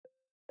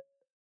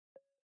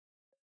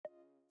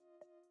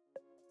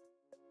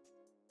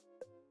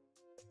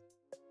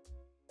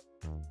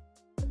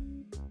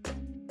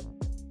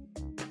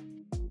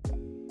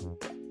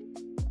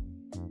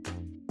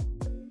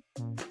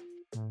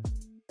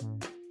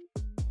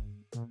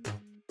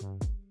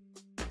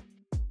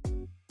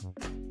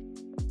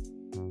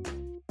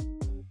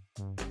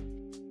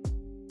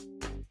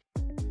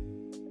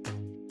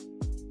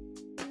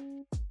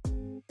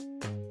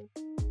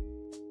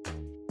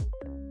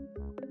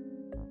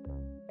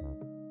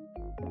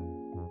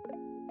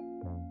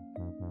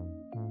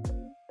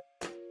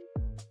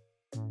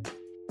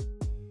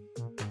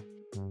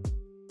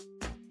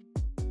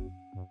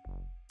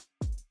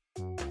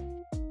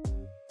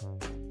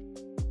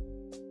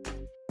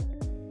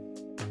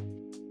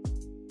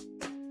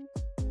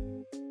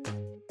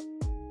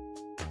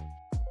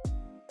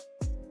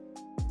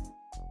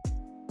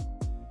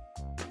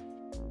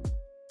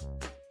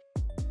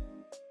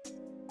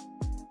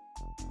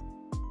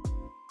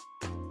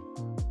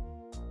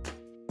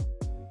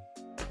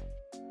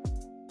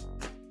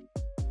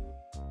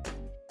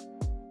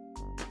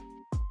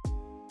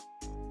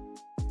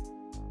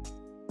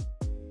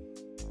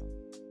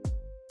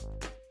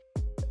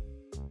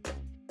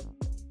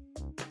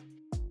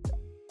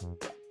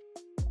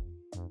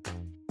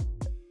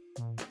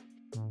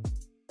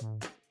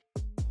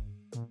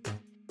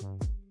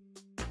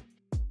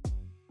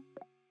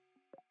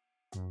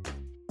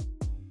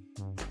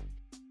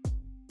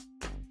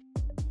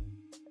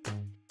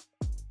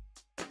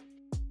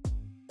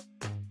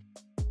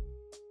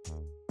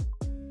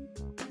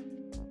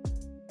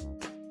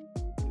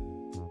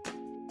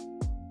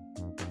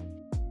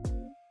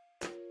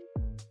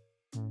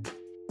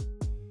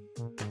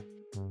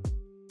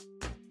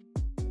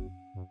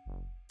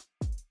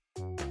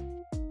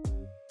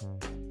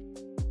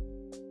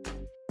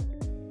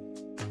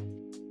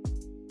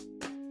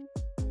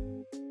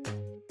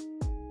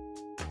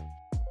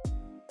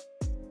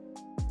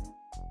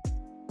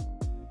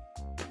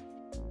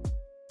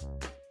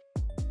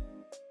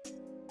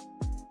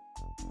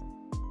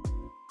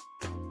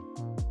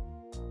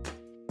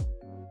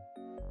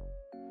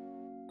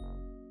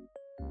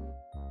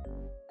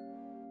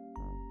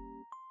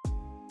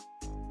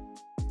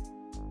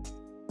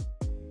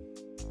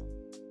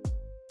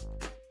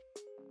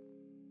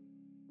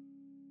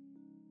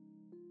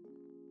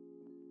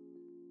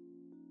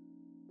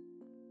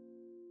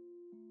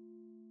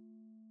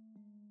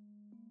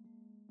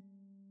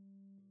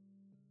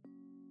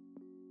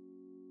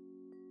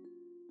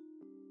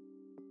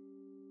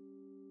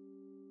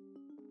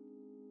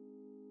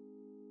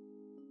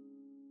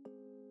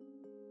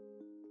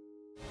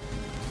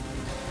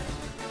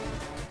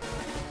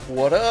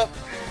What up?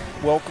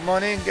 Welcome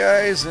on in,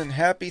 guys, and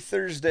happy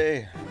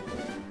Thursday.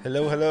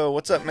 Hello, hello.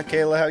 What's up,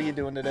 Michaela? How you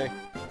doing today?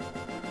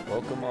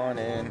 Welcome on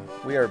in.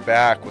 We are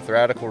back with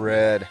Radical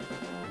Red.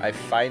 I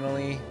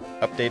finally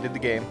updated the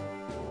game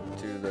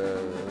to the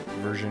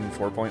version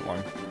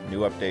 4.1.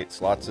 New updates,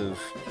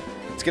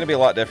 it's going to be a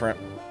lot different.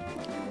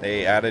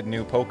 They added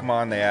new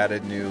Pokemon, they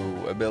added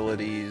new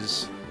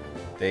abilities,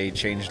 they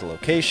changed the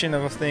location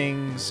of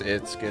things.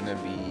 It's going to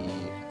be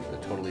a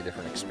totally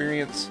different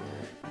experience.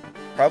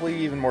 Probably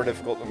even more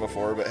difficult than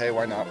before, but hey,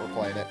 why not? We're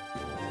playing it.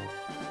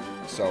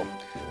 So,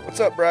 what's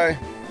up, Bri?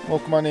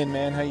 Welcome on in,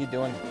 man. How you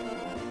doing?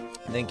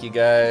 Thank you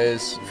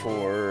guys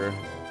for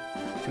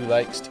 2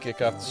 likes to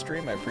kick off the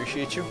stream. I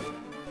appreciate you.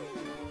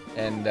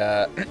 And,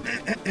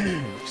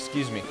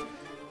 excuse me.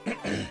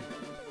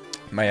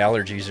 My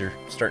allergies are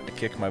starting to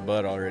kick my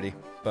butt already.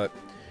 But,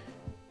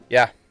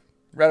 yeah.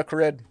 Radical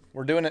Red.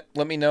 We're doing it.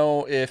 Let me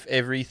know if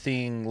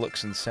everything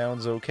looks and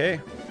sounds okay.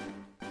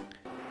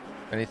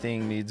 If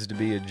anything needs to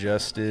be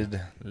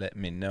adjusted, let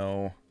me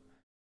know.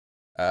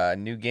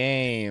 New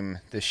game.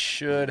 This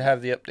should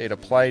have the update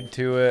applied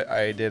to it.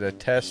 I did a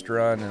test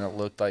run and it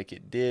looked like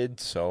it did,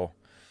 so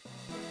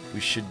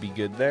we should be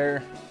good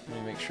there. Let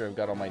me make sure I've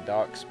got all my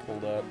docs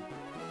pulled up.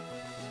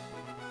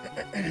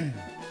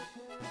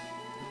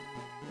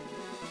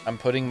 I'm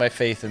putting my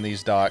faith in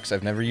these docs.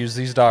 I've never used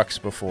these docs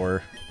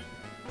before,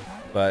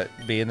 but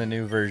being the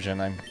new version,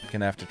 I'm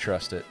gonna have to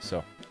trust it.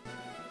 So,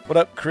 what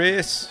up,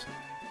 Chris?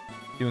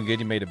 Doing good.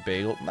 You made a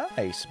bagel.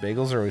 Nice.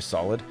 Bagels are always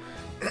solid.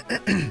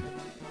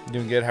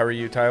 Doing good. How are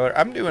you, Tyler?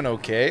 I'm doing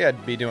okay.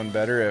 I'd be doing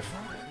better if...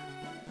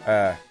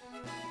 the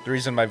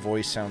reason my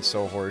voice sounds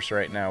so hoarse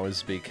right now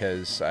is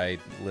because I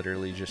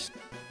literally just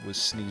was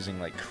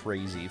sneezing like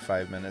crazy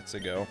 5 minutes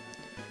ago.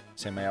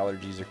 Say my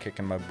allergies are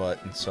kicking my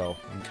butt, and so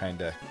I'm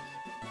kind of,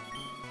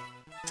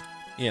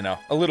 you know,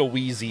 a little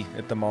wheezy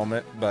at the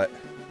moment, but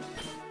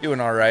doing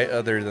all right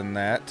other than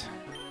that.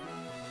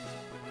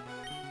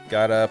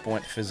 Got up,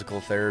 went to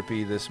physical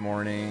therapy this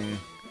morning.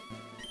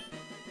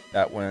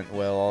 That went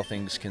well, all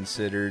things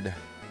considered.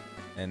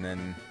 And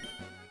then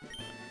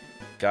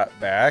got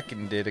back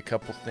and did a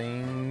couple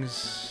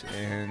things,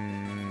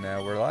 and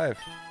now we're live.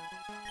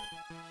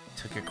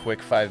 Took a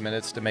quick 5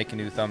 minutes to make a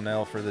new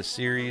thumbnail for the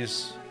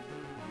series.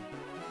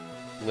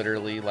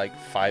 Literally like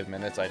 5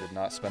 minutes. I did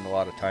not spend a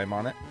lot of time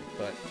on it,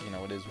 but you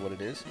know, it is what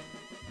it is.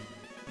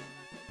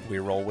 We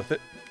roll with it.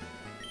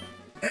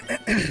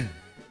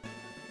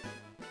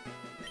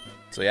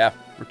 So yeah,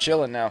 we're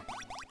chilling now.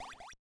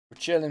 We're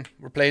chilling.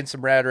 We're playing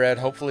some Rad Red.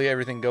 Hopefully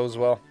everything goes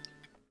well.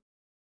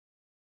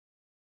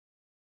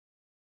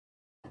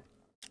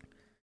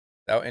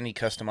 Without any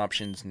custom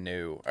options,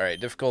 no.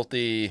 Alright,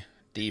 difficulty,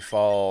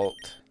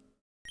 default,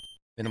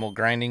 minimal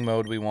grinding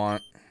mode we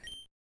want.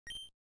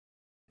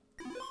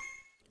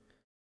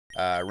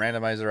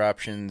 Randomizer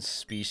options,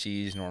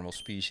 species, normal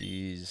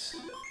species,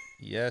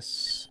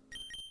 yes.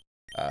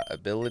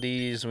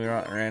 Abilities we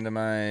want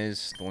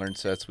randomized. Learn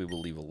sets we will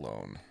leave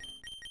alone.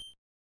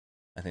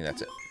 I think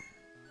that's it.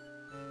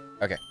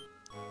 Okay.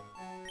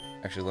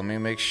 Actually, let me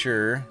make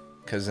sure,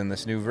 because in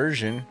this new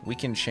version, we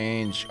can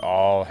change...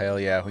 Oh, hell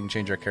yeah, we can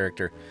change our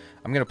character.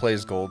 I'm going to play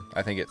as Gold.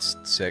 I think it's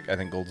sick. I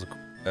think Gold's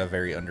a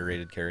very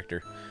underrated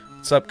character.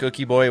 What's up,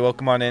 Cookie Boy?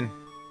 Welcome on in.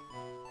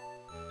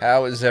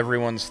 How is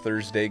everyone's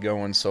Thursday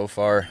going so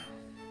far?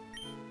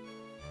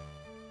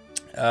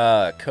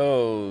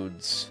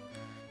 Codes.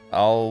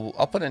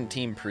 I'll put in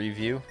Team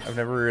Preview. I've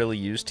never really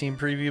used Team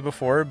Preview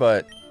before,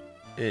 but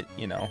it,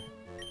 you know,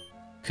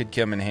 could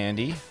come in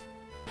handy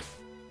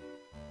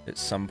at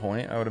some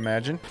point, I would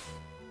imagine.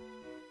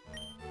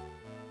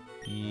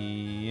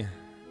 E-V-I-E-W.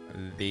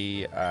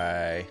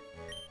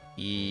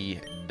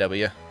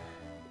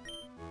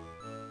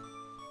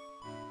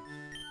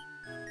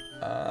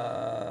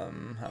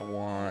 I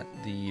want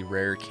the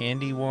rare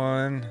candy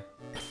one.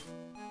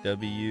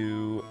 W-O-Y-A-O-P-P.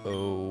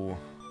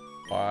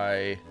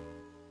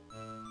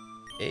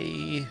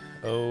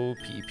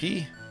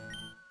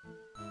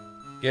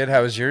 Good,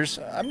 how was yours?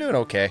 I'm doing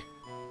okay.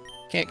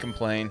 Can't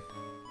complain.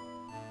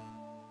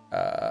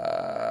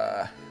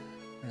 Now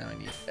I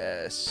need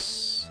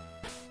S.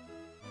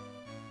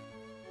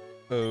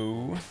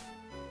 O.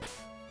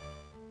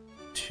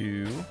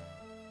 2.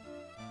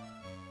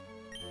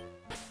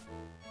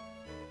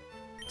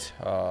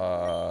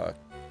 Toxic.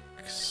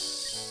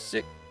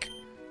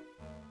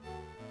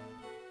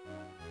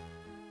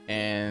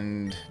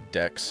 And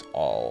Dex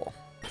all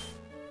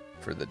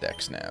for the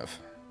DexNav.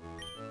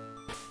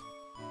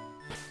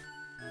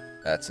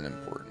 That's an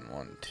important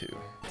one, too.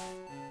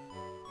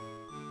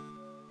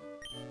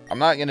 I'm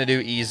not going to do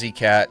easy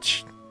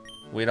catch.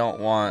 We don't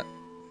want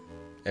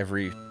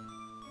every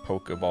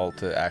Pokeball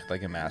to act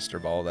like a Master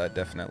Ball. That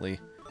definitely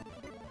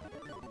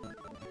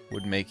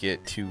would make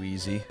it too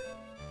easy.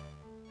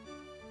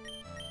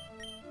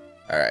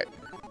 Alright.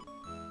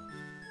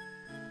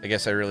 I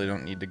guess I really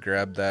don't need to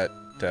grab that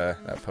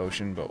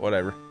potion, but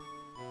whatever.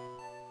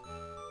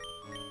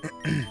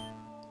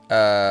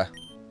 No.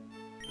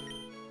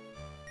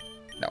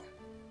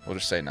 We'll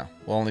just say no.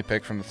 We'll only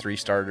pick from the 3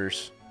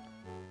 starters.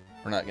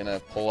 We're not going to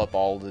pull up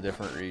all the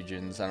different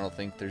regions. I don't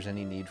think there's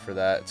any need for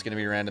that. It's going to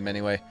be random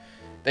anyway.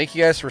 Thank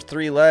you guys for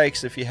 3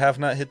 likes. If you have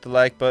not hit the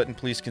like button,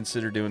 please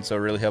consider doing so. It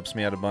really helps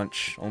me out a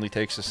bunch. Only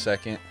takes a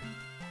second.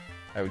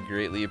 I would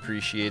greatly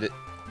appreciate it.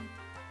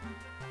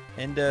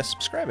 And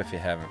subscribe if you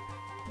haven't.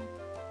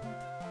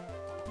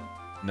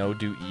 No,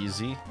 do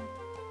easy.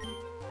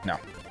 No.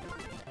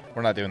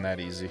 We're not doing that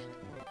easy.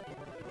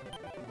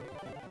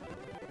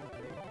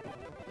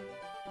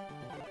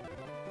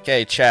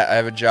 Okay, chat, I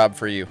have a job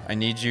for you. I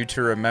need you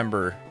to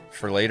remember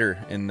for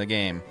later in the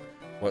game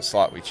what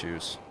slot we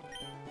choose.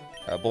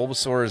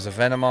 Bulbasaur is a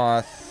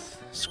Venomoth.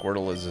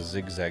 Squirtle is a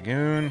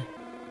Zigzagoon.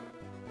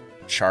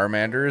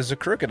 Charmander is a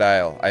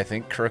Crocodile. I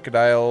think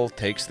Crocodile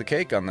takes the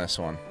cake on this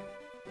one.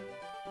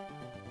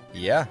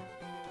 Yeah.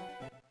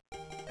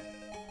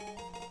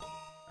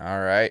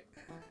 Alright.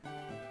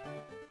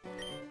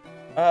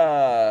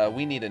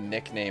 We need a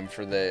nickname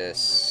for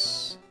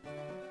this.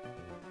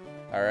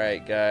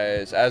 Alright,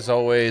 guys. As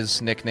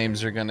always,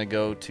 nicknames are gonna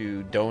go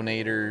to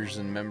donators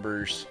and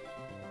members.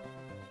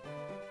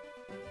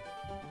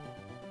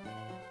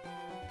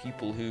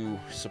 People who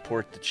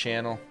support the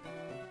channel.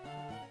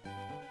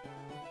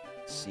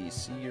 Let's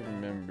see your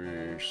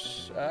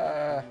members.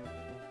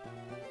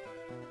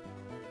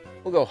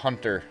 We'll go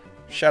Hunter.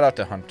 Shout out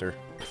to Hunter.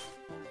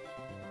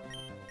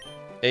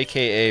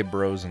 AKA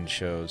Bros and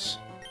Shows.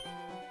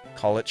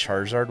 Call it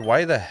Charizard?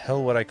 Why the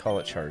hell would I call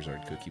it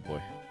Charizard, Cookie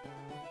Boy?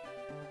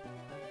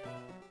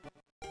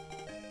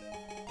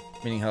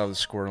 Meaning how the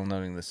Squirtle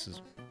noting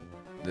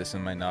this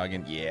in my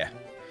noggin. Yeah.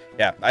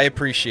 Yeah, I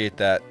appreciate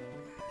that.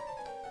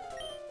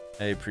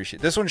 I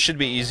appreciate this one should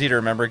be easy to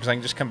remember because I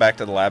can just come back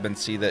to the lab and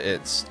see that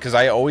it's because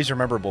I always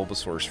remember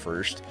Bulbasaur's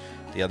first.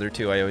 The other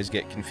two I always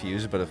get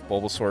confused, but if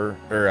Bulbasaur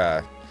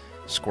or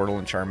Squirtle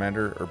and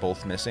Charmander are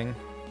both missing,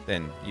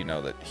 then you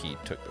know that he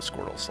took the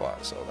Squirtle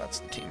slot, so that's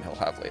the team he'll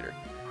have later.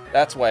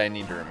 That's why I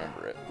need to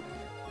remember it.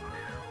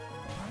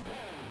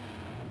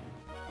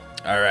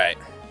 Alright.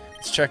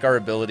 Let's check our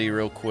ability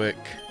real quick.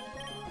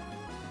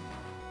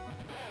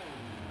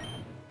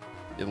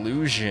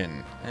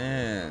 Illusion.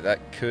 That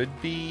could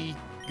be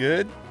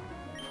good,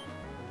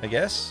 I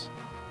guess.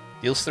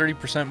 Deals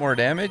 30% more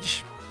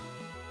damage.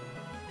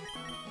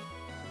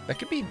 That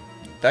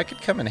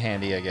could come in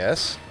handy, I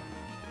guess.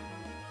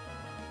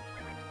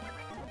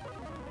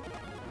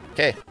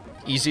 Okay.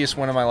 Easiest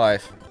win of my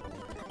life.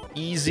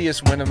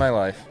 Easiest win of my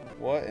life.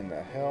 What in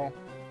the hell?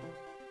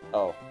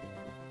 Oh,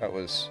 that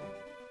was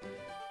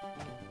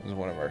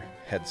one of our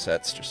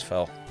headsets just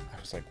fell. I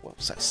was like, what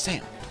was that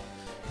sound?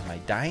 Am I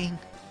dying?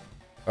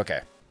 Okay.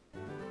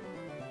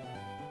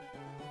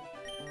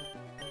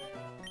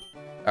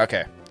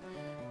 Okay.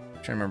 I'm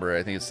trying to remember.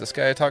 I think it's this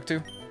guy I talked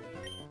to.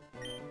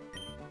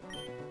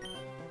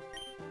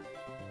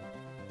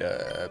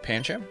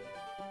 Pancham?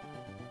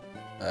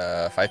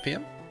 5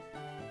 p.m.?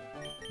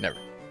 Never.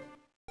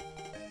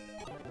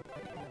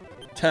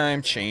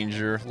 Time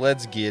changer.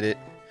 Let's get it.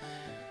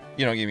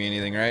 You don't give me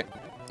anything, right?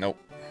 Nope.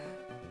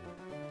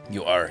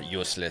 You are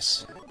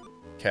useless.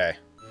 Okay.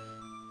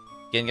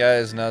 Again,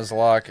 guys,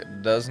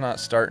 Nuzlocke does not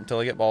start until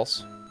I get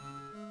balls.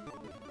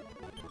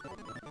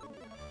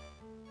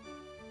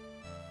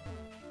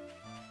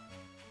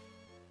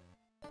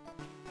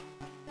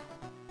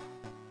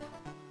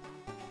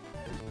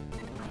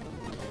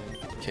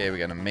 Okay, we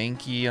got a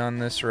Mankey on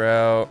this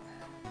route.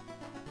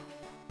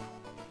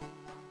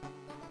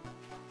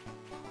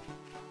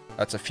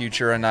 That's a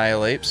future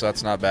Annihilate, so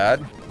that's not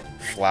bad.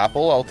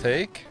 Flapple, I'll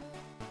take.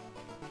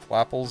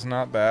 Flapple's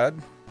not bad.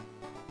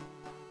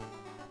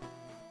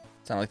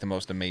 It's not like the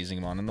most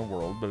amazing one in the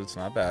world, but it's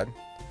not bad.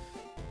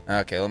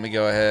 Okay, let me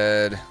go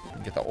ahead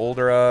and get the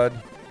Olderod.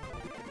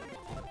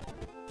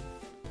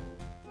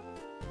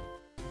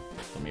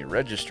 Let me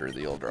register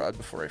the Olderod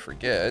before I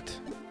forget.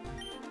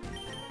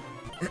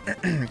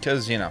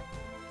 Because, you know,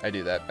 I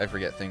do that. I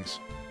forget things.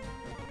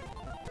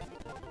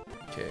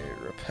 Okay,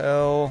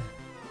 Repel.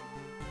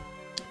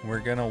 We're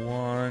gonna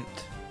want...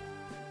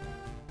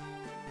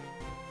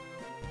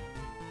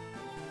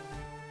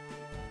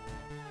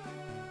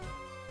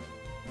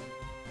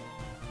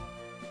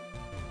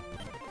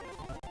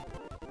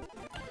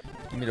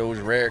 Give me those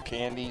rare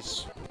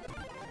candies.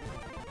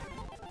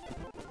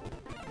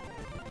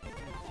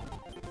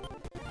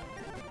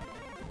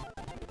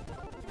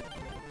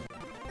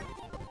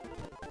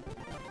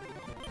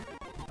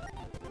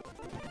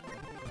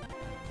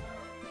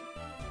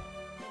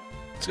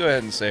 Let's go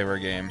ahead and save our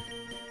game.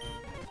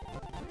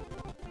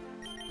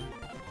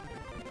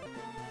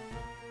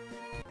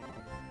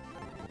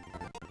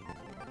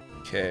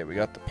 Okay, we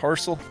got the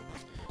parcel.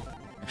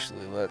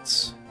 Actually,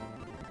 let's...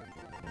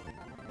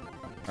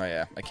 Oh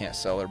yeah, I can't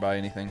sell or buy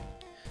anything.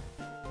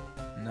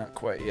 Not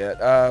quite yet.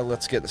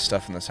 Let's get the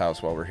stuff in this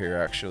house while we're here,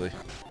 actually.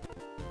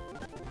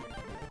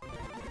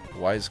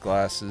 Wise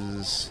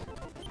glasses.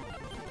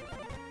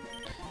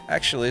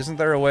 Actually, isn't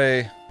there a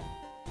way...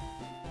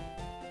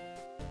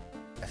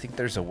 I think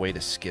there's a way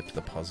to skip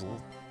the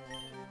puzzle.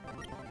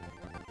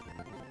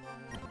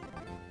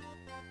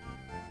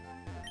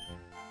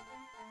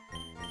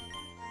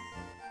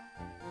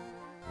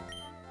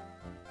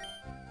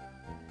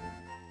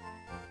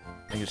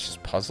 I think it's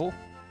just puzzle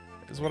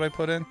is what I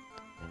put in.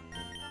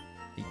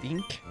 I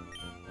think.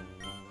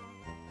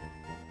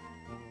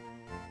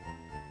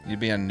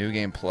 You'd be on New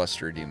Game Plus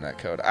to redeem that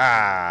code.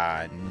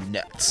 Ah,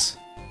 nuts.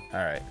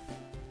 Alright.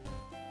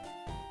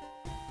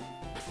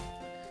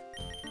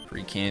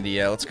 Free candy.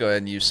 Yeah, let's go ahead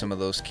and use some of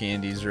those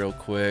candies real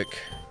quick.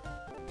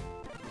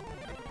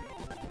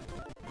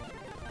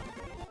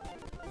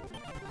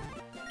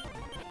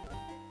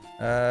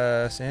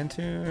 Sand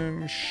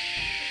tomb,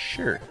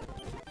 sure.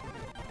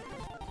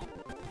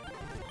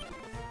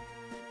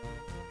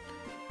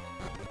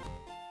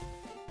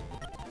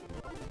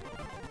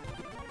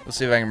 Let's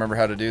see if I can remember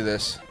how to do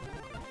this.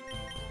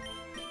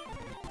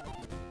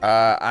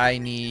 I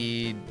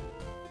need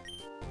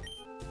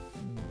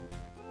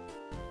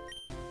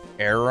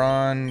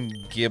Aeron,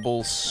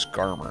 Gibble,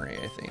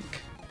 Skarmory, I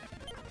think.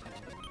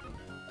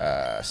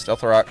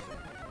 Stealth Rock.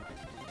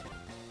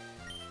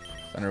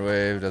 Thunder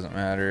Wave, doesn't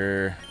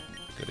matter.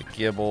 Go to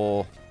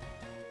Gibble.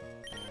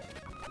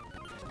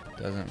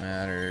 Doesn't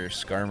matter.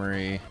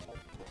 Skarmory.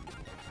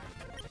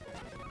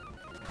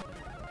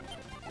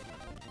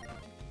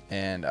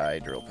 And I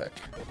Drill Peck.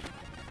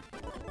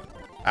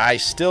 I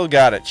still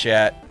got it,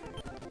 chat.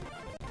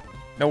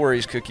 No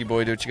worries, Cookie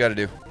Boy. Do what you gotta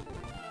do.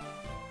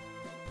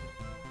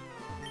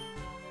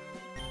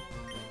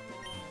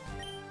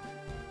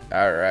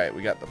 Alright,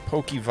 we got the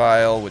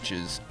Pokevile, which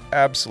is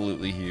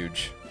absolutely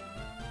huge.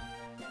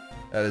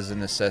 That is a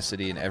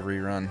necessity in every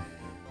run.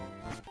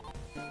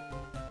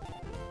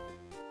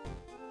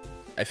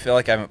 I feel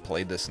like I haven't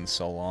played this in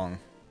so long.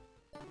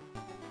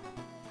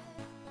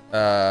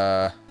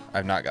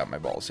 I've not got my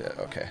balls yet.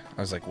 Okay.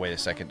 I was like, wait a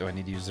second, do I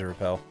need to use the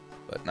repel?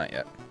 But not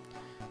yet.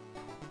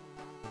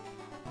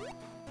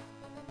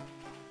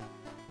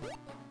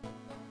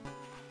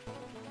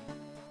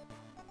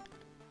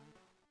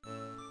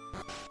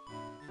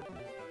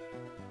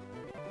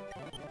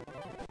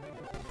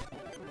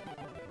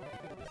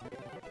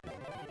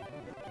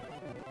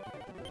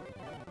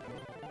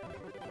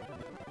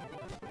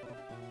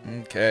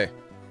 Okay.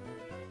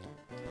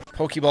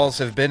 Pokeballs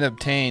have been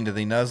obtained.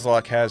 The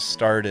Nuzlocke has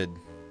started.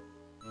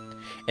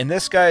 And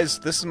this, guys,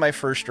 this is my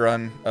first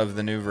run of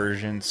the new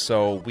version,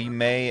 so we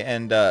may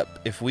end up,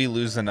 if we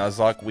lose the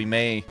Nuzlocke, we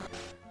may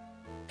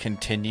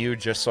continue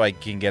just so I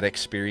can get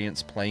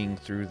experience playing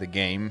through the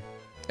game.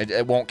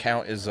 It won't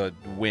count as a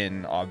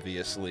win,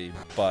 obviously,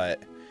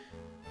 but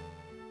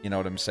you know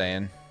what I'm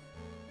saying?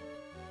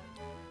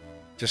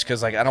 Just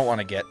because, like, I don't want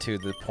to get to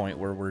the point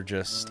where we're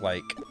just,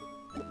 like,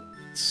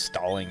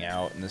 stalling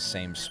out in the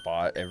same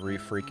spot every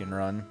freaking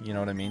run. You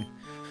know what I mean?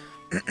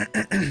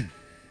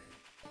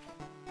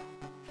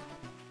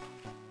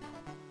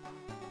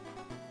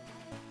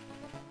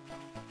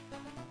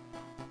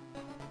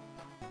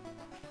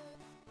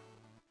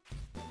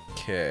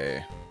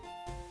 Okay.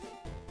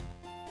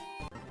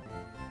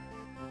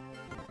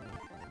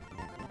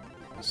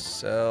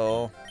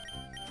 Sell.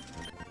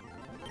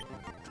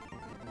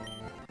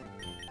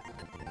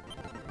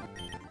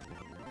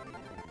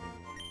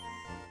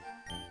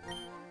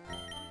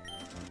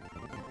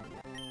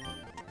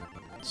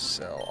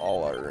 Sell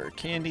all our rare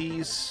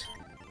candies.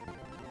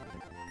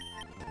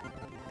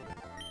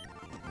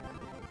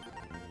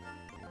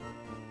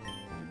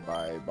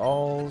 Buy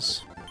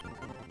balls.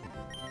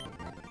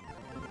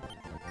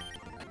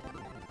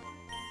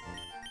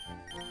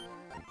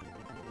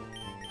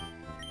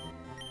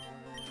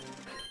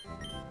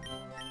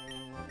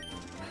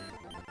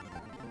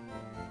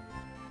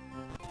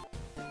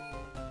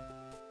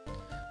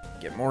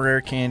 Get more rare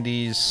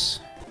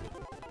candies.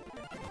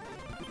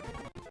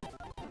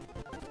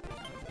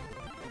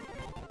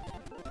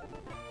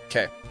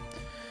 Okay.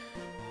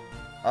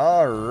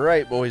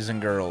 Alright, boys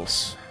and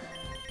girls.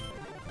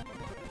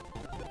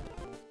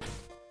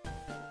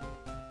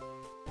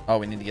 Oh,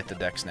 we need to get the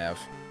DexNav.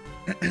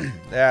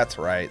 That's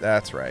right,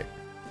 that's right.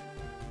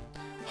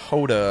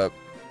 Hold up.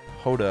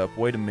 Hold up,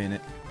 wait a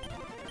minute.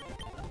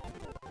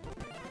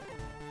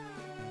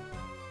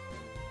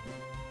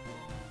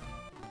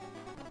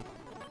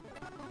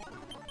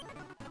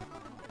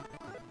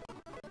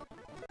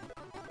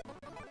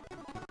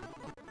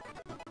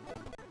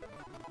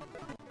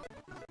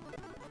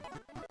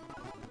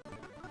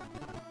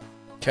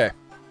 Okay.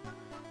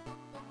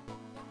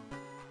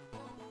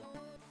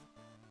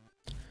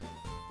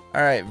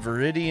 Alright,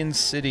 Viridian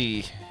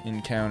City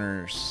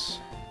encounters.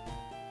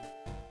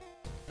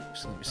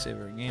 Just let me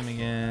save our game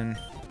again.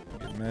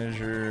 Good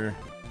measure.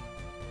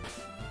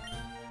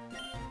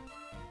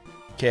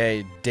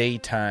 Okay,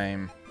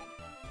 daytime.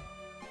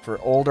 For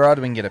Oldrod,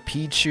 we can get a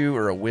Pichu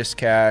or a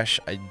Whiscash.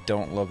 I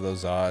don't love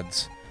those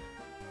odds.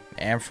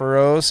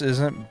 Ampharos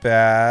isn't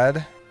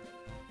bad.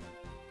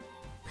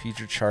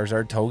 Future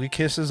Charizard.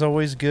 Togekiss is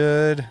always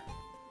good.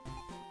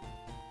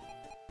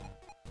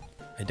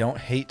 I don't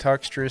hate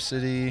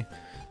Toxtricity.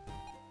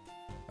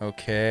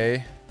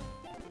 Okay.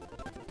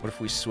 What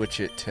if we switch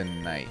it to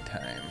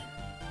nighttime?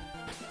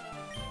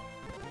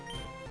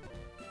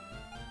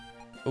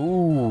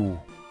 Ooh.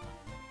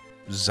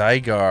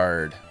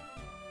 Zygarde.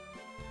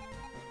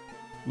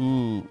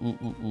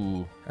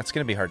 Ooh. That's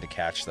going to be hard to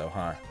catch, though,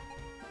 huh?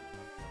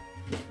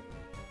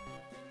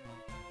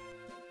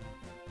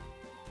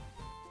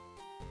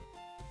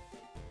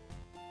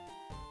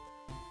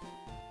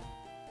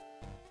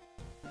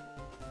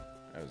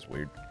 That was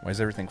weird. Why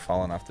is everything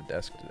falling off the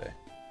desk today?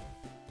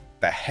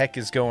 The heck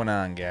is going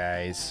on,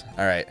 guys?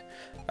 All right.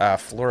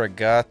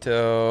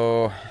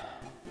 Florigato.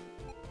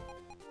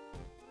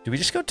 Do we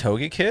just go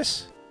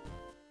Togekiss?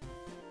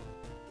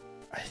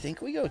 I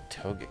think we go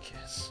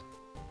Togekiss.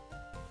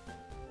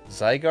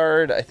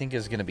 Zygarde, I think,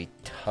 is going to be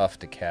tough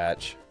to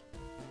catch.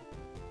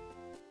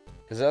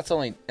 Because that's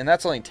only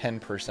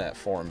 10%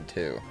 form,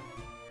 too.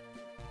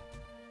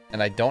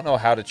 And I don't know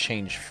how to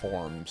change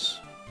forms.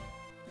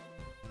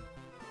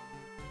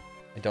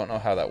 I don't know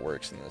how that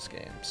works in this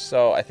game.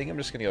 So I think I'm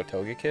just going to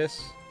go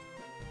Togekiss.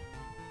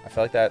 I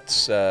feel like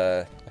that's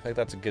a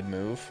good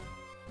move.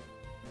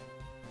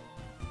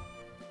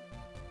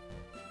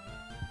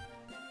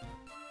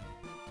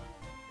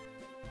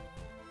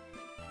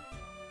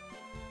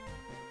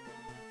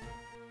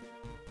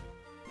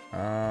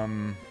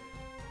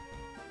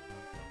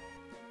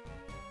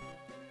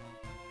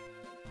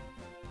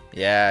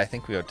 Yeah, I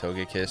think we go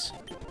Togekiss.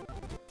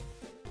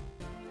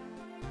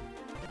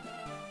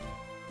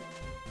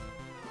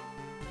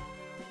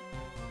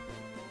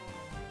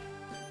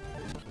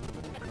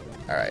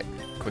 Alright,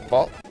 quick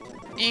ball.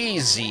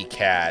 Easy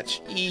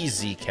catch.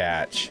 Easy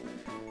catch.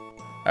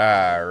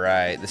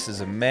 Alright, this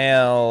is a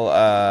male.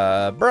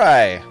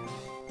 Bry.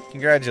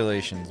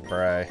 Congratulations,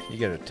 Bry. You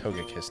get a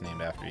Togekiss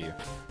named after you.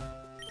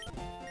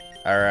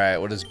 Alright,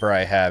 what does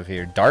Bry have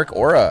here? Dark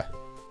Aura.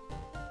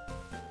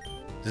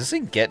 Does this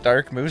thing get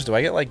dark moves? Do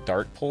I get, like,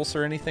 Dark Pulse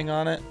or anything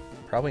on it?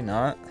 Probably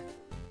not.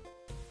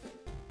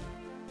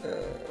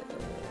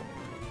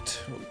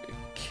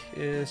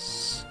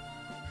 Togekiss.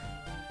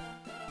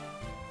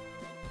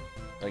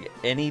 Like,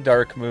 any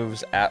dark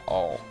moves at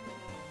all.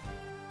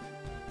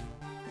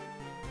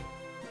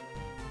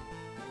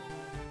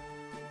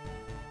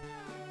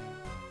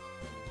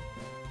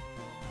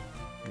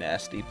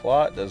 Nasty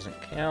Plot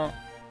doesn't count.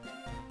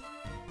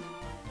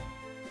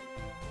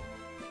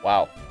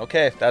 Wow.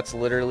 Okay, that's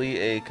literally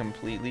a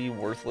completely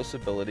worthless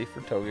ability for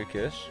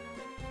Togekiss.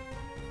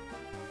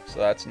 So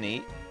that's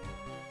neat.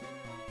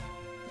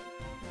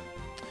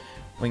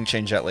 We can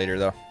change that later,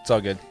 though. It's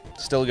all good.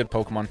 Still a good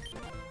Pokemon.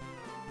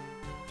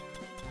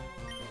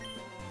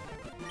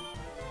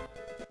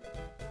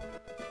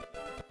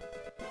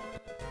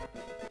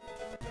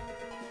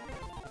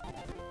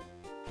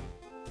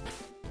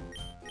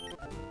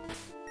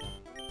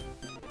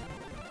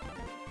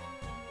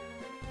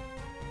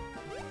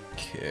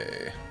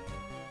 Okay.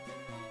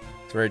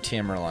 It's very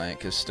TM reliant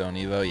because Stone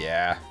Evo,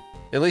 yeah.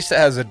 At least it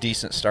has a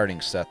decent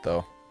starting set,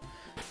 though.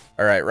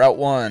 Alright, Route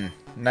 1.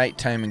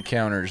 Nighttime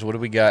encounters. What do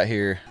we got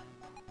here?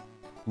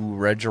 Ooh,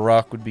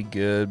 Regirock would be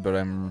good, but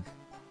I'm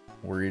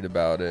worried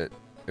about it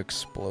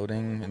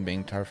exploding and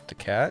being tough to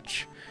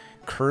catch.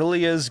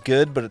 Curly is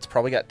good, but it's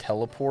probably got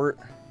Teleport.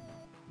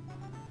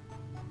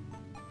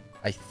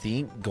 I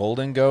think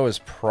Golden Go is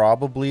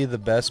probably the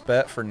best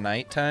bet for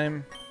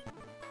nighttime.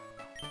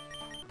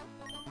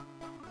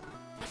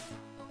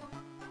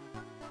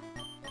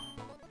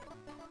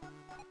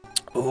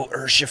 Ooh,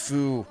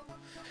 Urshifu.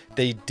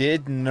 They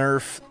did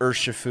nerf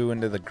Urshifu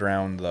into the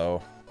ground,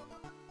 though.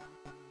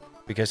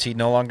 Because he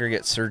no longer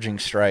gets Surging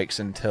Strikes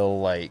until,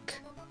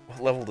 like...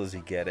 What level does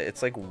he get it?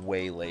 It's, like,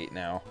 way late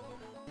now.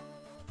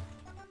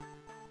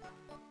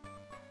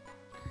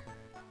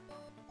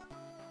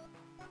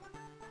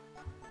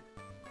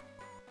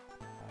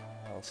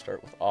 I'll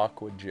start with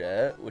Aqua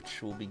Jet,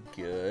 which will be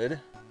good.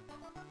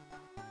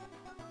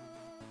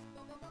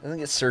 Doesn't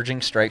get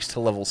Surging Strikes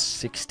till level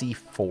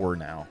 64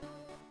 now.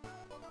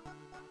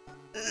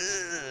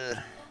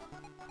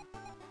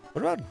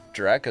 What about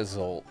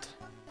Dracozolt?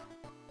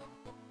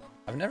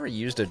 I've never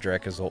used a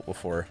Dracozolt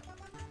before.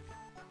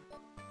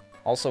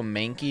 Also,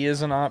 Mankey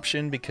is an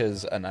option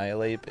because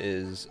Annihilate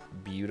is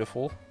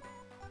beautiful.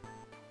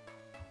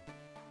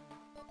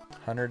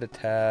 100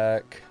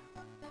 attack.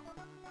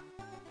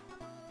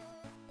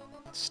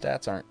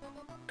 Stats aren't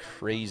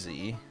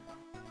crazy.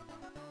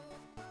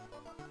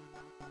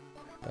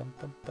 Bum,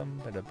 bum,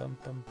 bum, bada, bum,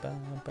 bum,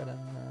 bum, bada.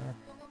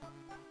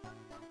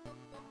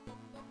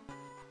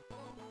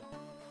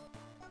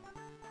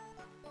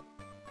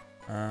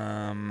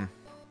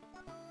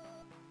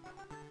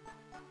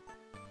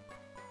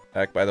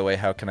 Back, by the way,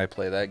 how can I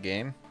play that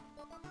game?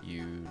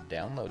 You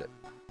download it.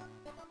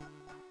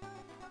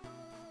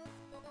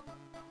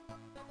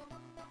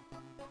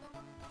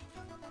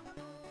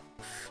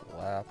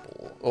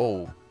 Flapple.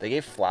 Oh, they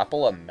gave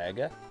Flapple a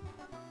Mega?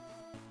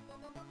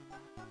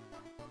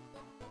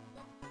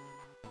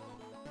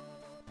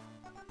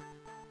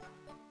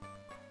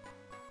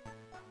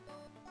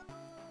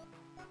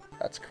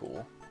 That's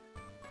cool.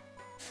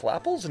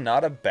 Flapple's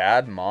not a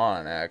bad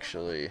Mon,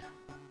 actually.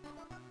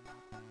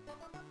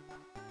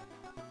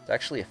 It's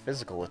actually a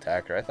physical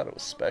attacker. I thought it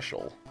was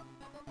special.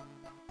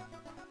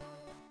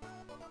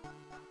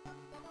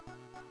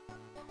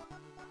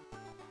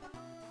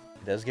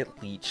 He does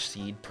get Leech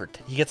Seed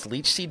Protect. He gets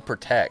Leech Seed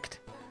Protect.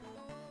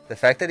 The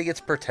fact that he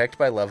gets Protect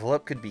by level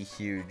up could be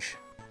huge.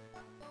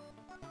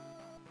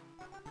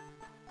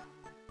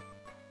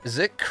 Is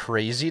it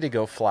crazy to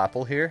go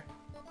Flapple here?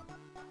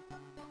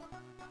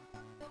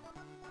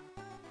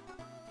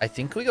 I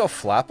think we go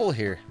Flapple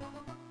here.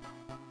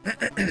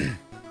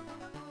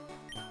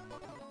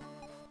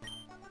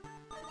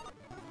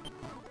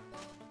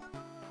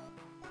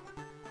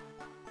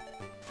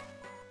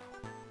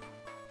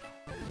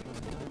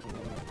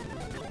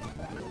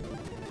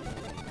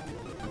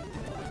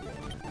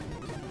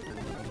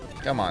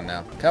 Come on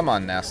now. Come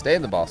on now. Stay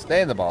in the ball.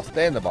 Stay in the ball.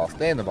 Stay in the ball.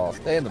 Stay in the ball.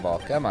 Stay in the ball.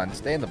 Come on.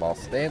 Stay in the ball.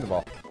 Stay in the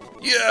ball.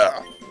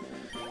 Yeah!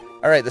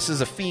 Alright, this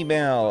is a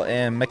female,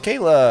 and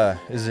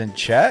Michaela is in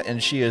chat,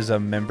 and she is a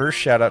member.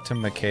 Shout out to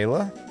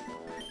Michaela.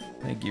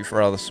 Thank you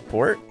for all the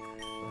support.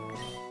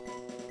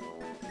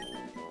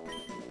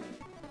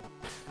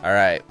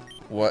 Alright,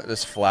 what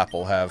does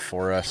Flapple have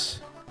for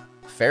us?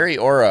 Fairy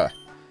Aura.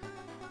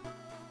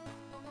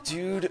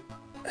 Dude,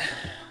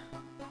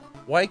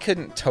 why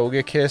couldn't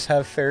Togekiss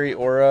have Fairy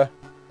Aura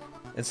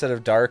instead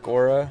of Dark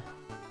Aura?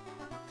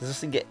 Does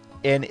this thing get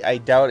any... I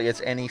doubt it gets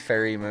any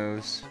fairy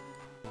moves.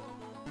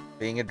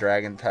 Being a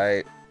dragon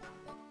type.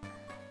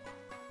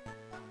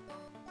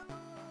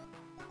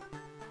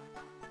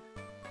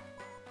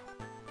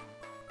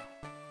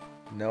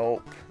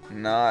 Nope,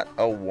 not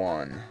a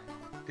 1.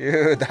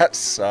 Dude, that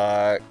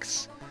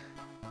sucks.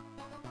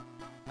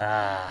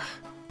 Ah.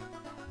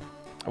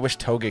 I wish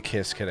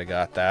Togekiss could have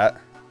got that.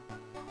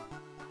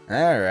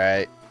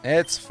 Alright,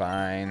 it's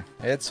fine.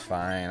 It's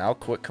fine. I'll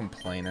quit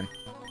complaining.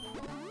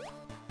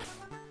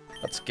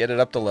 Let's get it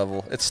up to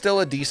level. It's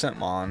still a decent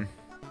Mon.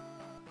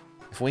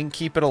 If we can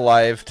keep it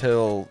alive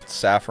till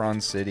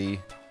Saffron City,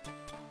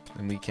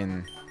 then we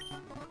can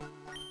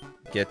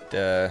get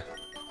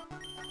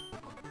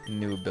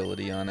new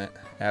ability on it.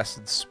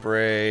 Acid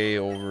Spray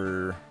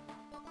over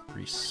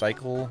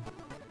Recycle.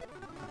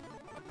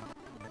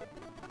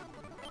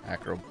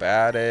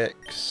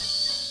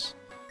 Acrobatics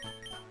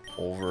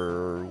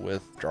over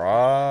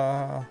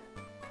Withdraw.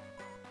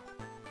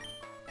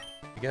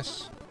 I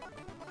guess.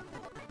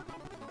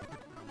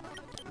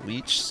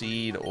 Leech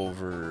Seed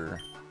over...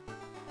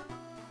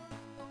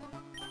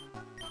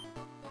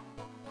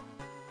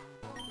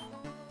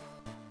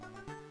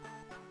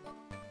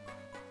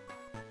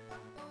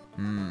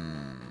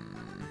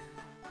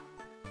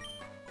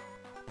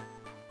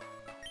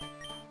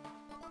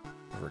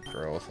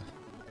 Overgrowth.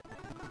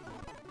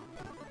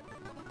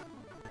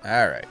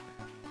 Alright.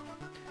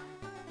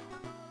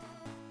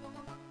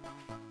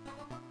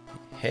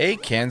 Hey,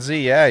 Kenzie.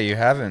 Yeah, you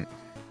haven't.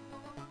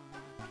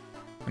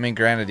 I mean,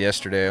 granted,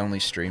 yesterday I only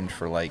streamed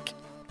for like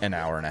an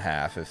hour and a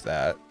half, if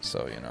that.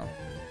 So, you know.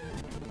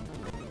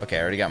 Okay,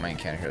 I already got my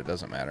encounter here. It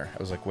doesn't matter. I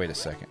was like, wait a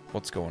second.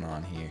 What's going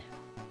on here?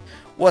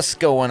 What's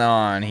going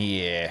on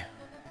here?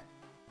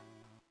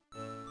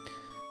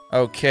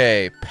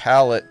 Okay,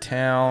 Pallet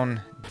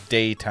Town,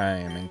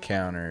 daytime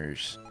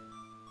encounters.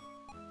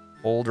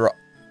 Old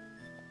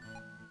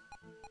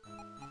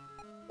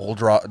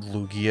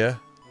Lugia.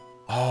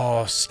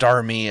 Oh,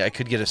 Starmie. I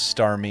could get a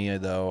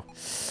Starmie, though.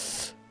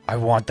 I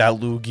want that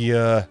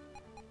Lugia.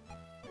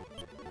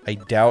 I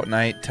doubt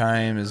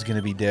nighttime is going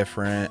to be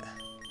different.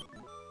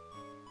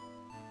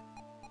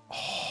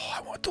 Oh,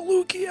 I want the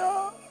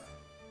Lugia.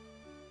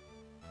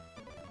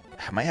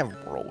 I might have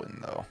Whirlwind,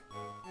 though.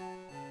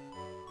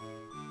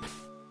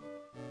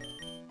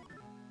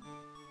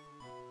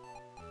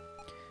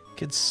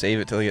 Could save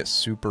it till I get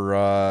super,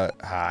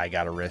 I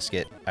gotta risk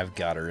it. I've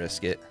gotta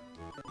risk it.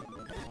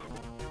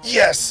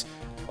 Yes!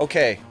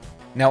 Okay.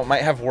 Now, it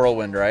might have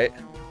Whirlwind, right?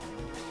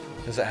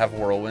 Does it have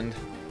Whirlwind?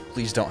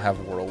 Please don't have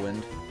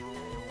Whirlwind.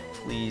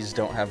 Please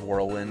don't have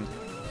Whirlwind.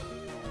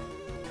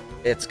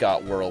 It's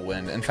got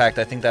Whirlwind. In fact,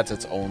 I think that's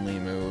its only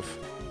move.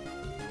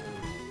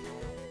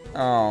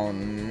 Oh,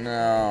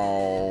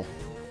 no.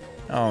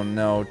 Oh,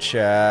 no,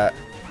 chat.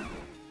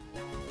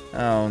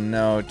 Oh,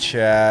 no,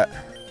 chat.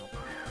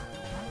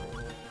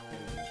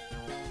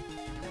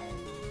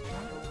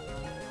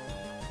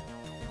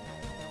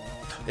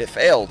 It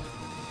failed.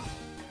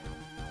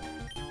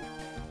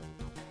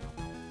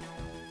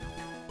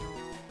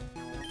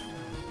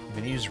 I'm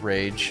gonna use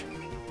Rage.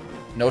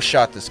 No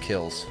shot this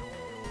kills.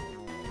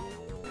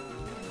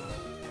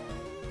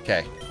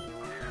 Okay.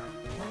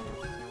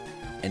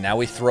 And now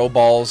we throw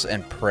balls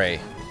and pray.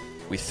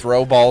 We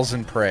throw balls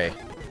and pray.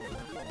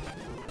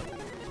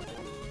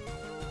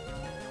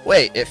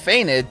 Wait, it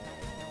fainted?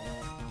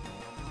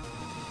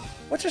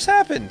 What just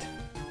happened?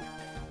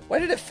 Why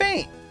did it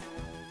faint?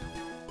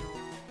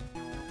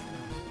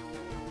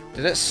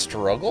 Did it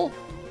struggle?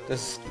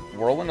 Does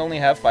Whirlwind only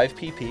have 5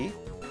 PP?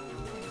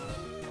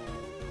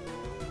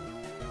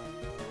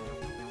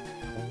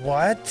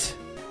 What?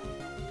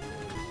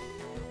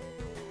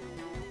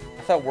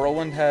 I thought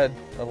Whirlwind had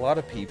a lot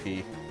of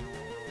PP.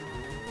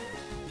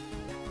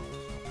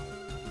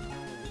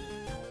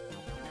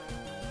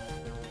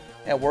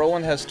 Yeah,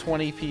 Whirlwind has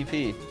 20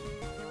 PP.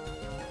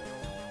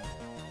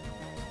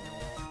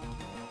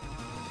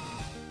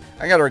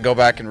 I gotta go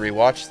back and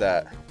rewatch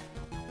that.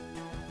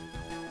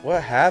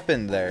 What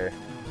happened there?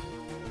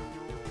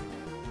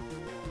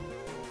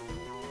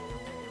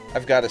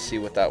 I've got to see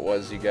what that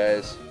was, you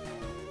guys.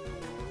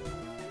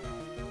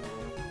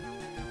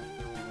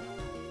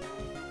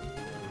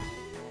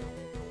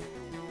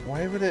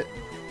 Why would it...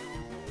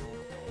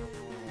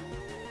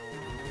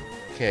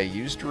 Okay,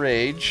 used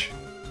rage.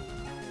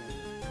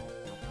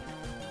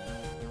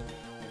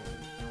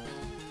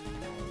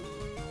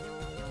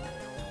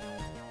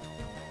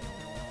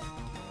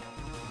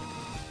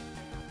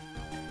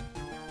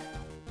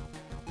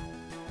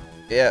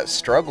 Yeah, it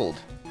struggled.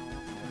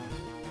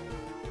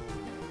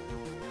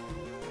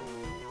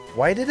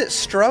 Why did it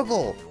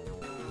struggle?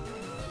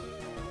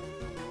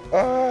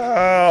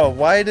 Oh,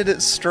 why did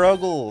it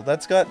struggle?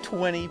 That's got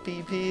 20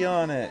 PP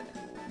on it.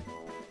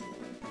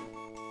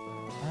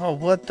 Oh,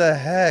 what the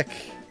heck?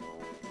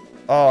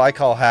 Oh, I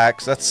call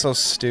hacks. That's so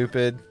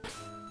stupid.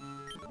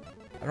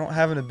 I don't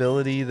have an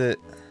ability that...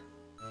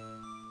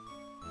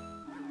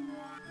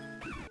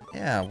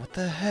 Yeah, what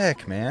the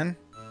heck, man?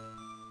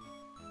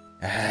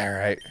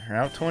 Alright,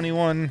 Route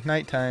 21,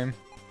 nighttime.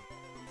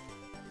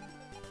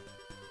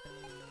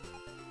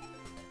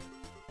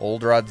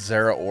 Old Rod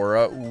Zera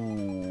Aura.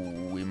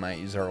 Ooh, we might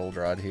use our Old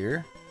Rod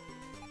here.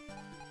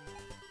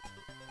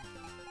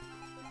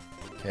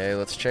 Okay,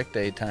 let's check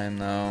daytime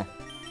though.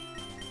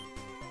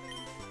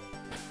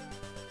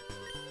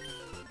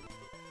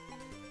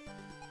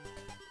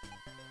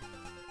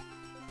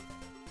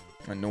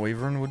 A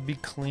Noivern would be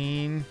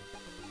clean.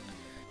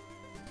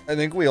 I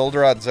think we Old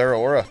Rod Zera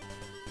Aura.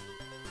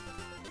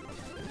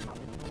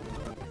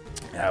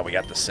 Yeah, we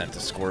got the Scent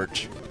of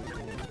Scorch.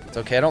 It's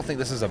okay, I don't think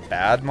this is a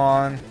bad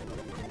mon.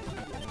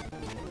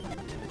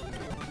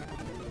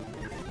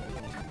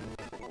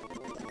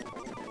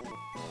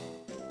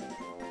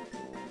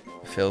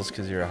 Fails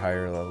because you're a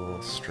higher level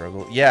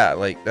struggle. Yeah,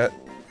 like that.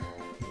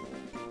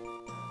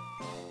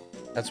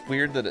 That's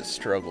weird that it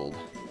struggled.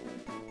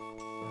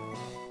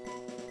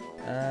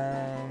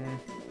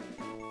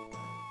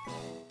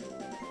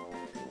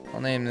 I'll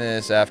name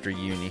this after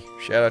Uni.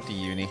 Shout out to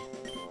Uni.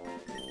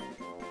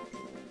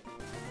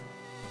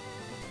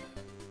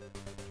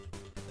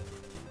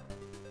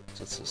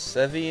 So it's a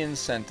Sevian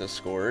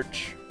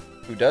Centiscorch,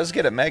 who does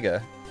get a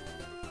Mega.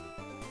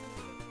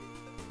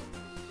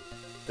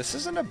 This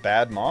isn't a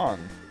bad mon.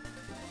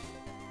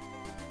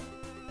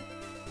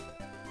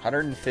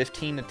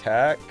 115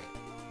 attack,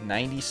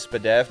 90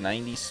 SPDEF,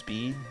 90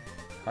 speed,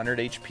 100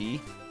 HP.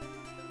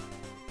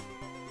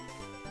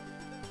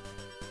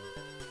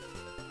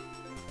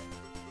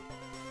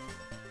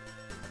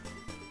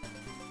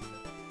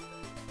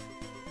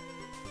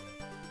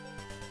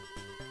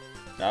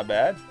 Not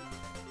bad.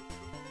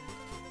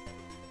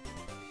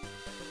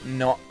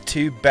 Not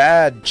too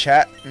bad,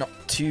 chat. Not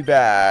too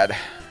bad.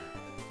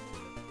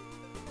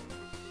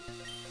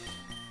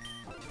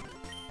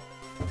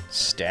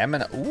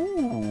 Stamina.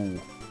 Ooh.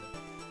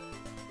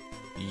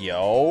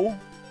 Yo.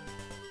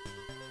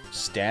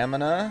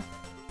 Stamina.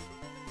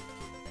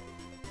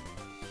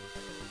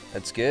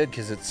 That's good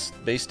because its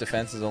base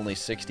defense is only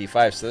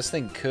 65. So this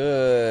thing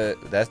could...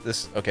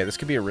 Okay, this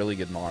could be a really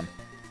good mon.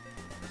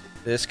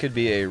 This could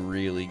be a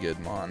really good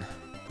mon.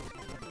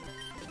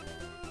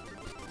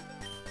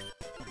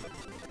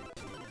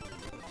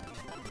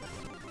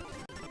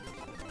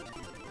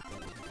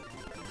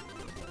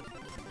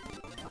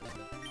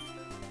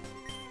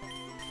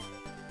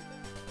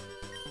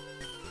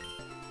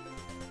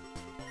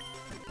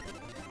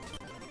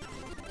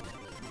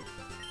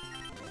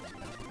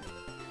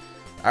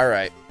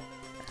 Alright,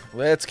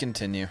 let's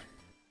continue.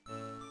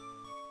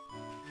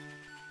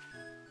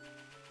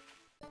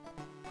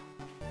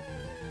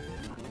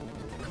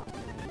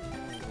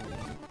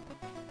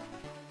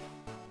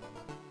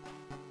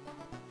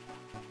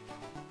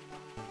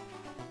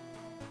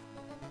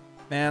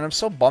 Man, I'm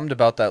so bummed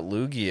about that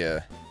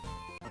Lugia.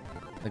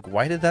 Like,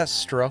 why did that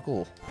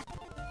struggle?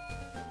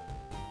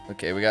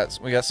 Okay, we got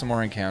some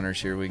more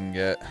encounters here we can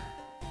get.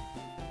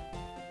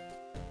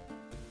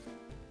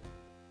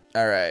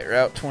 Alright,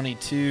 Route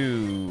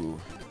 22.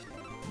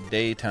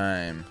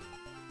 Daytime.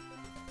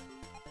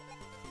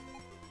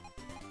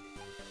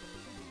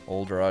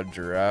 Old Rod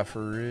Giraffe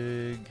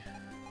Rig.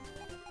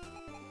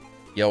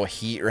 Yo, a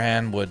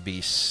Heatran would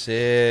be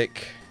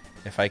sick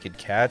if I could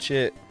catch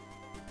it.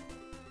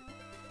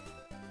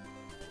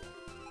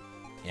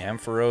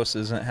 Ampharos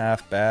isn't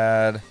half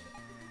bad.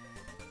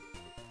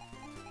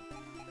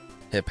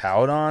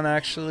 Hippowdon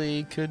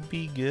actually could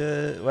be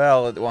good.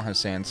 Well, it won't have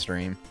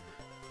Sandstream.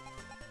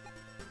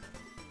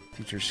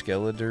 Future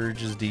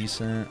Skeledirge is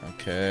decent.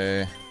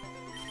 Okay.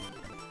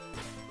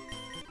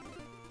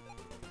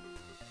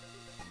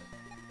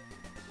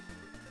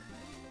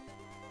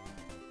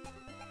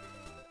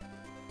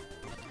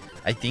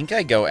 I think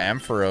I go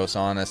Ampharos,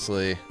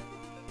 honestly.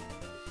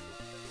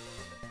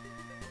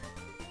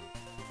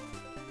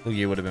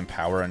 Lugia would have been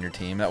power on your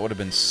team. That would have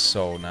been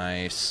so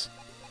nice.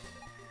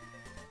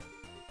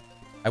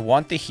 I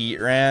want the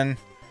Heatran,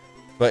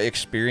 but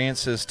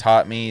experience has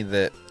taught me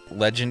that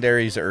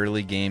Legendary's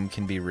early game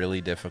can be really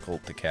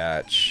difficult to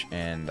catch,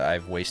 and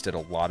I've wasted a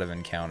lot of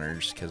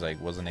encounters because I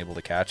wasn't able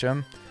to catch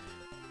them.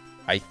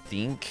 I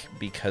think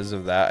because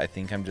of that, I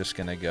think I'm just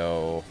going to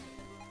go...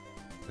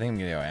 I think I'm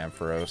going to go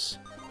Ampharos.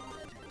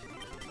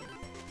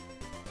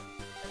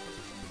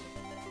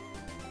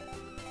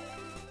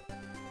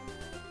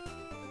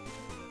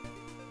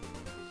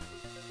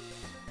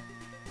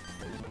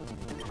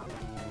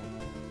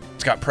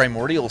 It's got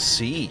Primordial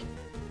Sea.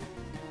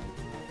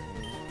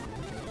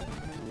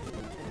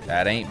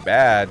 That ain't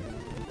bad.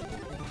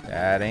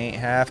 That ain't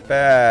half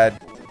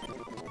bad.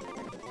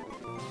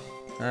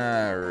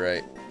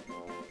 Alright.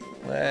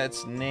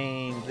 Let's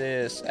name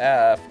this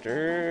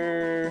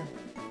after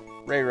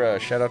Rayra.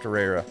 Shout out to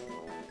Rayra.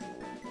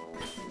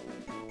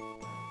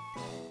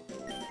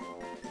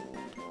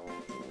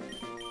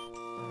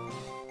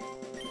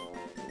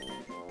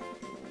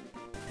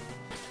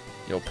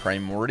 Yo,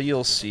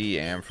 Primordial Sea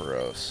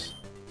Ampharos.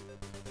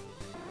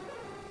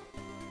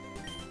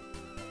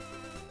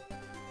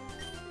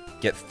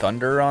 Get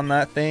Thunder on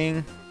that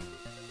thing.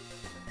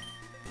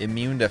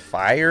 Immune to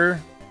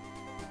fire.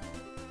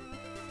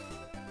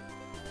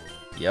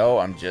 Yo,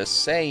 I'm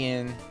just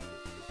saying.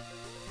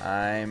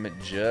 I'm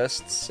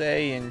just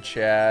saying,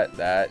 chat.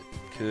 That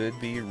could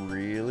be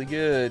really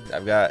good.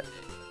 I've got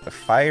a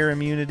fire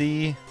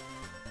immunity.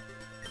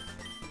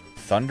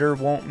 Thunder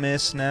won't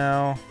miss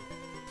now.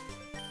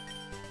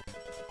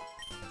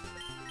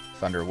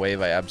 Thunder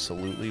Wave I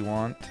absolutely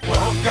want.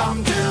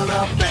 Welcome to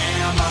the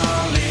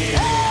family.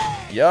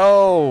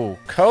 Yo,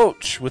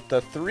 Coach with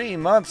the 3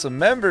 months of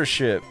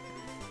membership.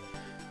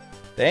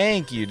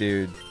 Thank you,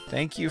 dude.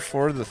 Thank you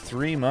for the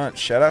 3 months.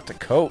 Shout out to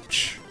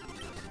Coach.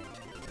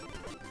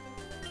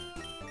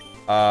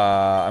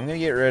 I'm going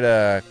to get rid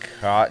of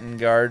Cotton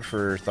Guard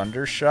for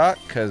Thunder Shot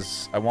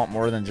because I want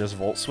more than just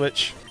Volt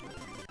Switch.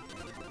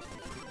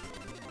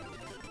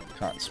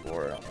 Cotton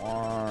Spore I don't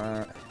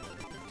want.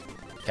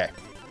 Okay.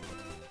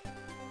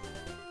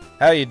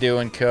 How you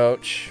doing,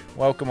 Coach?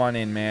 Welcome on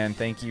in, man.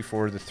 Thank you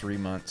for the 3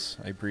 months.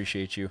 I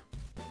appreciate you.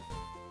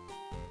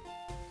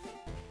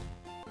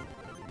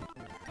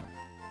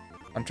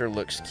 Hunter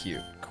looks cute.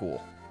 Cool.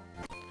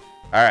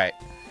 Alright.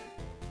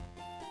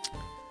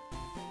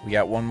 We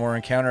got one more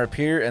encounter up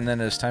here, and then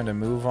it's time to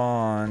move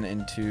on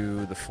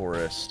into the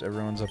forest.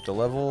 Everyone's up to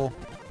level.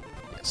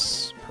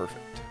 Yes,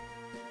 perfect.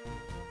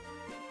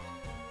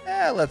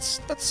 Yeah, let's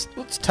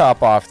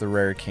top off the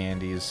rare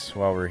candies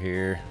while we're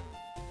here.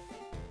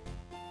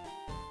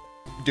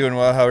 Doing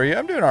well, how are you?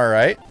 I'm doing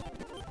alright.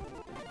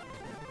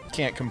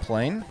 Can't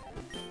complain.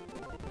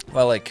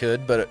 Well, I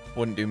could, but it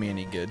wouldn't do me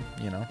any good,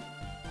 you know.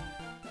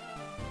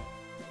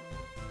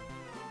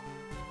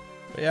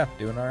 But yeah,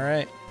 doing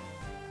alright.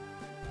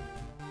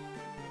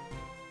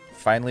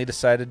 Finally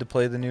decided to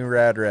play the new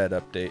Rad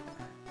update.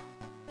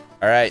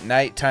 Alright,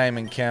 nighttime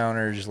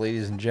encounters,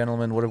 ladies and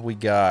gentlemen. What have we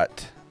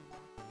got?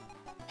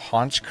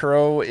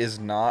 Honchkrow is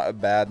not a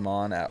bad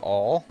mon at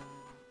all.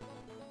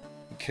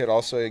 Could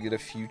also get a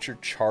future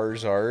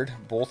Charizard.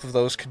 Both of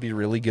those could be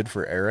really good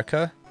for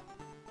Erica.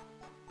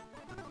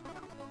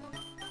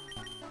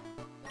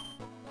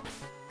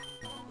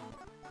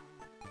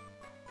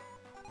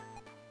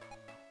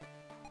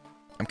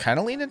 I'm kind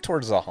of leaning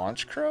towards the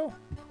Honchkrow.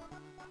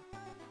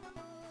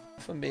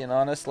 If I'm being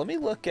honest, let me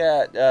look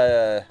at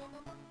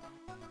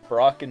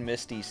Brock and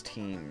Misty's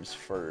teams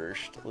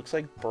first. It looks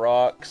like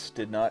Brock's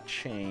did not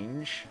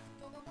change.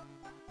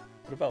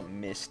 What about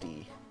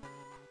Misty?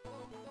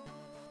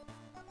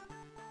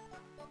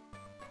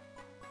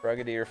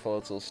 Brigadier,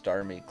 Floatzel,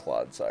 Starmie,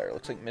 Clodsire.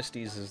 Looks like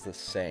Misty's is the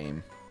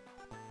same.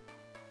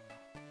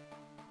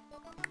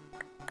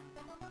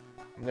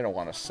 I'm gonna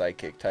want a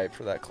Psychic type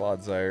for that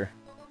Clodsire.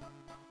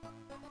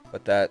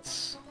 But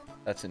that's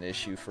an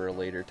issue for a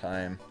later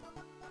time.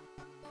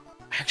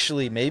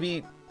 Actually,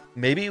 maybe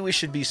we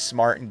should be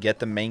smart and get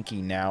the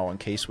Mankey now in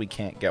case we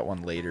can't get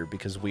one later,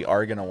 because we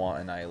are gonna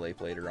want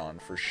Annihilate later on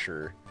for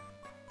sure.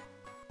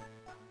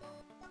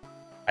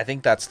 I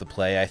think that's the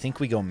play. I think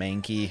we go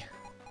Mankey.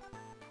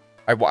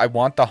 I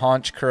want the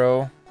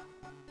Honchkrow,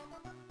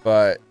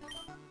 but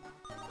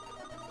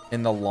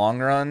in the long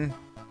run,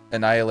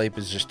 Annihilate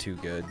is just too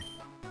good.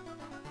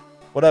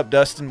 What up,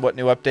 Dustin? What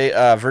new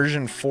update?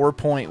 Version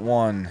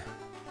 4.1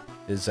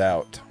 is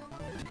out.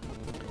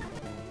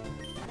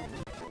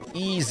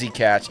 Easy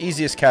catch.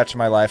 Easiest catch of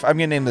my life. I'm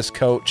going to name this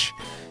Coach.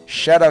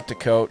 Shout out to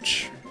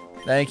Coach.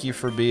 Thank you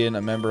for being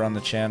a member on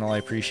the channel. I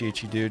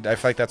appreciate you, dude. I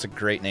feel like that's a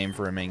great name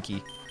for a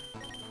Mankey.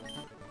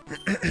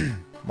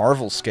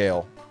 Marvel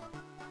Scale.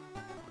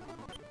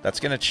 That's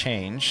going to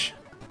change.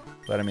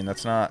 But, I mean,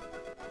 that's not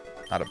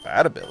a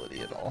bad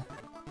ability at all.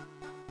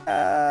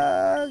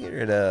 Get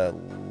rid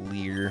of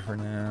Leer for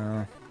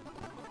now.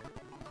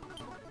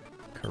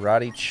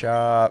 Karate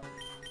Chop.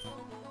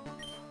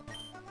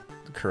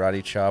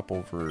 Karate Chop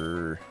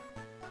over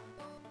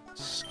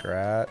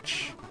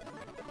Scratch.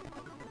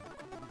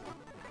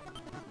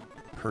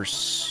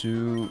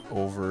 Pursuit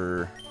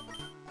over...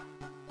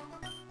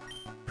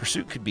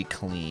 Pursuit could be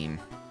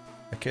clean.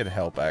 That could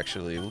help,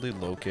 actually. We'll do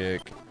Low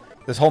Kick.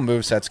 This whole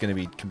moveset's going to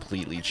be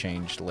completely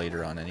changed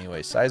later on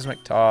anyway.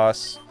 Seismic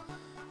Toss.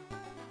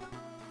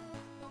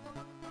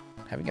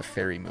 Having a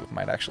fairy move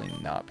might actually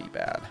not be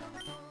bad.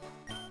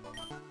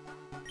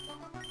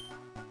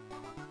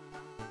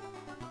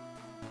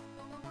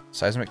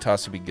 Seismic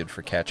Toss would be good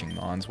for catching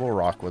Mons. We'll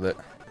rock with it.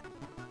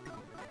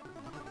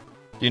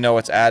 Do you know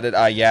what's added?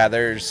 Yeah,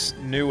 there's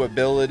new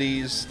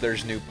abilities.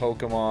 There's new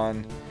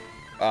Pokemon.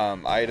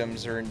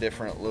 items are in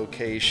different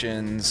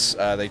locations.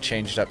 They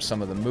changed up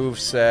some of the move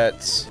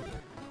sets.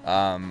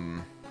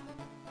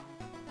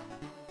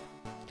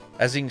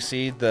 As you can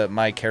see,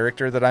 my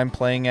character that I'm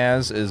playing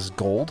as is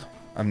gold.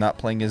 I'm not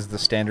playing as the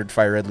standard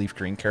fire red leaf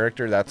green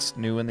character. That's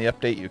new in the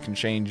update. You can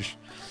change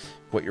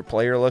what your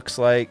player looks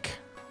like.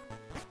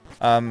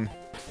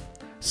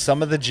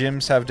 Some of the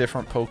gyms have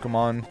different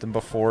Pokemon than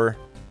before.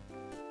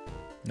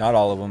 Not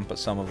all of them, but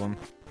some of them.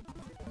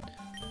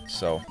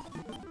 So,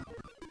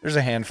 there's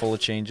a handful of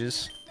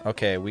changes.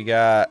 Okay, we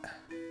got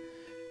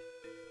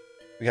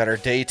our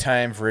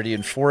daytime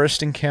Viridian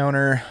Forest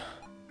encounter.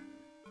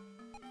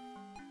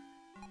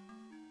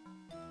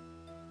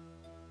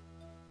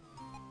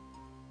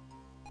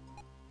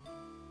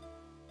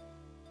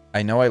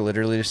 I know I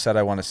literally just said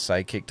I want a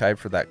Psychic type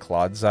for that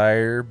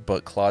Clodsire,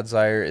 but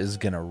Clodsire is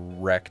gonna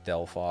wreck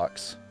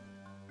Delphox.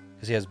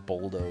 Because he has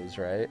Bulldoze,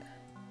 right?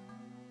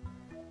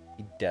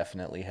 He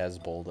definitely has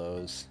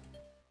Bulldoze.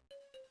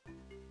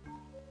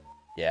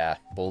 Yeah,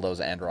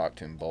 Bulldoze and Rock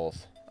Tomb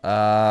both.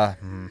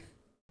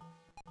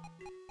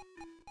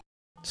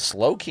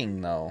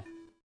 Slowking, though.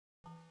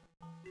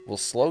 Will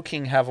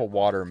Slowking have a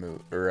water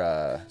move, or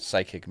a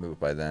Psychic move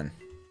by then?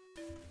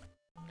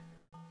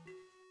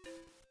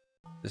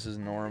 This is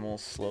normal,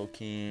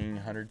 Slowking,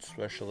 100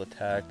 special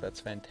attack, that's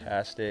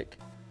fantastic.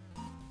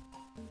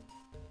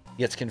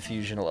 Gets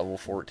Confusion at level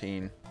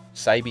 14.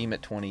 Psybeam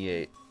at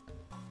 28.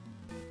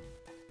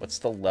 What's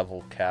the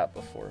level cap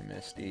before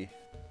Misty?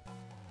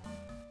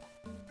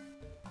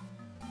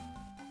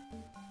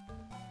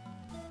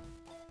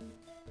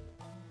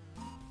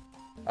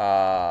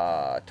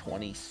 Ah,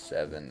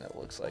 27 it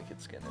looks like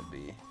it's gonna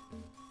be.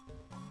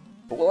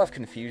 But we'll have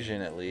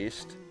Confusion at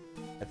least.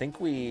 I think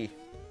we...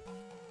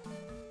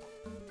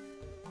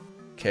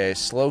 Okay,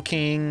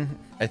 Slowking,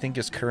 I think,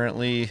 is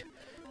currently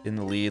in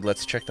the lead.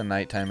 Let's check the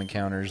nighttime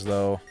encounters,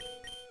 though.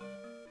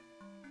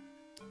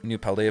 New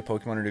Paldea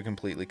Pokemon or new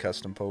completely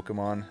custom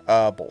Pokemon?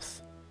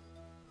 Both.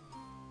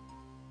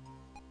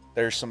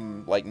 There's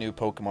some, like, new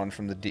Pokemon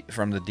from the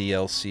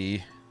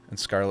DLC and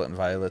Scarlet and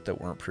Violet that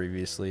weren't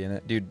previously in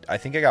it. Dude, I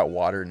think I got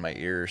water in my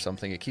ear or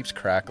something. It keeps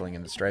crackling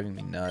and it's driving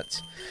me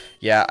nuts.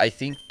 Yeah, I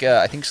think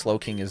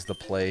Slowking is the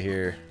play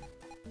here.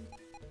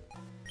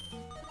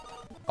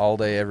 All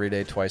day, every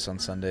day, twice on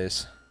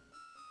Sundays.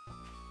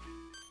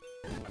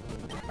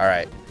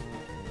 Alright.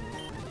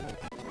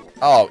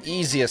 Oh,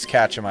 easiest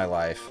catch of my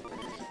life.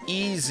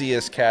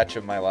 Easiest catch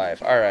of my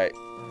life. Alright.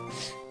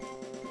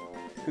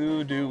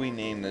 Who do we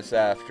name this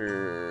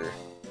after?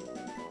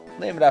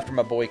 Name it after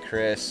my boy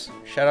Chris.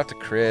 Shout out to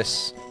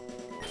Chris.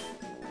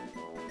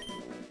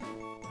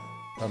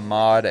 A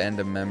mod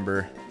and a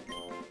member.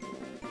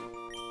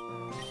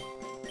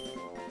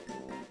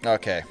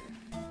 Okay.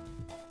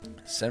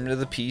 Send him to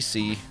the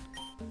PC.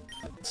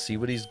 Let's see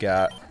what he's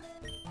got.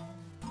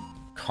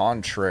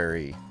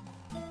 Contrary.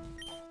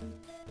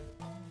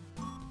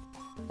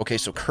 Okay,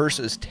 so Curse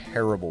is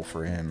terrible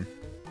for him.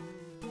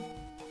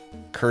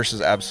 Curse is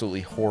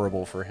absolutely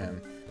horrible for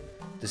him.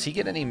 Does he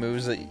get any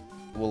moves that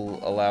will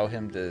allow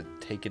him to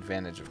take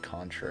advantage of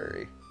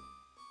Contrary?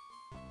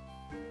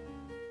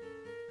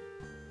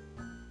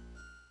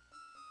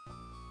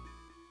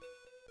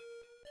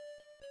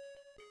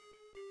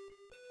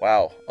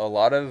 Wow, a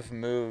lot of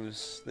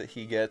moves that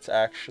he gets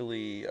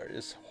actually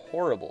is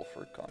horrible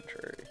for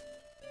Contrary.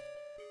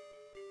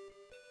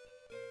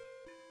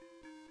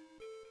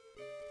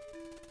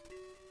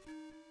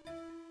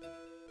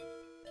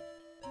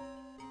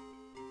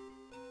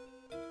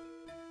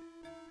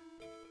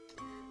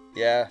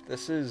 Yeah,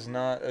 this is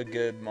not a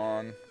good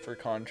Mon for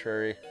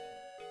Contrary.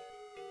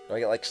 Do I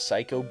get like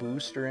Psycho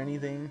Boost or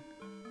anything?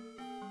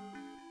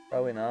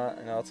 Probably not.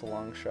 I know it's a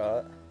long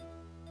shot.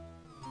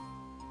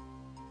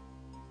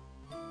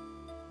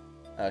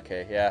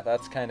 Okay, yeah,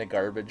 that's kind of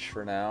garbage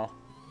for now,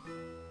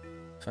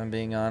 if I'm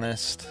being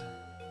honest.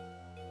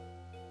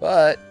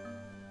 But,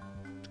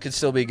 could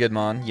still be a good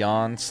Mon.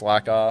 Yawn,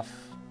 Slack Off.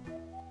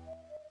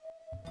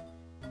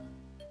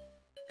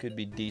 Could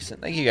be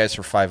decent. Thank you guys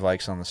for 5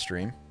 likes on the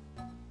stream.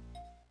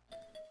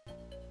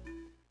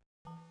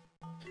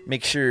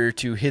 Make sure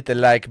to hit the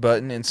like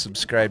button and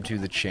subscribe to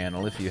the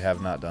channel if you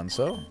have not done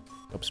so.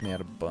 Helps me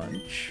out a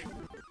bunch.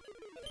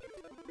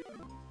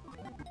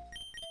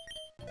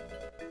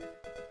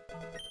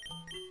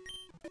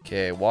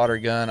 Okay, Water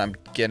Gun. I'm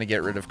gonna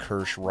get rid of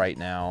Curse right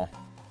now,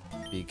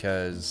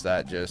 because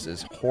that just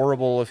is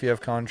horrible if you have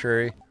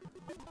Contrary.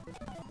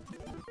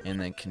 And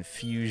then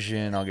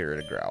Confusion, I'll get rid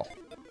of Growl.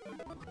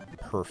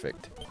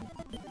 Perfect.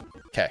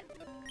 Okay.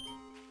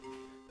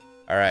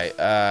 Alright,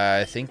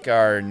 I think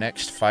our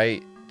next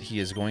fight, he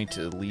is going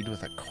to lead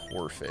with a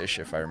Corphish,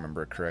 if I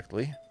remember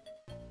correctly.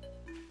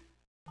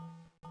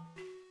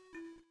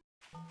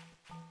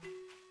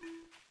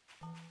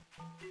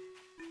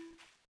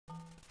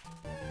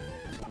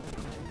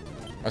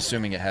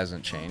 Assuming it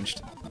hasn't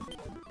changed.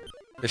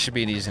 This should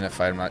be an easy enough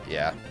fight.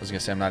 Yeah, I was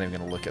gonna say I'm not even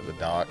gonna look at the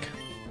dock.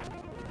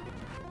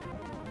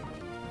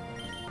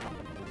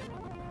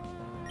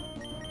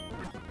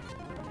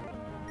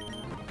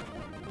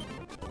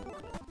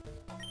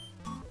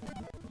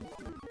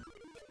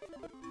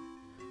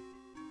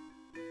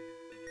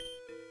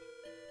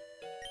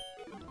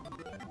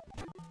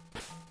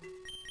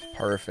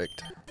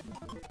 Perfect.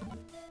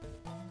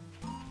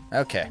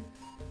 Okay.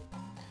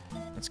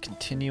 Let's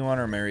continue on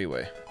our merry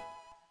way.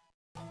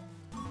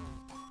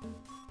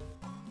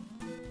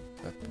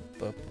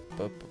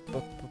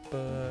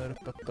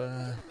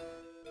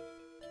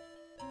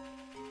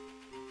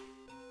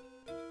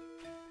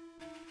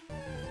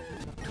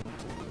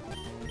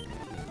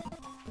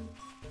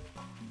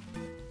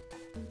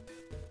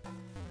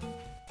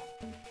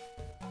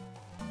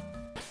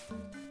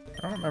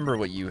 I don't remember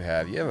what you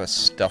have. You have a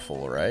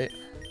Stuffle, right?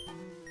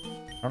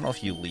 I don't know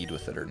if you lead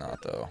with it or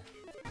not, though.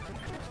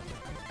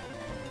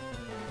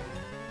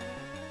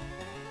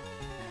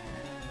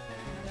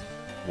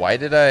 Why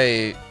did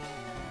I...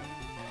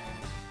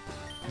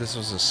 This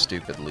was a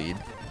stupid lead.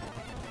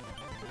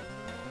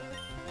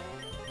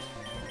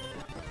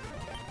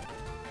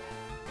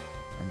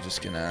 I'm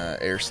just gonna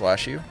air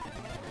slash you.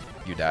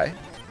 You die.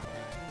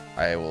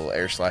 I will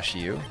air slash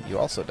you. You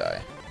also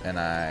die. And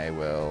I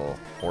will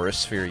Aura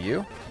Sphere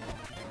you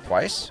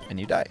twice, and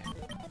you die.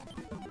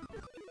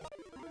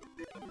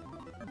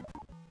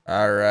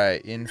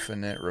 Alright,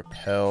 infinite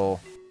repel.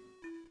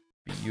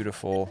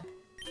 Beautiful.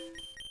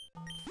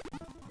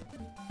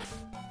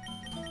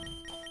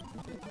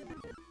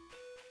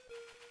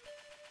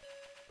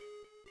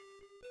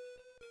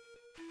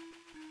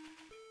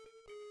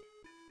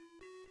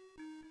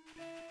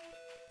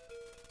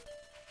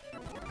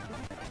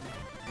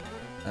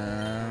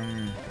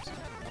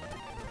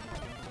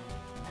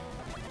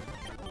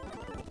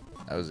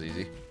 That was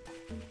easy.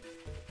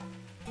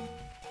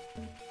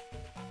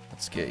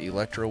 Let's get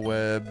Electro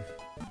Web.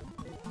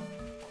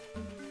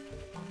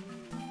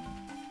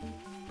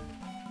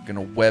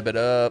 Gonna web it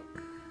up.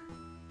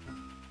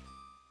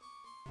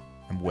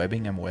 I'm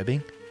webbing.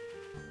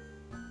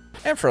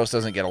 Ampharos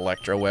doesn't get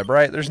Electro Web,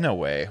 right? There's no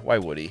way. Why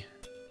would he?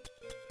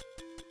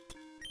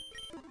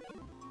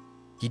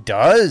 He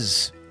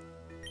does!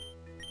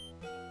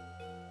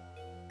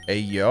 Hey,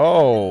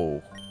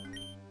 yo!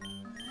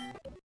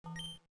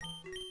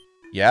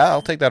 Yeah,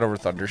 I'll take that over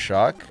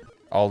Thundershock.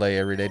 All day,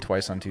 every day,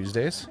 twice on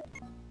Tuesdays.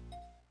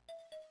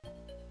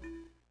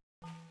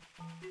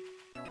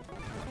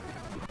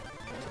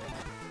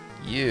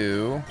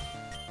 You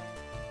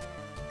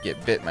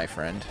get bit, my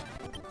friend.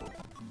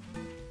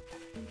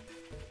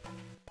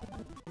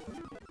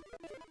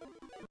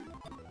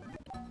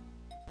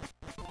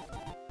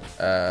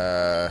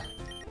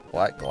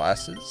 Black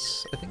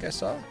glasses, I think I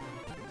saw.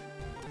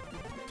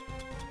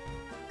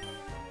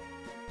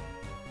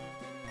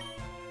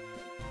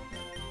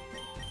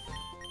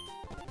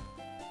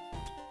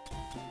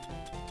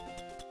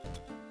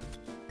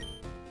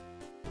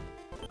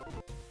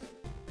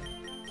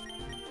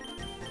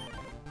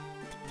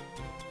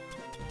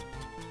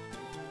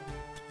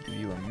 Give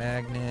you a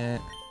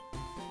magnet.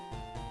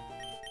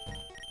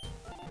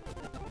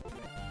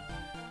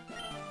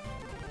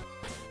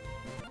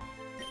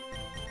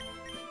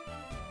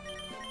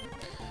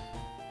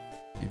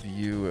 Give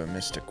you a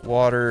Mystic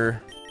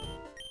Water.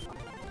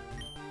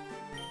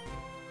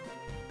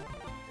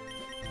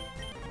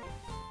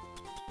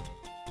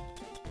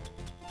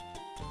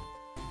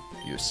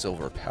 Give you a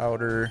Silver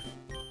Powder.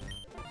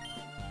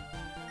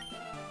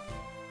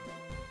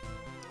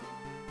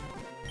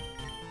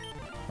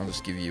 I'll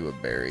just give you a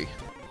berry.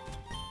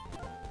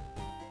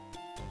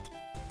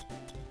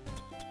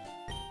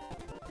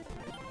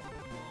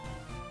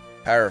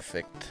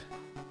 Perfect.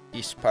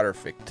 Is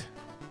perfect.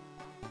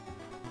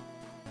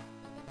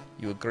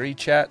 You agree,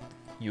 chat?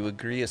 You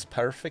agree is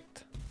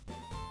perfect?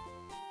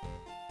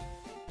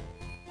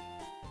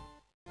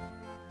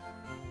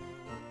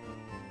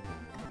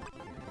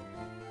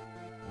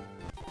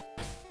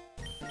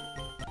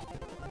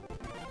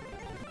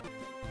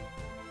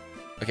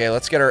 Okay,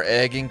 let's get our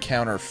egg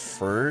encounter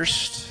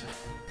first.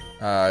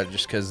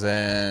 Just because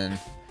then,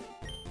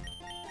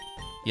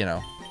 you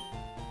know,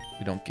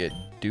 we don't get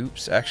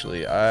dupes.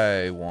 Actually,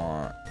 I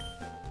want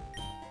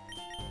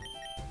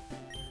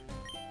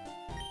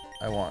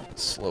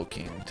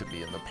Slowking to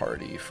be in the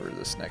party for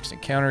this next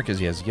encounter because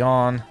he has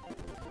Yawn.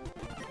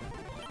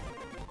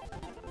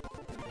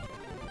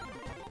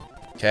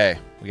 Okay,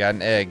 we got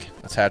an egg.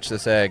 Let's hatch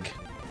this egg.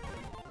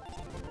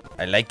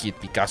 I like it,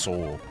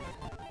 Picasso.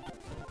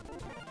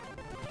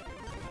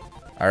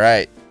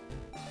 Alright.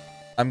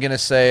 I'm gonna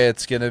say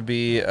it's gonna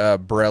be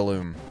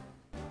Breloom.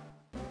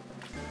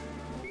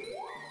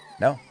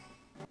 No.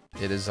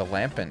 It is a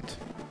Lampent.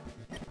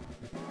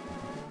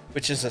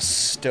 Which is a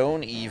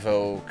Stone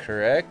Evo,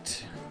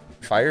 correct?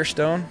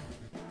 Firestone?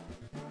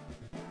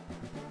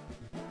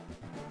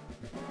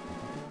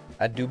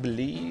 I do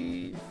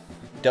believe...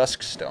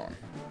 Duskstone.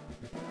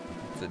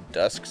 It's a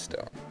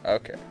Duskstone.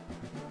 Okay.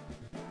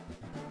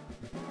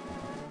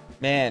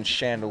 Man,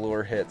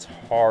 Chandelure hits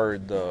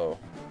hard, though.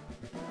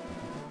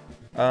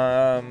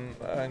 I'm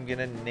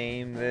gonna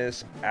name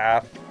this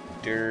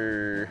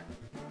after...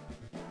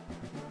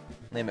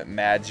 Name it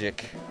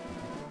Magic.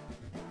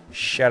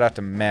 Shout out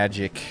to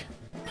Magic.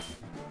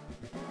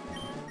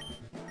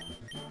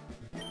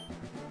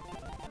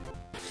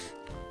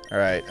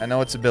 Alright, I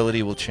know its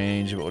ability will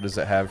change, but what does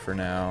it have for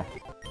now?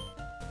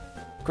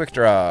 Quick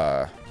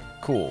Draw.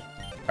 Cool.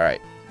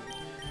 Alright.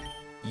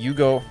 You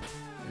go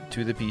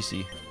to the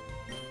PC.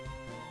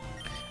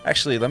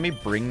 Actually, let me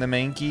bring the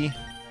Mankey,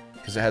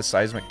 because it has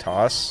seismic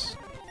toss.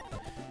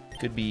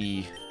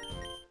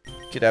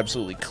 Could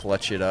absolutely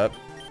clutch it up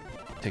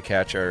to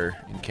catch our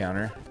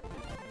encounter.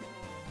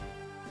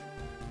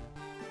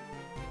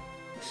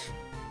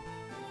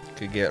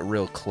 Could get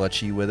real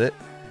clutchy with it.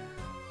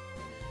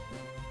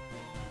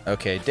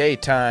 Okay,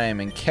 daytime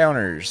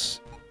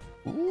encounters.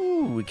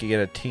 Ooh, we could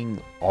get a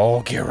ting.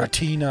 Oh,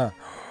 Giratina.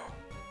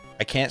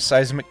 I can't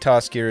seismic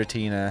toss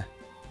Giratina.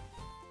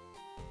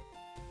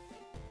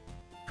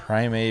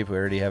 Primeape, we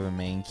already have a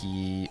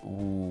Mankey.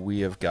 Ooh, we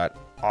have got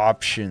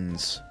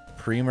options.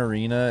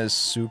 Primarina is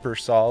super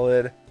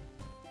solid.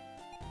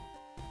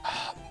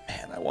 Oh,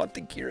 man, I want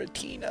the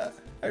Giratina.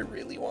 I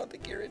really want the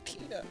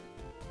Giratina.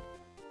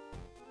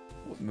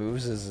 What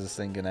moves is this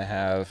thing gonna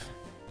have?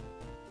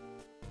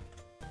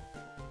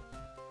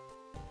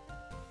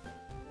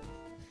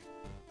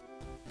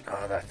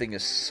 Oh, that thing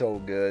is so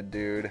good,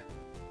 dude.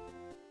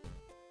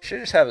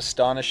 Should just have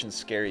Astonish and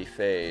Scary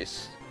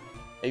Face.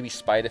 Maybe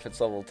Spite if it's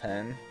level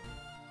 10.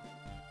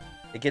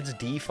 It gets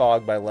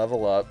defogged by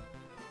level up.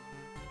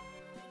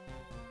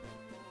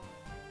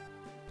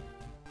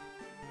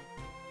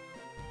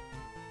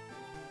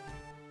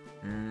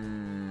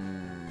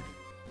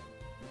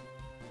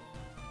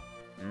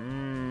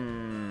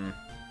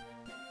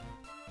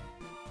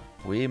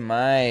 We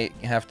might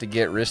have to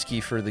get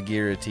risky for the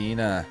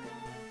Giratina.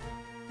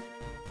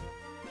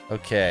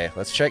 Okay,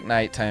 let's check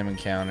nighttime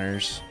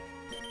encounters.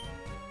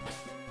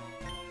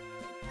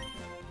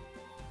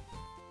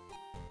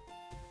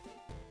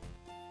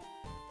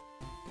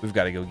 We've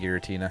got to go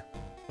Giratina.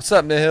 What's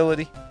up,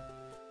 Nihility?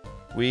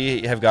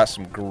 We have got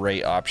some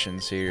great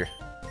options here.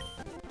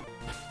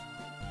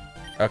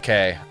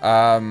 Okay,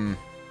 I'm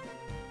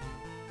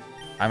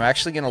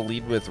actually going to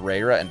lead with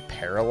Rayra and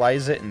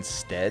paralyze it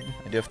instead.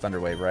 I do have Thunder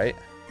Wave, right?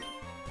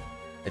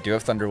 I do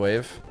have Thunder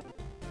Wave.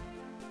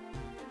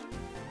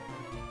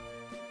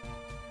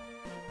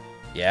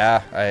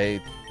 Yeah,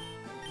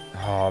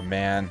 oh,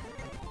 man.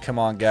 Come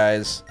on,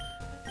 guys.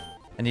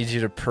 I need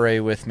you to pray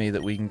with me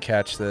that we can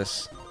catch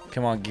this.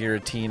 Come on,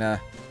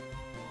 Giratina.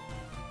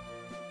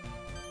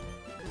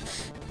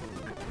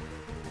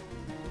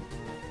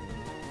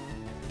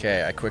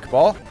 Okay, I quick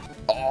ball.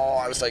 Oh,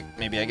 I was like,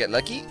 maybe I get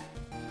lucky.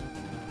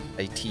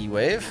 I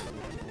T-wave.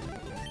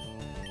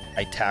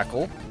 I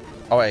tackle.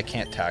 Oh, I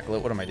can't tackle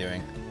it. What am I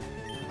doing?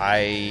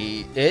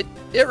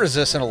 It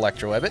resists an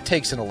Electro Web. It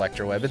takes an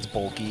Electro Web. It's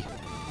bulky.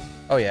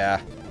 Oh,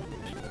 yeah.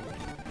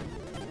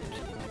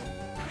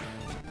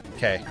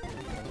 Okay.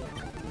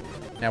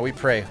 Now we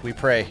pray. We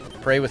pray.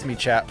 Pray with me,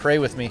 chat. Pray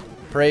with me.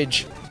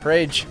 Prage.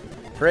 Prage.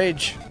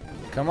 Prage.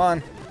 Come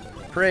on.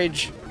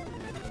 Prage.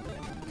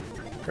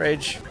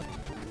 Prage.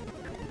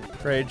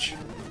 Prage.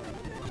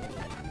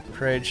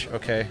 Prage.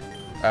 Okay.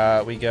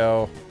 We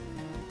go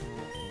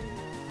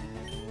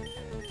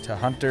to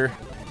Hunter.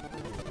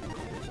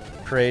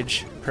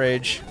 Prage.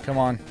 Prage. Come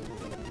on.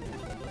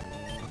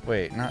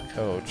 Wait, not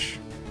Coach.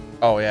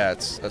 Oh yeah,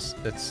 it's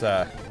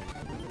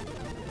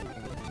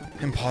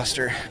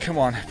Imposter. Come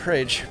on,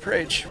 Prage.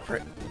 Prage.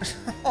 Prage.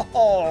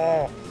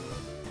 Oh.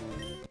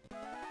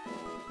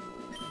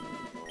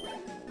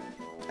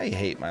 I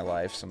hate my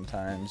life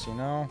sometimes, you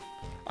know?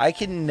 I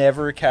can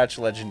never catch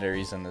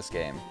legendaries in this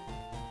game.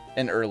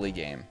 An early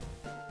game.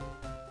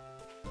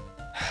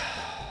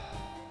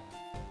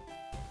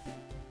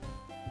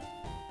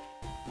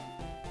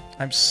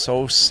 I'm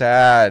so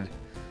sad.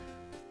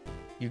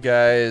 You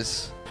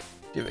guys,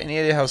 do you have any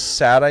idea how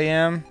sad I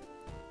am?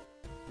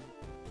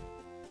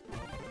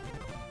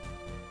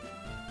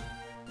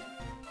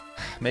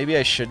 Maybe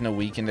I shouldn't have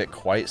weakened it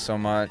quite so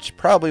much.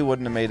 Probably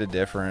wouldn't have made a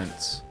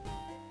difference.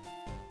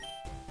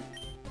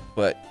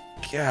 But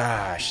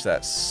gosh,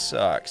 that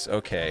sucks.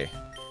 Okay.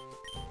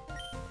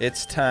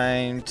 It's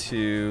time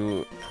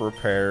to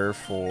prepare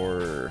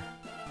for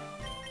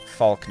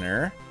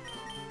Falkner,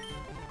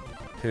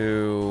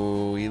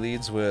 who he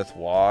leads with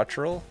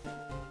Wattrel.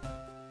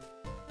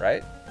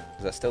 Right?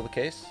 Is that still the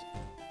case?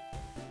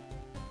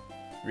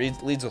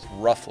 Leads with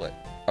Rufflet.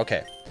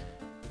 Okay.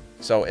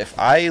 So if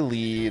I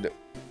were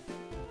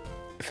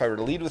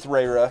to lead with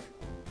Rayra,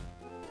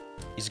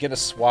 he's going to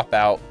swap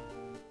out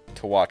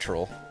to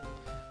Wattrel,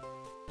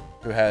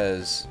 who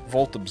has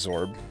Volt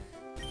Absorb.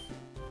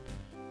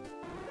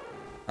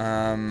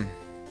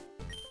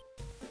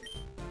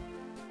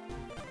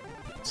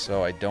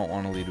 So I don't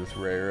want to lead with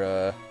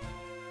Rayra.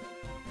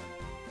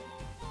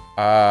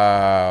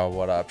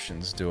 What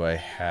options do I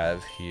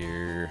have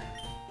here?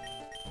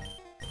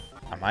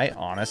 I might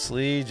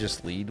honestly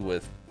just lead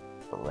with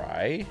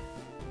Rye.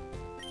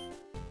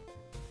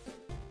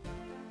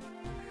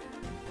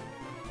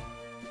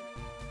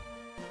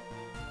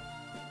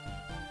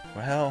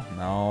 Well,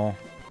 no.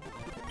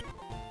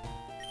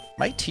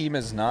 My team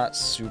is not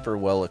super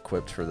well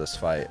equipped for this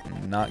fight.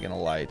 I'm not gonna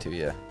lie to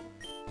you.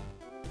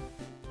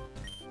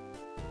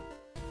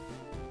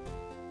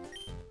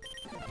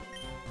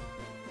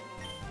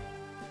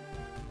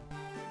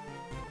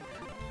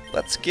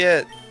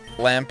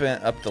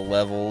 Lampent up the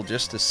level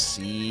just to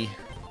see.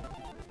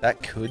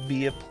 That could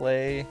be a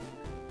play.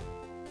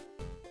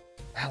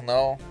 I don't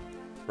know.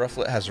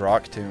 Rufflet has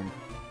Rock Tomb.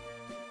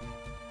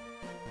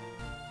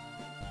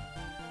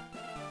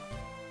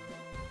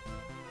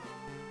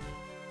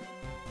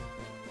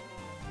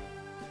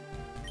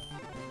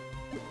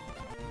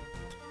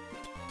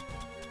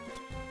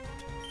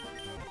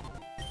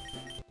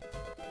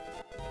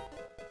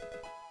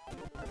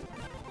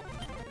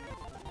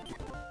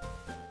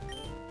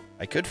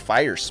 I could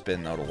Fire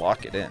Spin, though, to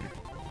lock it in.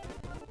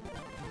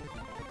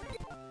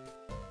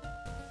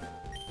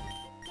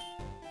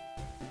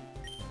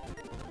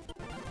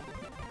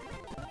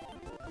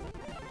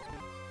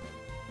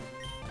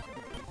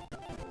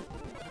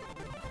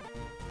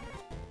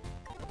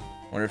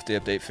 Wonder if the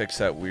update fixed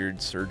that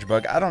weird surge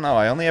bug. I don't know.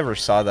 I only ever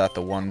saw that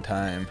the one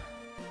time.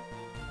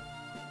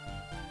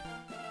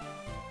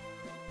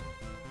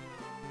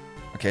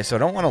 Okay, so I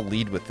don't want to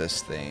lead with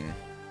this thing.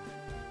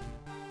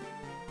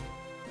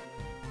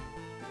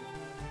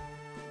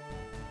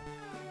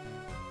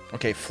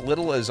 Okay,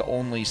 Flittle is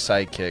only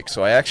Sidekick,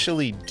 so I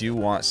actually do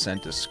want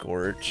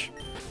Scorch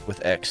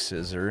with X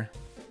Scissor.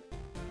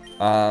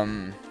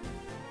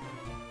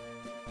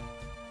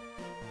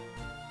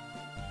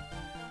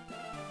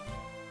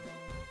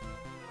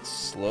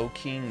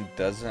 Slowking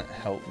doesn't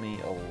help me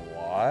a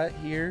lot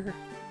here.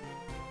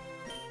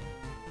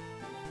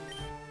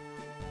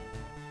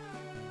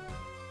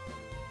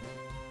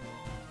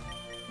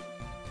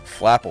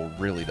 Flapple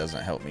really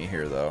doesn't help me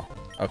here, though.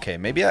 Okay,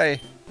 maybe I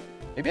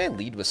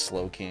lead with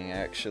Slowking,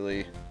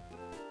 actually.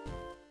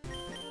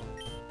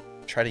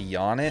 Try to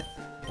yawn it?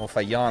 Well, if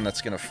I yawn,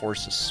 that's going to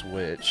force a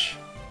switch.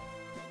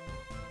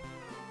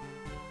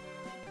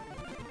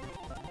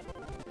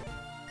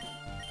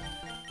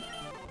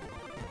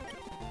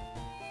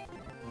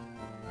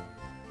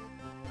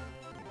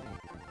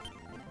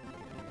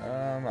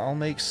 I'll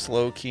make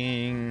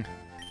Slowking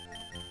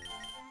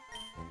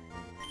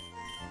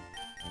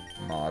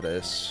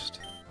modest.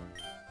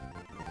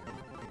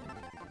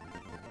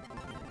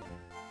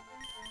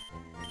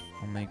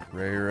 I'll make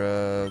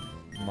Rara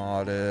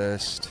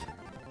modest.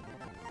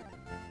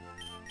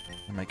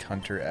 I'll make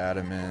Hunter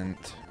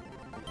adamant.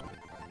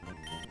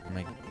 I'll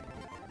make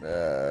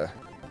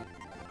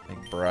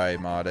Bri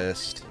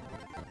modest.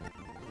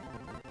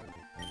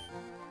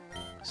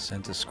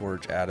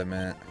 Scorch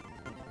adamant.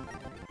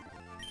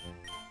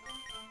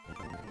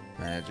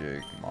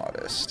 Magic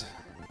modest.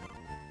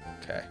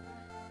 Okay.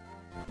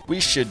 We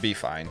should be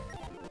fine.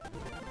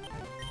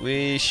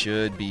 We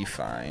should be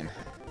fine.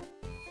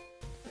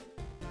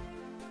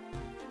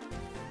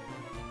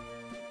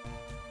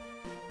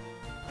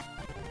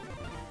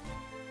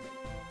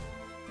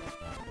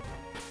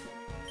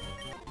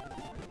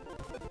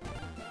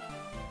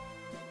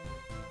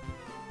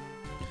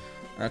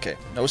 Okay,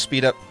 no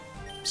speed up.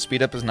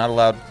 Speed up is not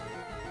allowed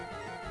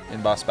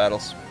in boss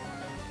battles.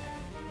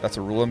 That's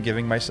a rule I'm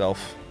giving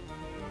myself.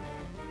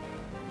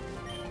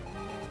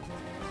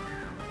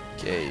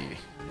 Okay,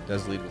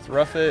 does lead with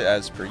Rufflet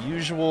as per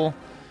usual.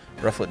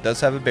 Rufflet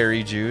does have a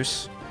berry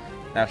juice.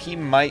 Now he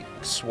might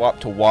swap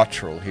to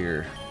Wattrel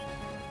here.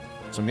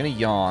 So I'm gonna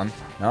yawn.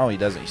 No, he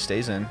doesn't. He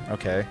stays in.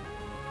 Okay.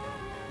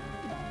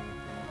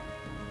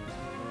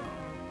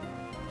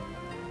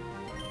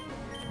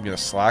 I'm gonna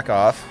slack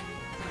off.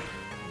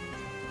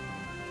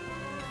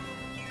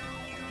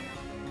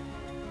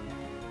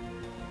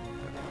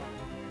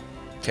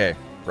 Okay,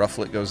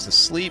 Rufflet goes to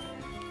sleep.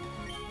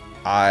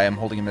 I am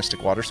holding a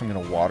Mystic Water, so I'm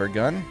going to Water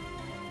Gun.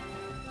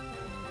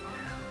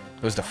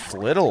 Goes to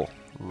Flittle.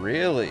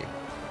 Really?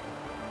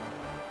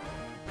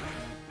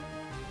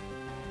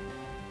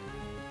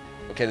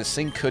 Okay, this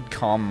thing could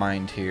Calm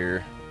Mind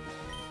here.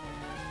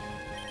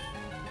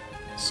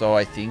 So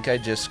I think I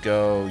just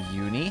go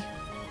Uni.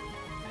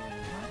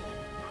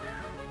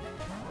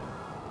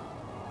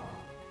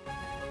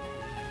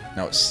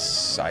 No, it's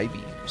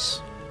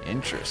Psybeams.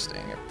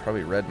 Interesting. I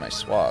probably read my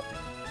swap.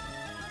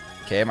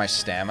 Okay, my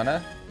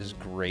stamina is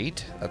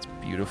great. That's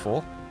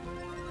beautiful.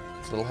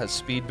 Flittle has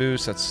speed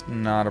boost. That's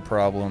not a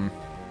problem.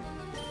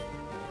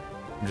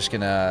 I'm just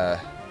gonna...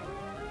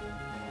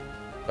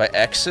 Do I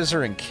X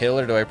Scissor and kill,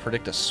 or do I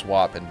predict a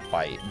swap and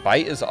bite?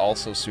 Bite is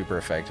also super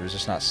effective. It's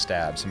just not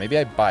stab. So maybe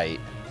I bite.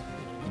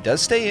 He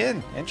does stay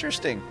in.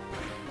 Interesting.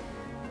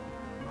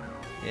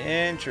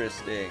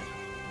 Interesting.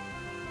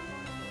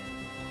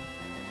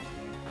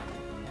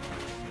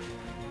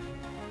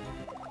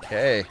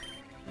 Okay.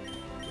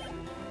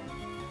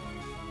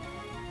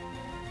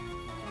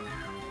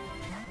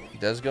 He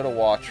does go to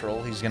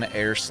Wattrel. He's going to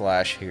Air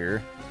Slash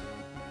here.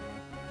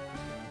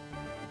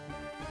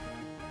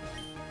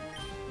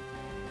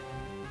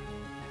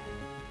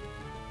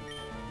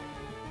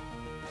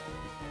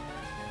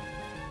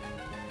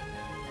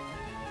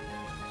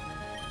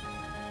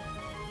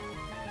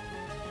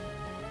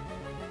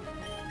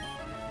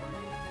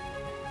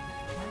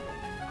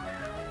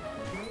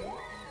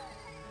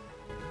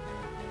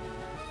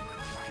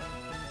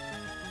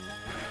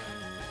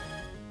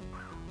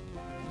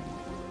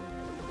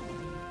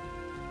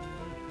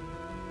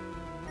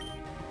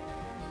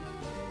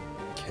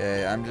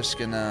 Okay, I'm just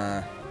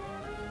gonna...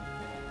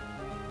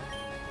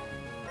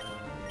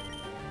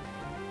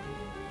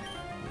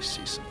 Let me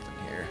see something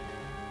here.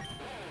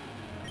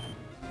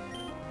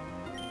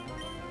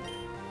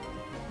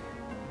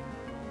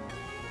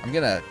 I'm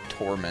gonna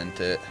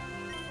torment it.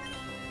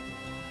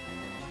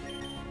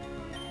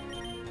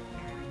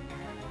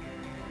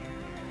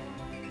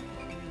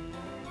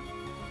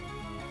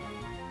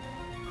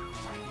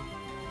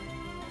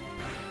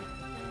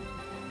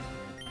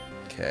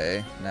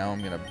 Okay, now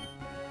I'm gonna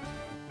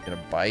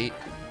bite.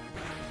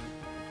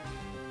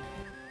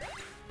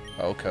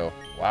 Oko.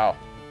 Wow.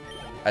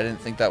 I didn't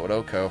think that would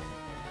Oko.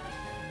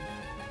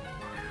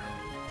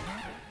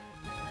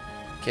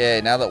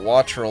 Okay, now that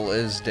Wattrel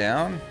is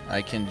down,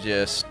 I can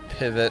just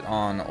pivot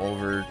on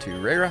over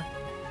to Rera.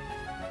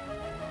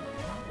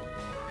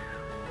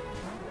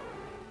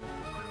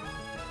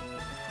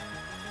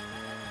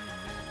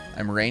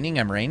 I'm raining.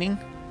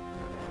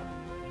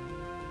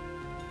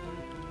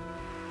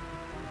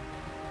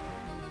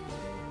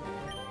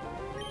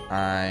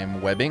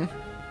 I'm webbing.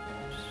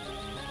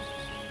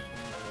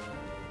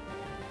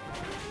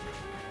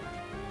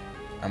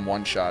 I'm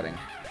one-shotting.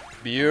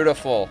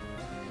 Beautiful.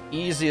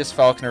 Easiest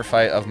Falconer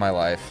fight of my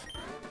life.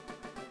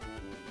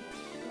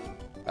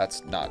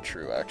 That's not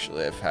true,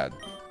 actually. I've had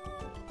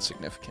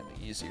significantly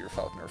easier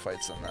Falconer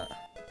fights than that.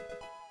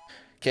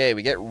 Okay,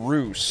 we get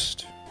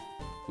Roost,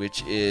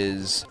 which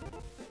is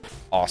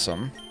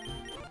awesome.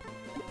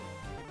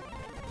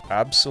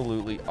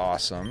 Absolutely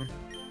awesome.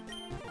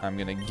 I'm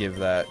going to give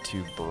that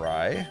to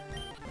Bry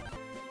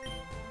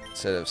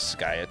instead of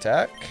Sky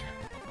Attack.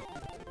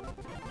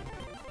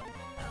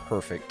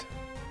 Perfect.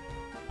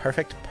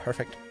 Perfect,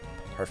 perfect,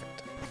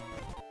 perfect.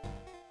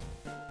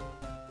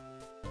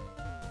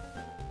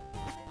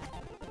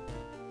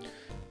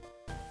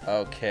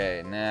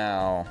 Okay,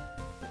 now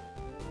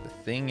the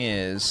thing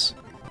is...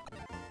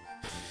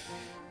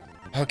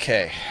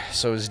 Okay,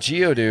 so his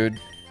Geodude...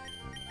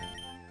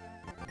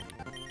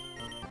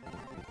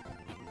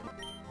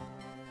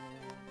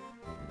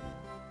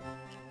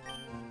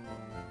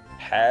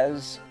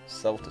 has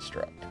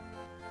self-destruct.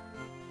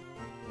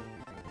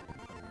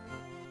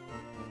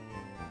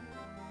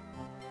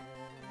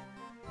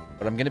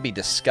 But I'm going to be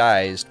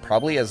disguised,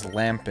 probably as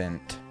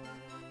Lampent,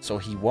 so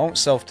he won't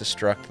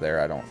self-destruct there,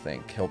 I don't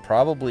think. He'll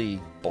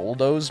probably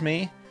bulldoze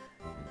me.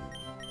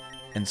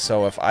 And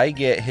so if I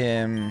get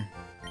him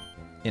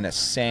in a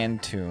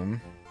Sand Tomb,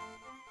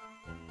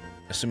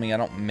 assuming I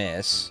don't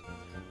miss,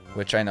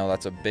 which I know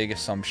that's a big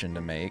assumption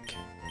to make...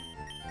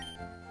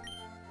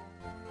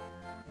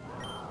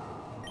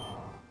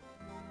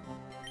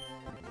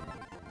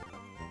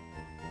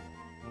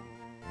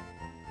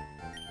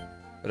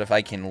 But if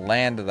I can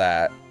land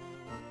that,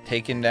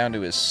 take him down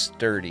to his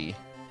Sturdy.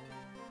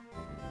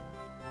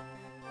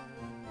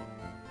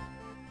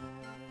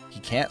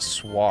 He can't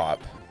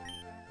swap.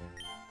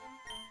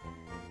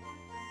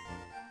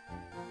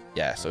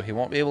 Yeah, so he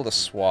won't be able to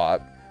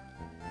swap.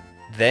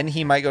 Then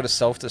he might go to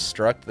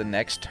self-destruct the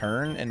next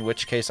turn, in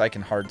which case I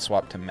can hard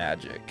swap to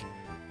Magic.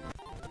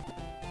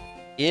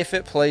 If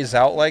it plays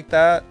out like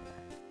that,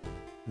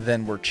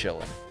 then we're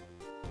chilling.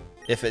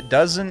 If it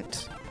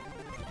doesn't,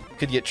 it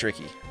could get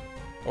tricky.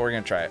 But we're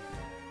going to try it.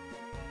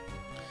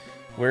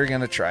 We're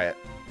going to try it.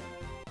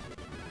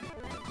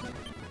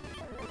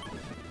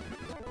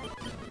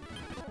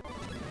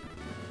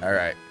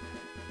 Alright.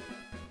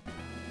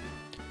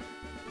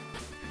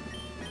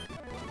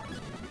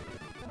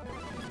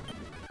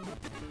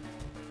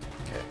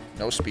 Okay,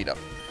 no speed up.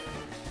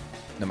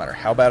 No matter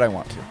how bad I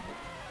want to.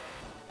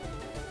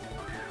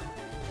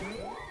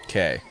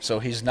 Okay, so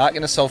he's not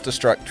going to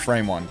self-destruct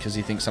frame 1 because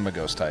he thinks I'm a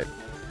ghost type.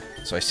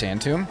 So I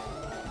Sand Tomb.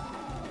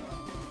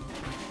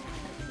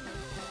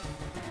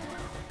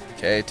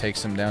 Okay,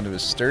 takes him down to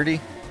his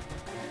Sturdy.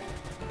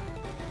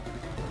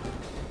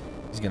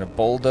 He's gonna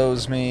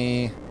bulldoze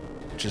me,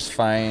 which is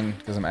fine,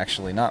 because I'm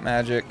actually not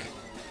magic.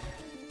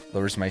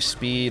 Lowers my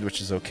speed,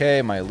 which is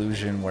okay. My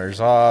illusion wears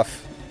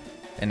off.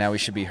 And now we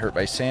should be hurt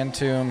by Sand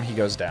Tomb. He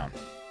goes down.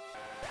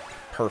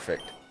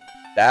 Perfect.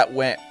 That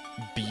went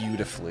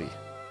beautifully.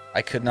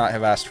 I could not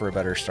have asked for a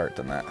better start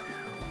than that.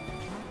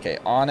 Okay,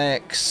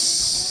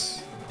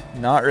 Onyx.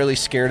 Not really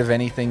scared of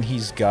anything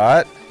he's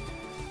got.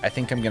 I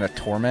think I'm gonna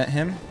torment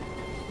him.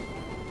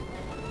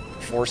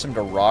 Force him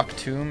to Rock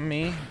Tomb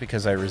me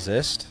because I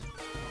resist.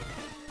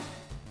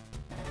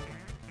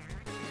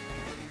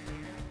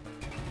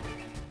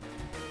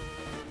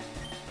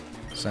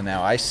 So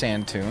now I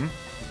Sand Tomb.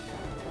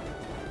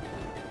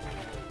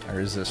 I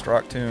resist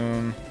Rock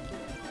Tomb.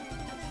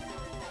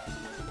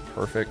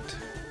 Perfect.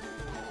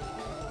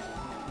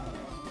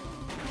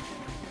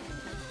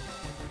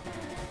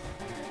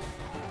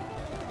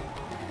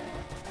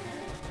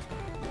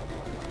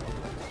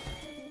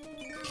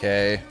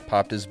 Okay,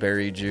 popped his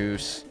berry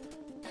juice.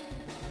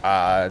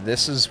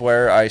 This is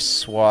where I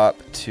swap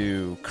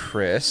to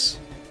Chris.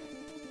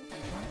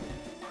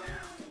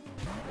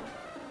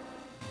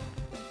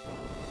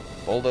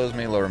 Bulldoze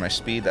me, lower my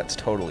speed, that's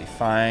totally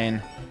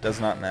fine. Does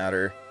not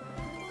matter.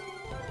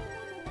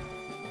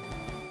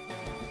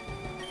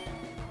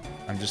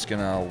 I'm just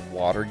gonna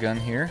water gun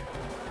here.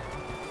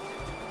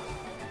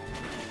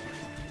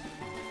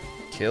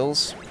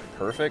 Kills.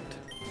 Perfect.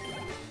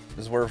 This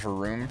is where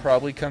Varoom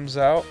probably comes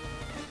out.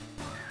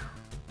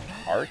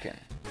 Arkin.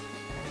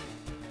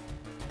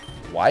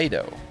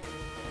 Wido.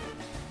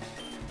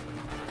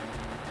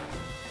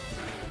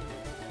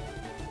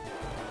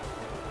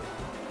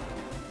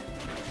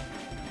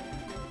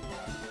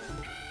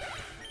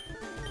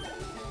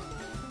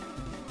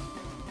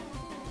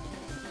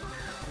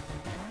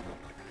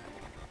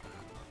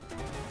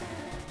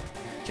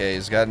 Okay,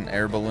 he's got an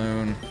air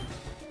balloon.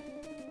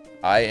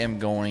 I am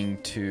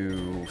going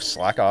to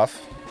slack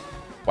off.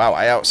 Wow,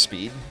 I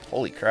outspeed.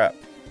 Holy crap.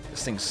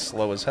 This thing's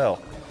slow as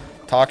hell.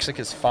 Toxic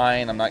is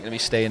fine. I'm not going to be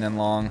staying in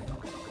long.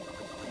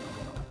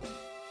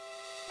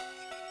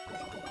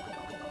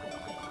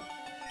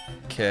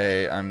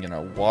 Okay, I'm going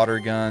to water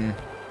gun.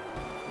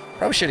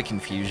 Probably should have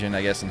confusion,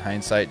 I guess, in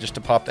hindsight, just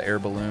to pop the air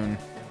balloon.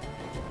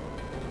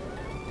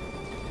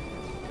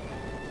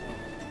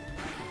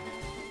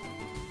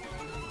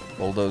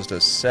 Bulldoze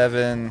does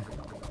 7.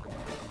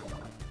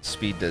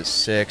 Speed does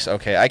 6.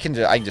 Okay, I can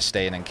just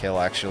stay in and kill,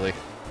 actually.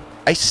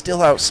 I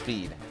still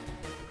outspeed.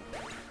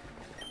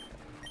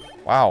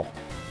 Wow.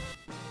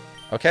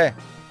 Okay.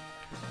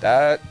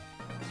 That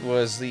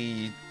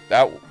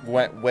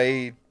went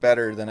way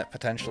better than it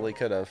potentially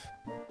could have.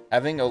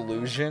 Having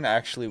illusion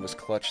actually was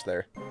clutch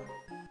there.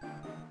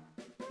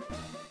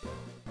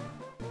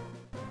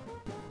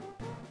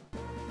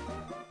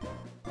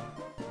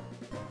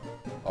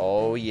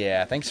 Oh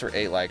yeah, thanks for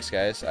 8 likes,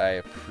 guys. I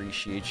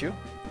appreciate you.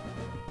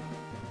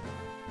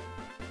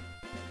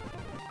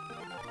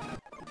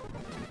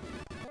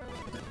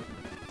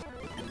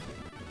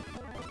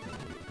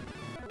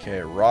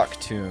 Okay, Rock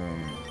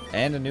Tomb.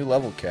 And a new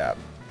level cap.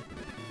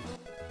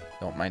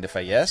 Don't mind if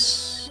I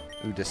yes.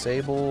 Ooh,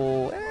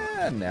 disable.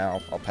 Now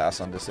I'll pass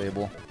on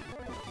disable.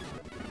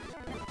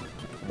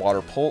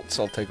 Water Pulse,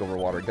 I'll take over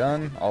Water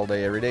Gun. All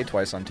day, every day,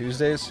 twice on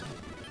Tuesdays.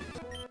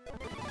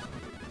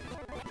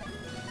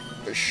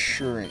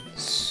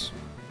 Assurance.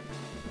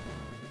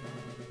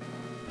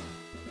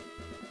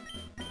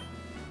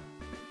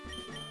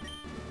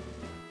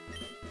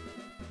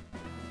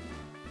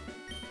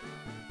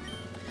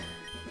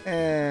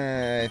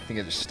 I think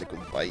I just stick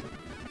with Bite.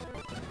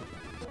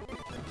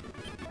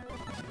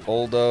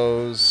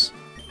 Bulldoze.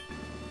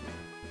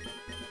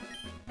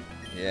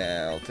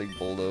 Yeah, I'll take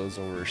Bulldoze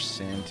over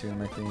Sand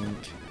Tomb, I think.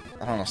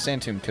 I don't know,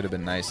 Sand Tomb could have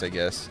been nice, I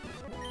guess,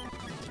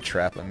 to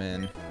trap him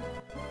in.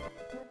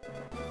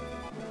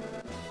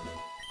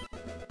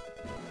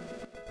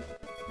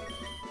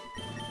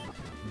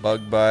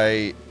 Bug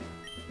Bite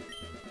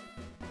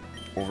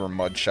over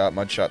Mudshot.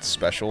 Mudshot's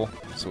special,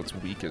 so it's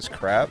weak as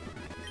crap.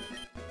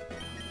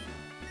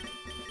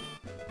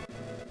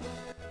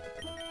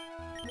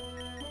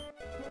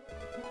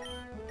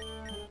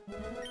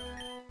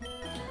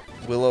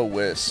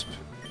 Will-O-Wisp.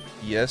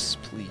 Yes,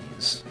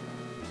 please.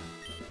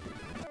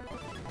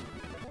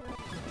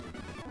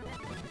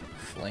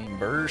 Flame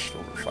Burst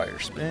over Fire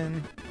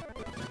Spin.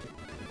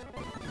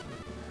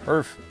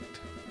 Perfect.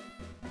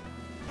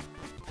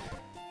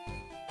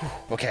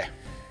 Okay.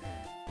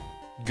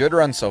 Good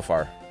run so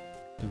far.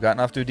 We've gotten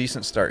off to a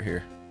decent start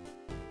here.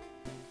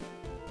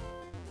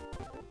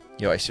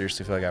 Yo, I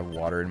seriously feel like I have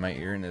water in my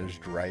ear and it is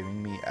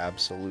driving me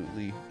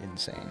absolutely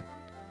insane.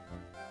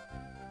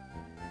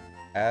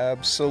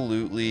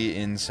 Absolutely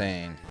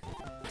insane.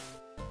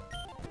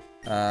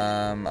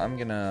 I'm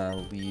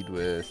gonna lead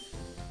with...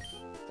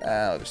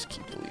 I'll just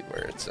keep the lead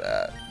where it's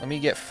at. Let me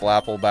get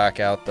Flapple back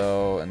out,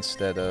 though,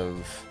 instead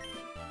of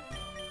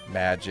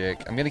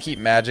Magic. I'm gonna keep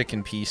Magic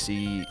and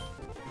PC.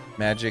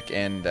 Magic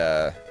and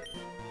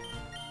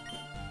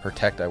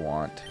Protect I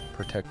want.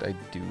 Protect I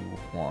do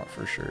want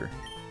for sure.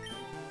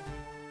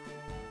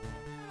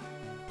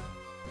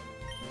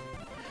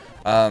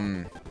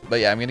 But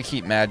yeah, I'm gonna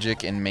keep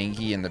Magic and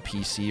Mankey in the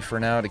PC for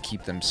now to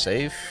keep them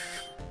safe.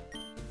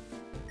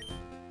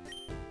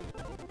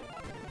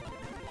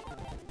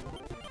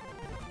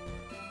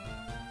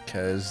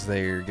 Because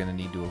they're gonna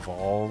need to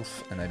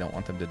evolve, and I don't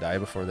want them to die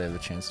before they have the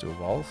chance to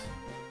evolve.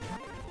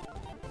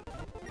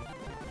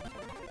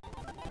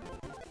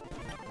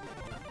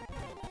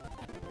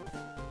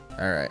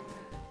 Alright.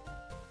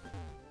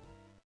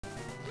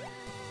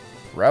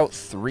 Route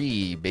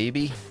 3,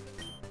 baby.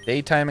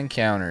 Daytime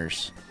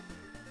encounters.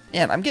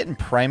 Man, I'm getting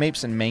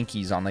Primeapes and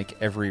Mankeys on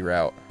like every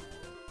route.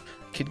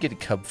 Could get a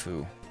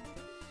Cubfu.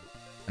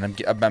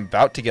 And I'm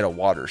about to get a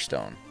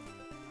Waterstone.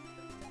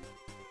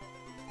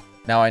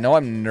 Now, I know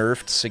I'm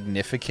nerfed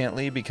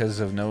significantly because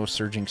of no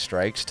Surging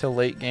Strikes till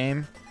late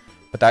game,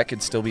 but that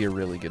could still be a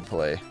really good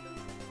play.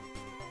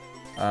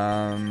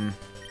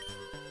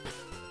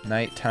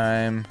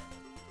 Nighttime.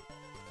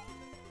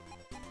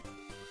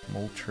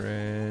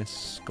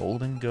 Moltres.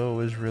 Golden Go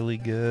is really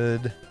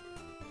good.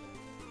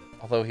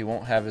 Although he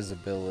won't have his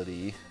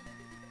ability.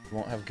 He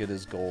won't have good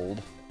as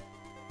gold.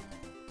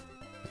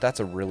 But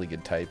that's a really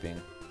good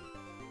typing.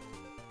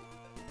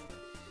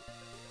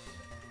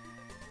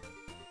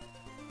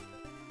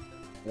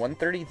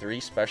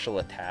 $133 special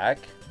attack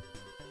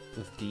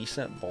with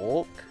decent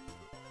bulk.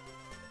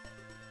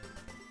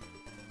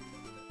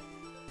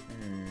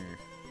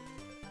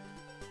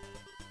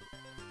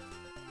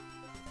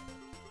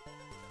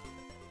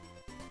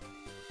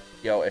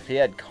 Yo, if he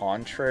had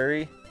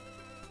Contrary...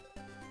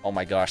 Oh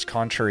my gosh,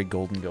 Contrary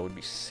Golden Go would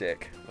be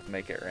sick with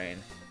Make It Rain.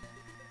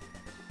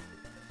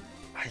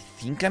 I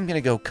think I'm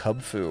gonna go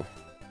Kubfu.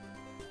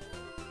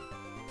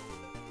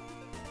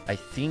 I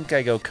think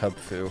I go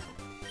Kubfu.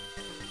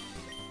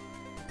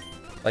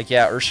 Like,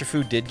 yeah,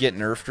 Urshifu did get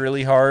nerfed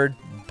really hard,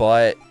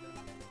 but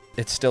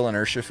it's still an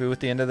Urshifu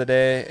at the end of the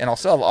day. And I'll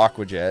still have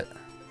Aqua Jet.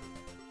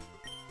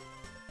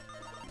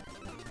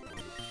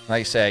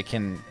 Like I say, I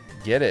can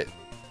get it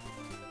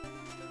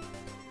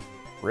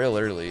real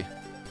early.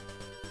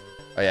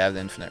 Oh yeah, I have the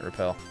Infinite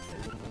Repel.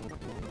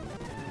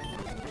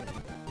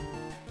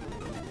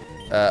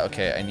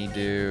 Okay, I need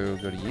to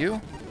go to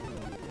you.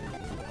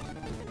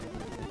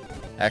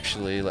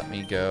 Actually, let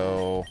me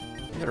go...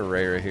 I got a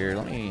Ray right here.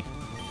 Let me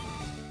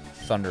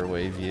Thunder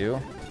Wave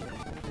you.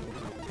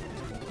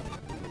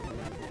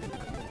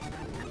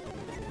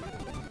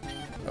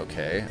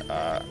 Okay,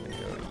 let me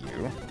go to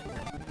you.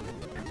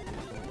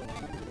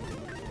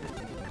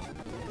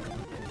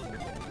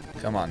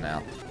 Come on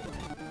now.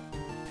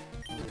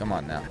 Come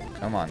on now.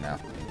 Come on now.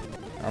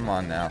 Come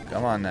on now.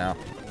 Come on now.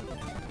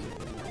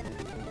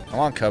 Come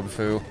on,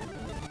 Kubfu.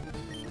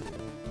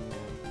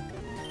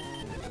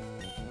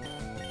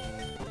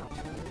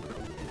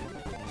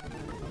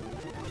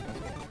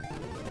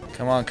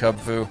 Come on,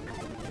 Kubfu.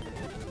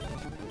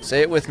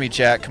 Say it with me,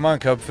 chat. Come on,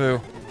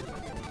 Kubfu.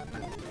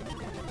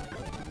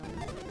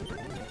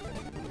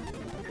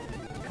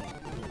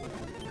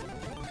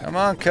 Come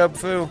on,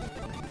 Kubfu.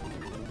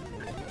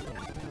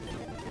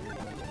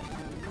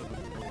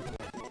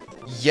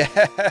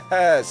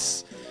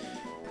 Yes!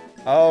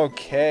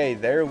 Okay,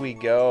 there we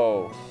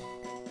go.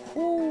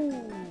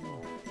 Whew.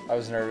 I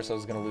was nervous I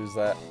was going to lose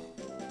that.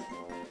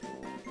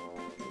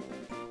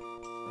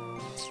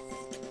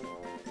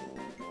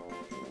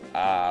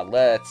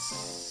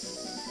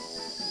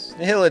 Let's...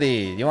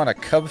 Nihility, you want a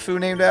Kubfu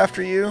named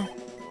after you?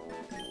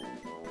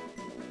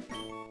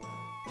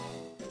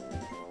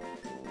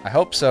 I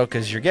hope so,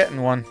 because you're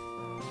getting one.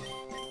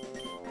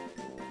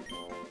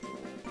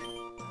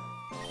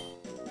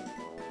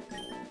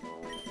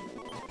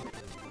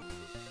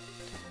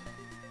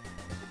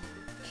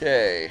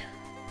 Okay,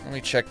 let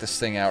me check this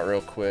thing out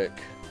real quick.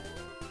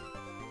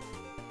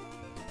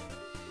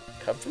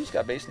 Kubfu's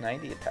got base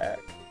 90 attack.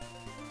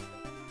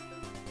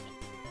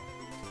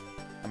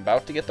 I'm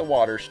about to get the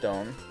Water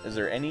Stone. Is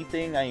there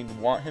anything I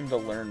want him to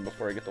learn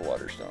before I get the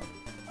Water Stone?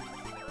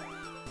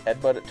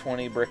 Headbutt at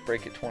 20, Brick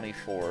Break at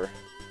 24.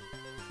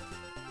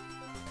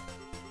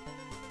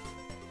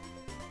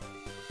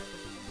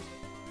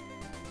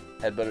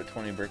 Headbutt at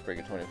 20, Brick Break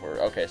at 24.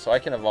 Okay, so I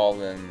can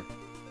evolve in...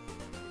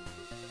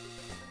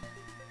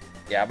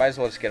 Yeah, I might as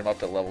well just get him up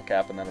to level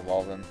cap and then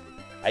evolve him.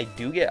 I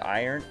do get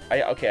Iron.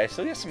 Okay, I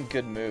still get some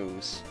good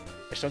moves.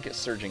 I just don't get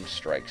Surging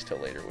Strikes till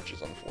later, which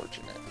is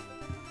unfortunate.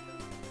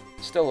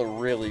 Still a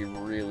really,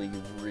 really,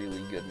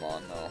 really good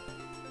mon, though.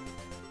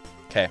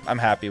 Okay, I'm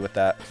happy with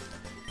that.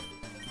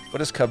 What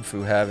does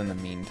Kubfu have in the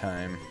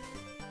meantime?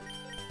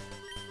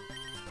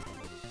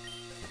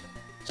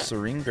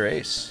 Serene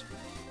Grace.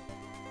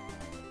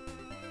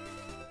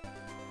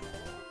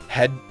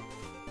 Head...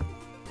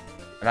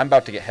 And I'm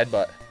about to get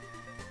Headbutt.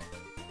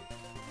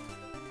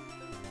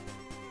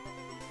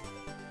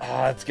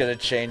 Oh, it's gonna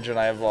change when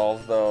I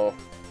evolve, though.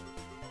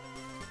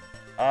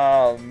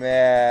 Oh,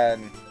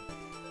 man.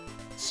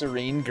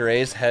 Serene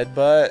Grace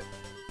Headbutt?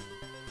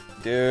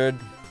 Dude.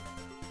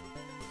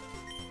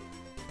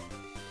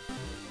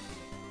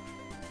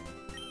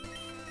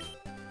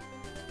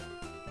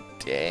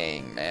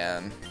 Dang,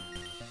 man.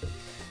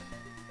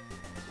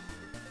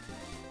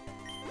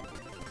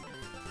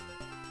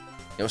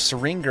 Yo,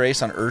 Serene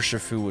Grace on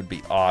Urshifu would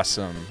be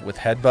awesome. With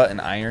Headbutt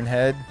and Iron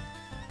Head.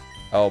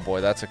 Oh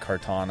boy, that's a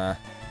Kartana.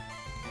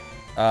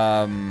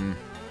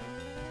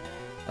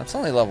 That's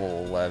only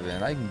level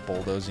 11. I can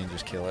bulldoze and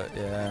just kill it.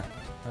 Yeah.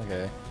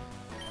 Okay.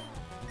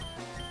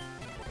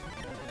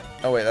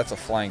 Oh wait, that's a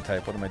flying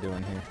type. What am I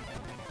doing here?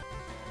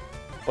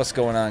 What's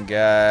going on,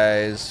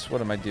 guys?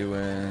 What am I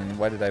doing?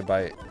 Why did I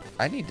buy...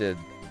 I need to,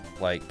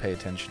 like, pay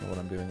attention to what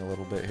I'm doing a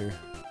little bit here.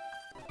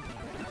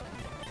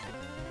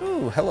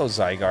 Ooh, hello,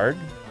 Zygarde.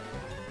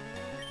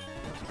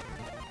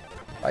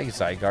 Hi,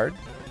 Zygarde.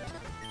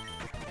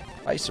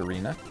 Hi,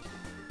 Serena.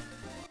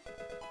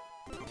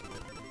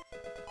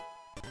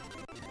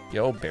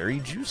 Yo, berry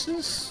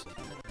juices?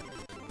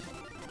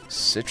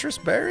 Citrus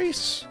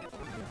berries?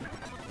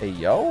 Hey,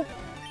 yo?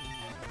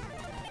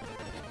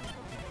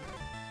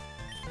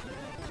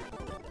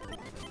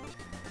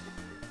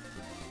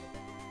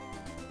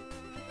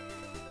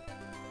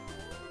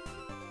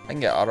 I can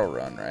get auto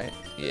run, right?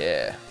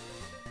 Yeah.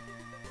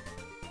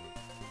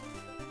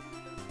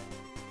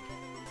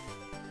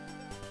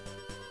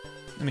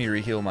 Let me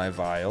reheal my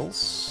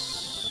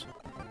vials.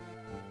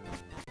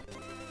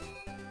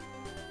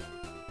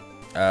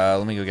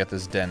 Let me go get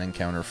this den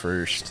encounter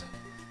first.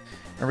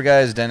 Remember,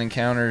 guys, den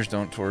encounters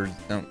don't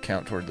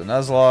count toward the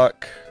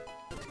Nuzlocke.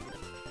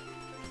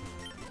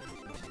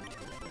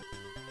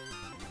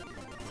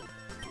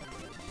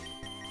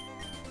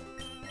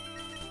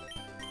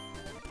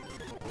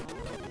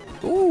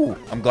 Ooh. Ooh,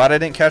 I'm glad I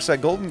didn't catch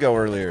that golden go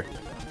earlier.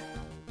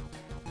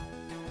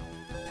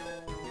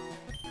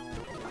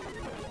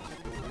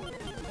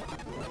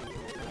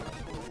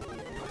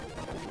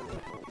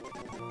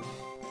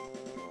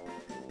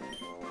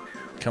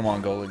 Come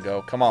on, golden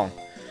go. Come on.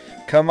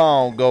 Come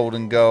on,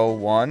 golden go.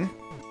 1,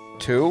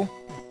 2,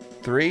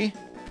 3.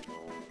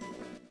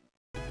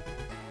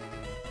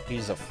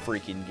 He's a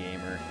freaking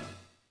gamer.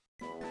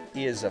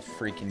 He is a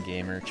freaking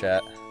gamer,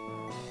 chat.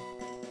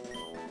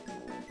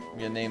 I'm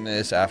gonna name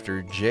this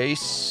after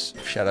Jace.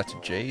 Shout out to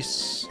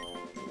Jace.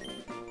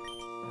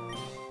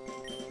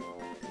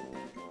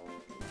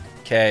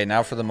 Okay,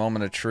 now for the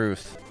moment of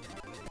truth.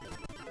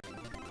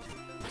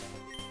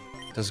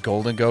 Does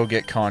golden go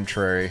get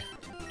contrary?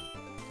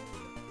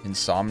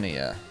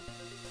 Insomnia.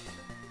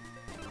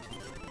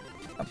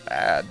 Not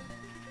bad.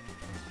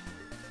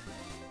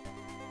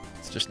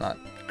 It's just not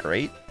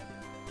great.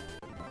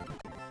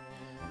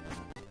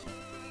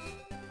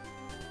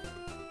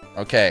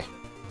 Okay.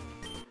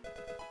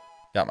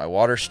 Got my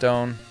water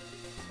stone.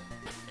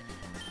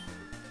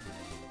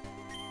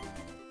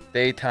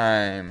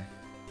 Daytime.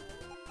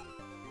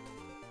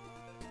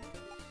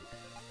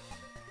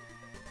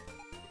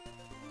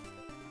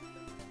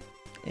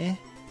 Eh.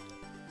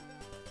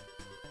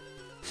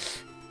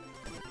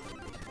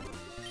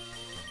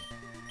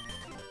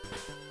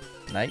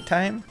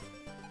 Nighttime?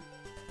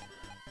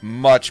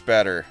 Much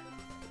better.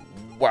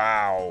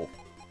 Wow.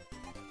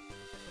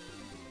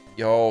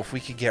 Yo, if we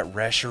could get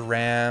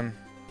Reshiram.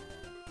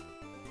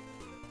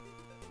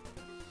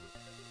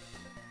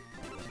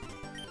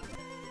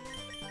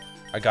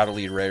 I gotta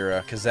lead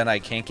Rayra, because then I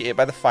can't get hit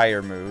by the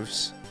fire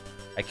moves.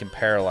 I can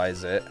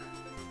paralyze it.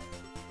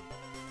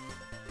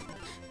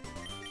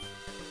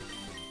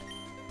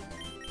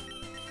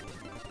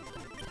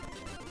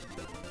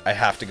 I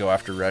have to go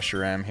after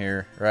Reshiram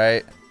here,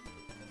 right?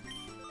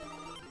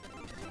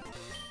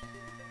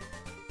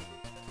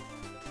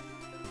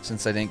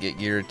 Since I didn't get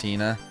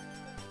Giratina.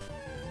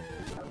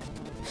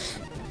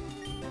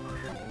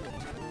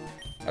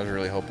 I was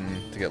really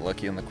hoping to get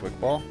lucky on the quick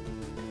ball.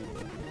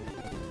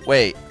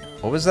 Wait,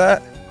 what was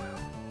that?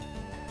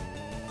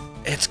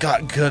 It's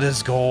got good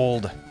as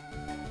gold.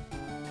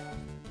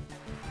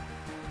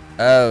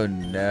 Oh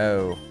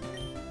no.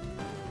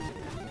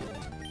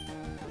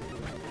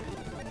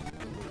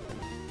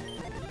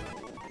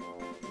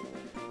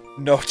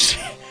 No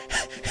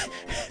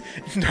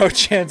no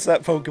chance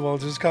that Pokeball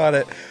just caught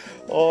it.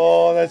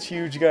 Oh, that's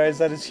huge, guys.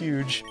 That is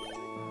huge.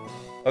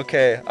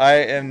 Okay, I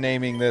am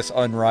naming this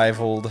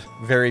Unrivaled.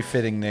 Very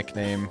fitting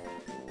nickname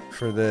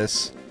for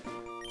this.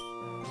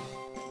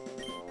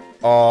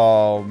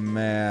 Oh,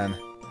 man.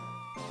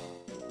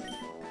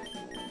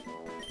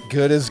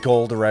 Good as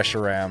gold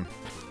Reshiram.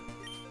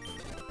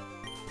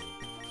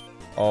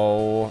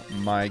 Oh,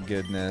 my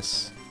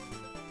goodness.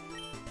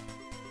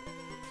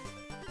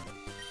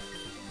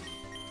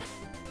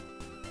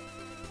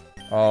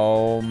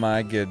 Oh,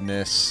 my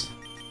goodness.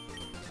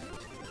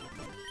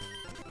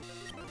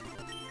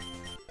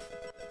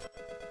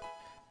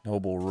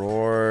 Noble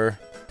Roar.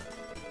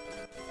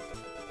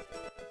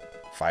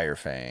 Fire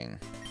Fang.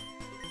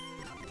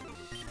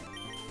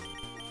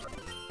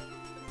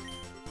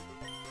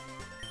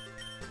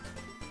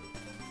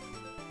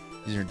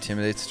 User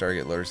intimidates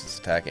target, lowers its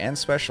attack and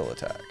special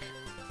attack.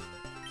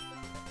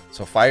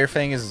 So Fire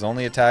Fang is his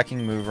only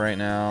attacking move right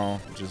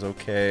now, which is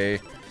okay.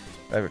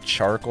 I have a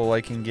charcoal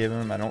I can give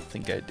him. I don't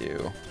think I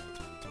do.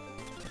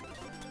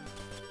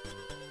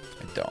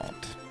 I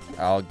don't.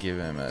 I'll give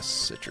him a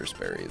citrus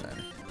berry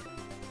then.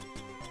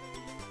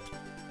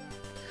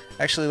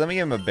 Actually, let me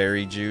give him a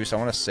berry juice. I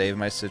want to save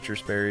my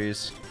citrus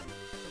berries.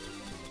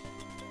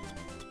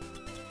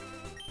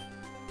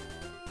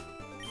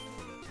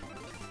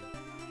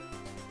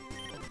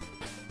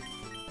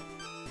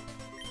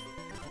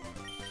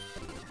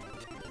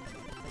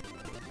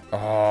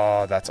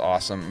 Oh, that's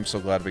awesome. I'm so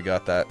glad we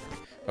got that.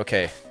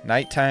 Okay,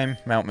 nighttime,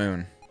 Mount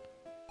Moon.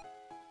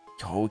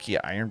 Yoki,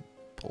 Iron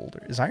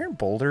Boulder. Is Iron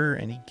Boulder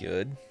any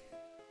good?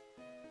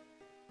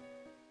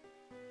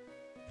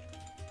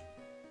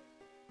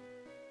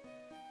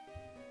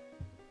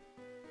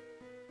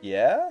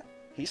 Yeah?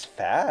 He's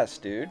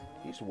fast, dude.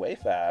 He's way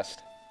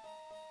fast.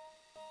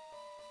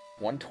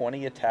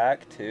 120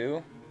 attack,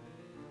 too.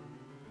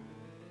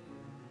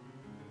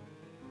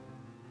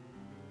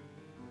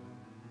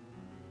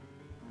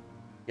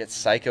 Gets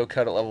Psycho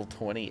Cut at level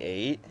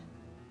 28.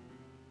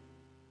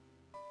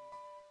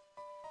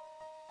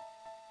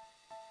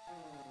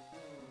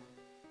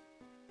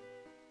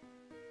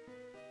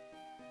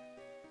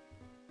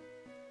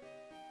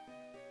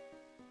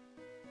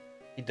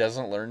 He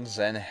doesn't learn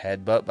Zen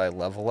Headbutt by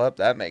level up?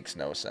 That makes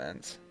no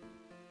sense.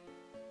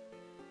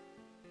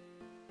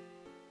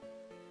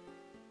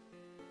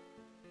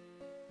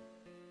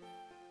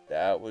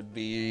 That would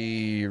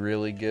be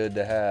really good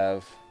to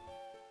have.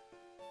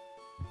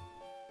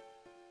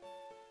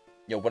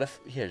 Yo, what if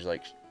here's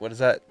like, what is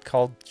that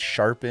called?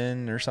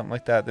 Sharpen or something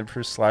like that? The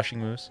improves slashing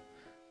moves.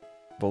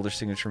 Boulder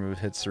signature move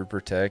hits through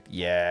protect.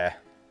 Yeah.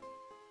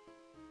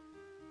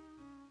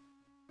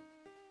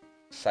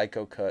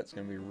 Psycho Cut's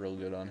gonna be real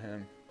good on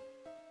him.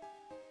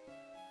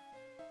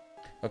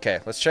 Okay,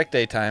 let's check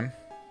daytime.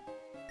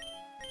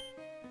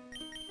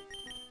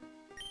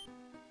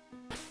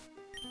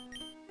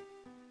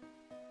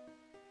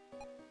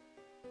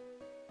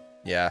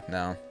 Yeah,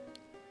 no.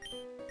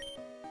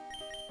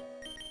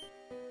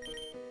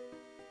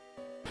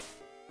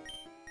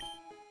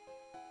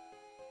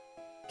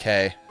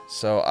 Okay,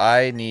 so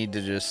I need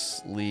to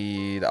just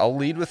lead. I'll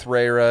lead with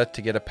Rayra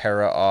to get a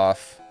para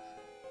off.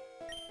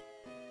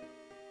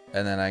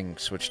 And then I can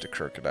switch to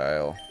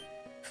Crocodile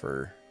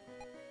for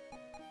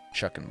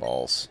chucking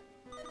balls.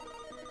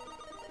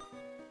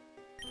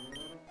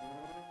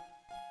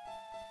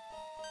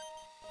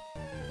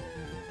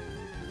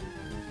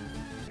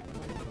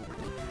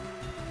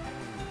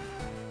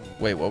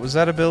 Wait, what was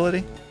that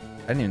ability?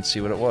 I didn't even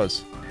see what it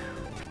was.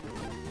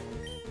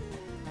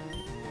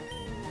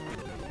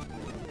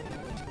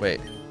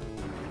 Wait.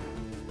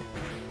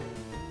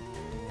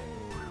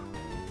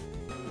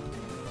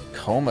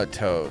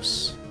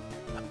 Comatose.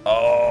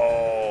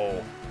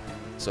 Oh.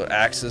 So it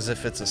acts as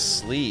if it's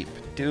asleep.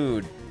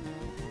 Dude.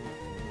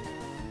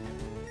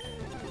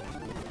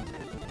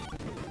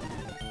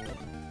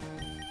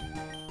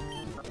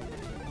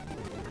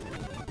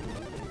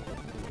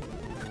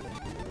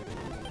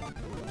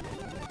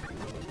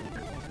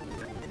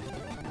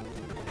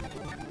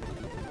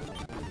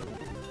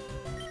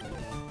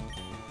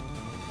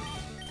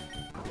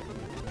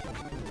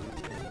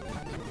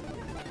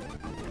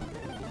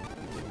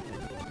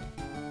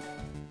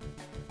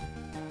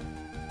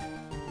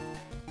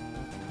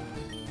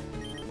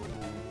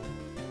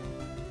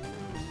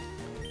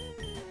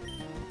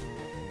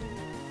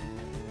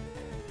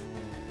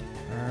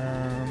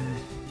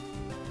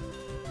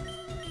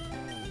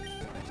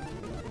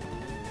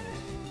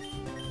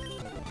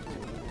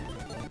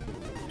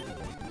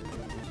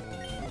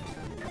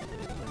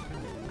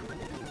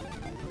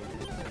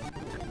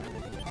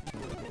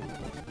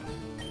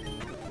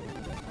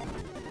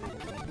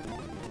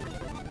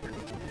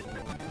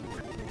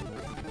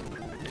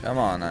 Come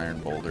on, Iron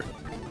Boulder.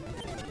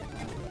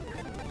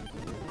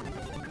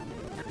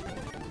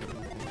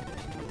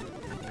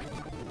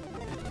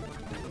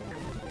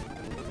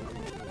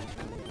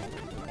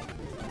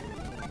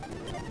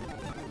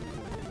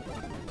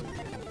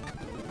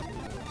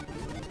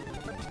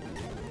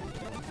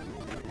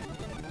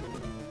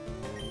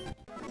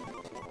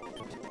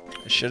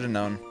 I should have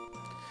known.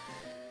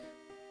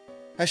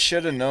 I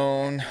should have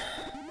known.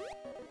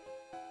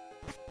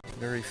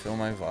 Better refill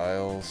my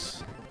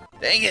vials.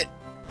 Dang it!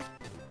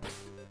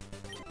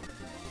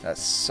 That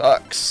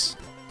sucks.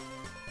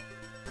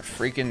 That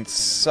freaking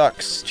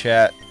sucks,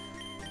 chat.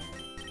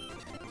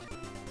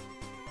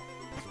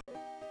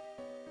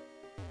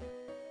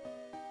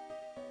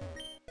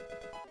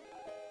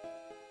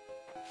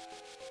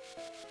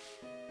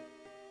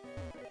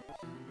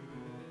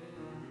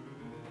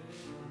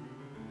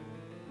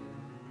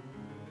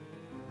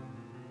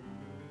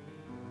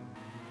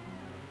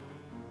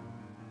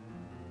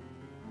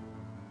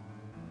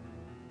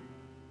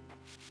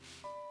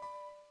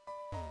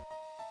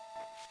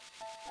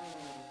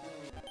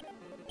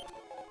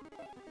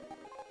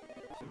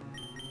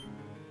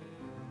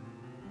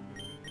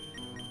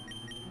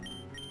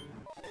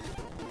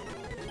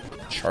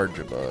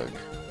 Charger bug.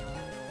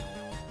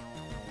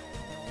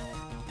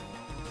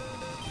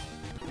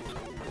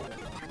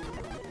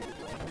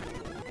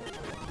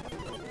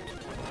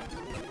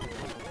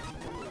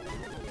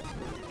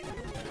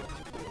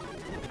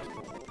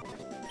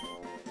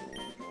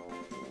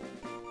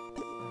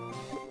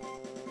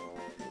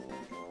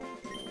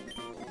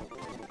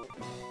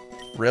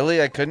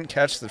 Really? I couldn't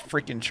catch the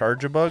freaking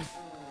charger bug?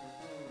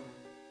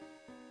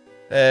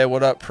 Hey,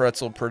 what up,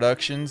 Pretzel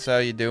Productions? How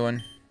you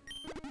doing?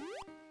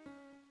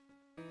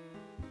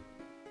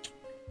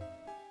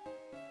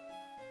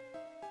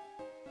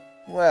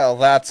 Well,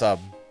 that's a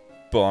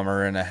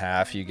bummer and a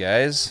half, you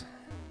guys.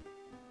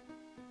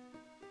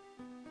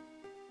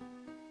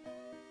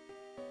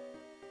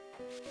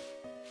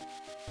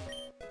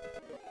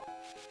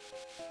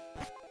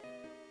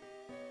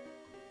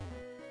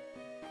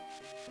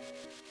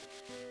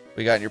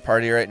 We got in your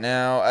party right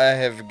now. I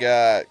have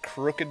got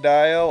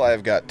Crocodile,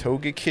 I've got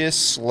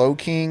Togekiss,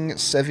 Slowking,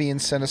 Sevian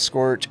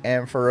Centiskorch,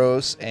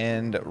 Ampharos,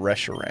 and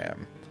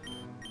Reshiram.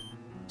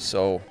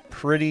 So,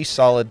 pretty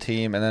solid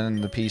team. And then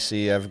in the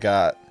PC, I've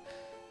got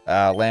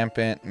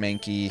Lampent,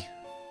 Mankey,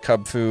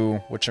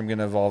 Cubfu, which I'm going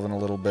to evolve in a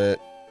little bit,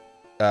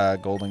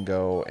 Golden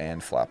Go,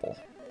 and Flapple.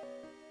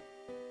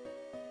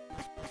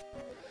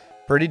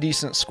 Pretty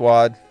decent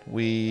squad.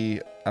 I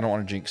don't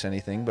want to jinx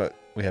anything, but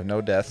we have no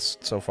deaths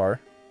so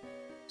far.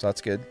 So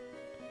that's good.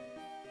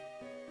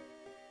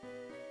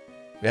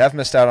 We have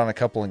missed out on a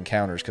couple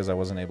encounters because I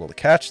wasn't able to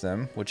catch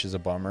them, which is a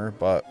bummer,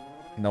 but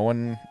no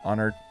one on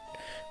our...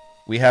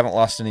 We haven't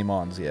lost any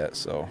Mons yet,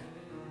 so...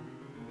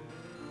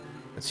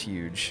 That's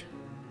huge.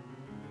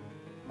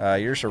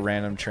 You're just a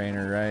random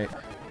trainer, right?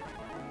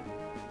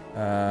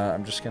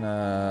 I'm just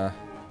gonna...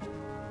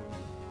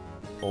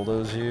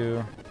 bulldoze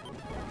you.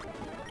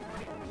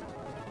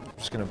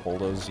 Just gonna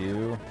bulldoze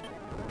you.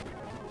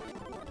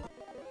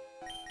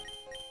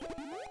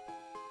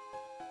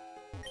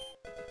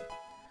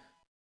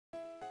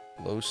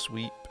 Low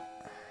sweep.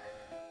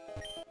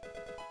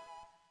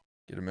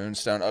 Get a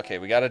Moonstone. Okay,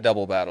 we got a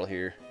double battle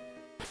here.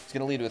 He's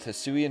going to lead with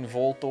Hisuian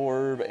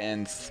Voltorb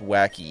and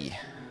Thwackey.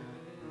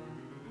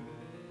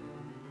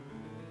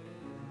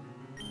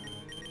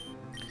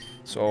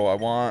 So I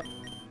want...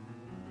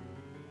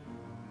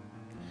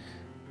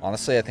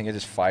 Honestly, I think I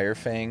just Fire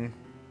Fang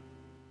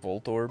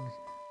Voltorb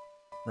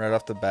right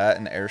off the bat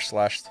and Air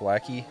Slash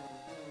Thwackey.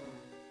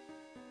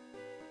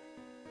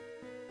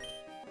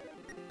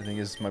 I think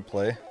is my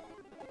play.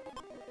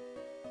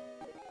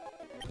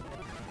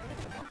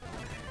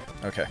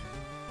 Okay.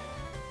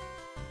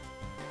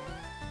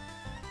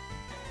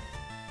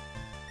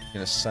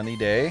 Gonna Sunny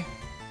Day,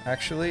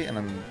 actually, and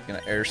I'm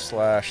gonna Air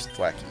Slash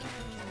Thwackey.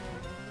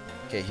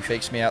 Okay, he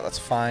fakes me out, that's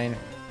fine.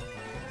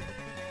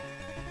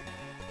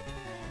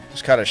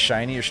 Just caught a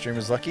shiny, your stream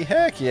is lucky?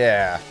 Heck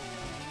yeah!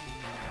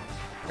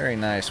 Very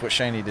nice. What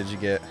shiny did you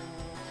get?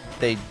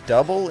 They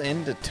double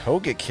into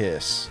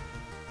Togekiss.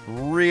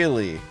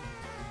 Really?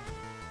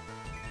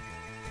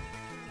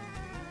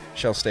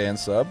 Shall stay and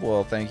sub?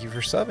 Well, thank you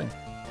for subbing.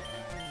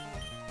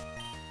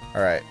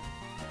 Alright.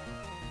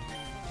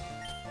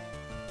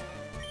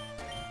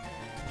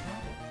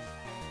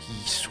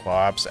 He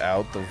swaps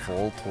out the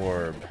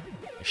Voltorb.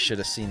 I should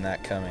have seen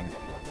that coming.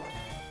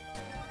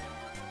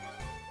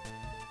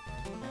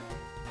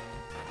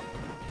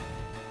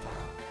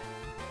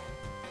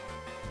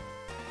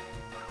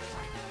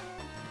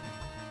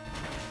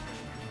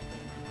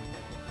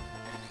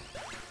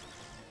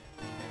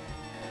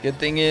 Good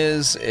thing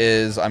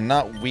is I'm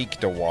not weak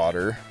to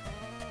water.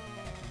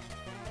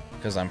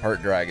 Because I'm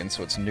part dragon,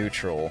 so it's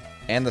neutral.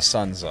 And the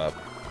sun's up.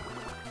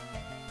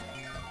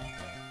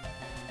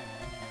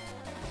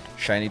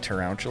 Shiny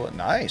Tarantula.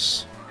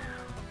 Nice.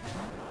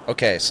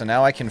 Okay, so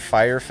now I can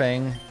Fire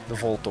Fang the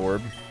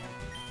Voltorb.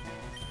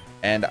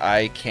 And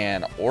I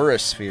can Aura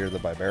Sphere the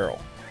Bibarel.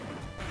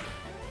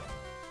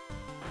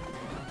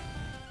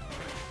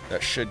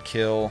 That should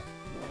kill.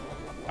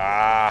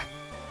 Ah!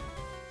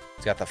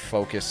 It's got the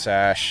Focus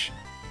Sash.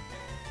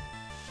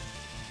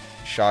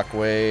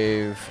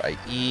 Shockwave. I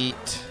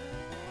eat.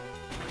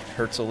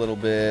 Hurts a little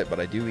bit, but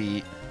I do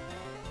eat.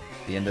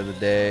 At the end of the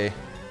day.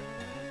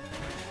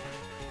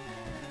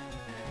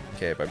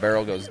 Okay, my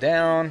barrel goes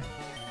down.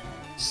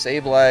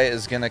 Sableye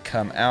is going to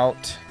come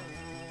out.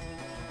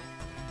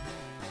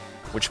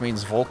 Which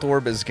means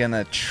Voltorb is going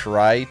to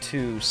try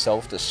to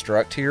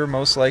self-destruct here,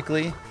 most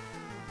likely.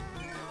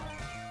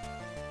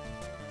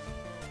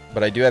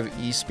 But I do have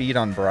E-Speed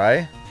on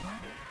Bri.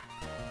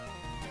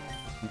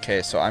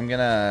 Okay, so I'm going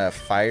to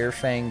Fire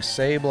Fang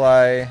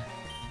Sableye.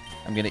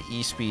 I'm going to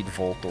E-Speed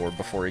Voltorb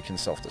before he can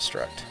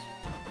self-destruct.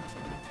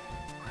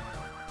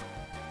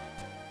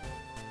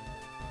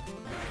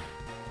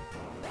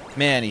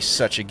 Man, he's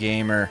such a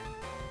gamer.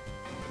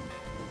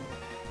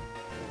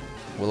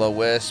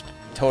 Will-O-Wisp.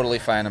 Totally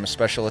fine. I'm a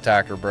special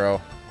attacker,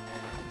 bro.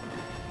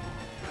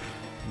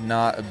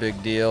 Not a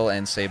big deal.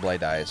 And Sableye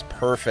dies.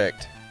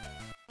 Perfect.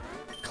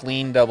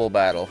 Clean double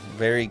battle.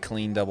 Very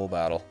clean double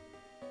battle.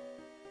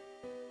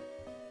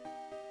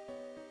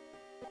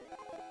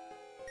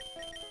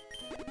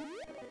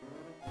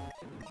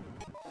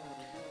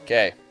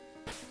 Okay.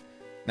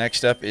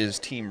 Next up is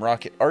Team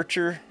Rocket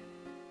Archer.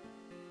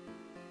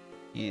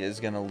 He is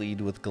going to lead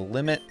with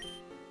Glimmet.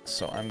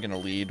 So I'm going to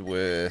lead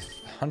with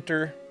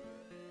Hunter.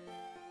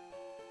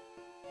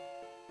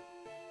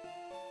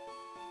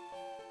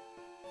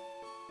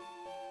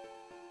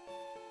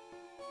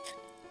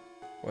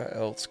 What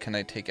else can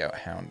I take out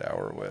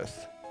Houndour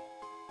with?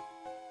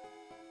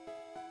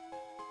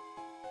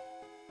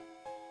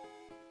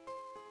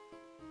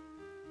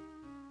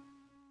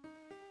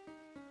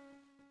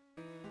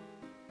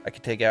 I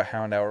could take out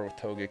Houndour with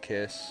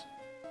Togekiss.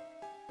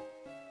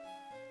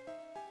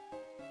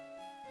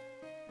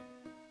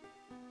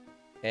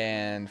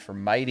 And for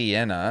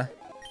Mightyena,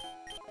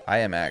 I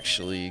am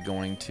actually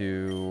going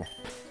to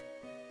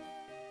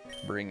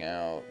bring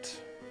out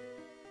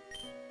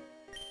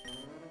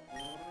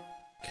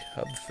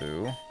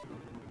Cubfu.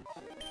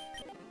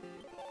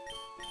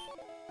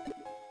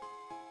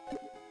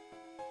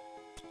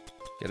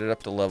 Get it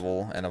up to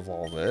level and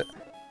evolve it.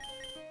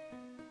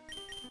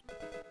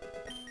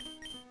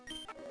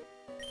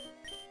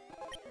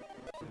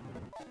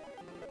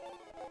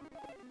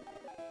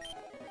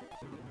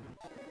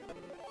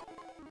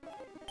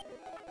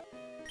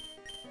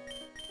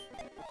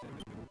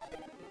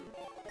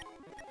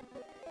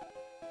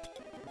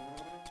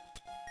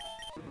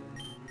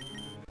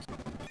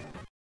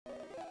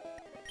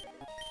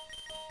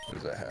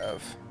 What does it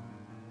have?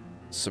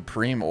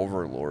 Supreme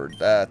Overlord.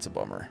 That's a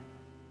bummer.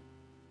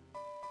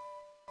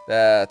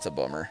 That's a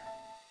bummer.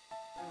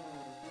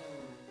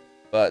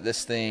 But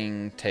this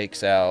thing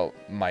takes out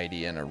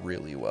Mightyena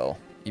really well.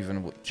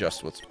 Even with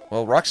just with...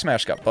 Well, Rock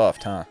Smash got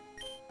buffed, huh?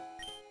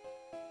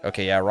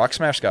 Okay, yeah, Rock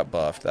Smash got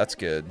buffed. That's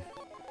good.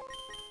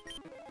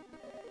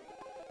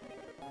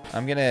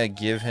 I'm gonna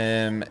give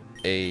him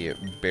a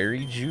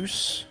Berry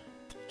Juice.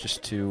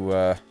 Just to, you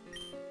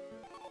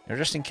know,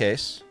 just in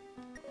case.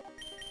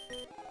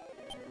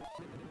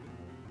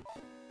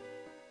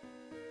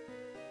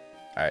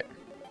 Alright.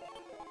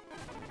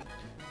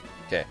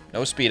 Okay,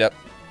 no speed up.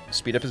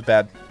 Speed up is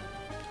bad.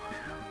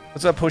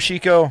 What's up,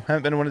 Hoshiko?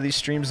 Haven't been in one of these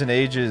streams in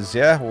ages.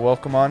 Yeah, well,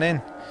 welcome on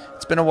in.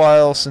 It's been a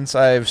while since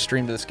I've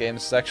streamed this game.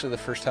 This is actually the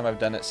first time I've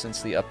done it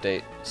since the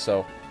update,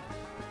 so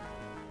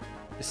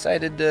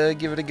decided to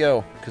give it a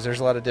go because there's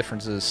a lot of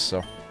differences.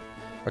 So,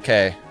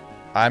 okay,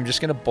 I'm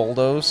just gonna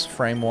bulldoze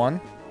frame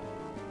 1.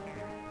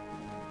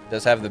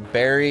 Does have the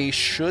berry,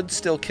 should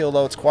still kill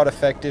though. It's quite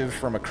effective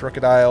from a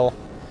crocodile.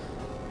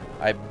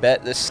 I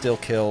bet this still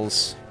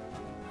kills.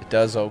 It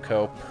does,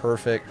 Oko.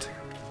 Perfect.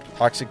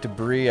 Toxic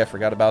debris, I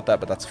forgot about that,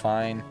 but that's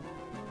fine.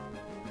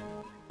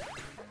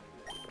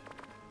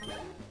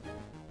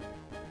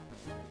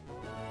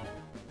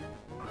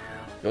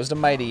 Goes to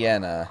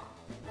Mightyena.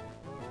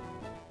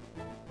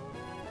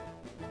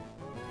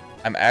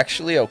 I'm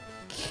actually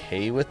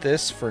okay with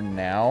this for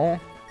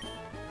now.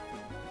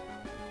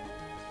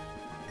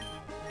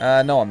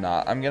 No, I'm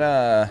not. I'm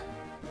gonna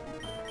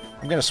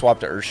swap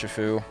to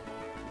Urshifu.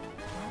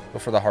 Go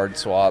for the hard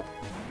swap.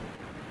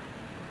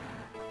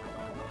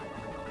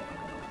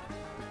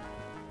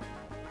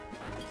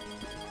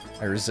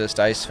 I resist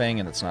Ice Fang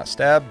and it's not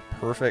stabbed.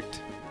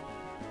 Perfect.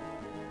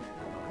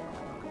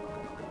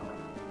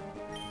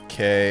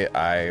 Okay,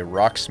 I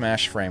Rock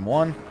Smash frame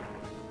 1.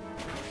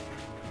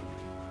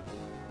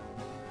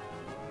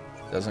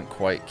 Doesn't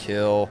quite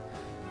kill.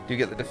 Do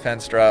get the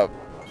defense drop.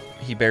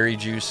 He berry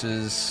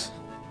juices.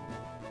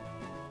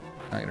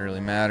 Not gonna really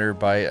matter.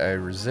 Bite, I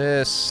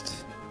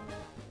resist.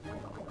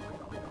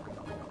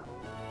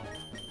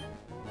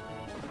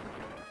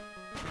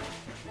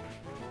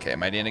 Okay,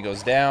 Mightyena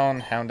goes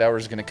down. Houndour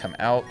is gonna come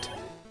out.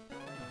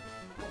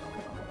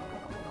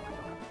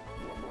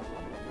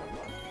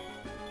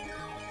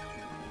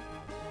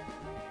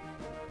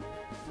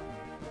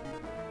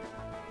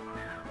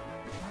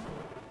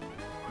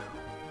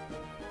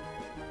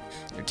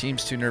 Your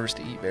team's too nervous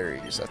to eat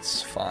berries.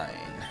 That's fine.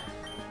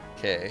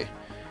 Okay.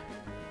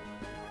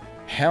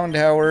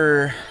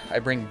 Houndour. I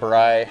bring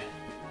Bry.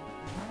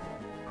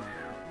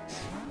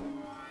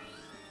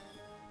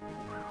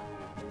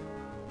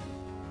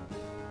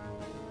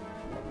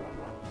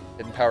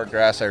 Hidden Power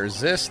Grass, I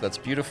resist. That's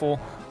beautiful.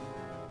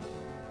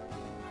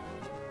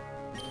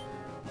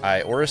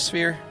 I Aura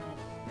Sphere.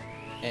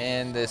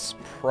 And this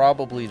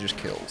probably just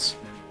kills.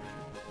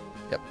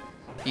 Yep.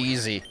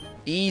 Easy.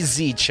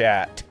 Easy,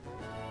 chat.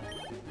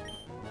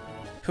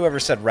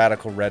 Whoever said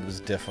Radical Red was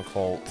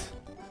difficult.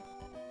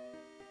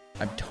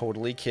 I'm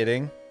totally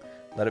kidding.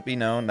 Let it be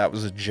known, that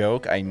was a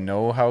joke. I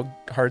know how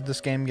hard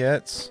this game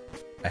gets.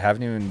 I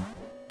haven't even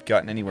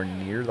gotten anywhere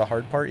near the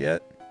hard part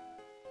yet.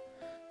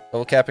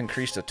 Level cap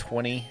increased to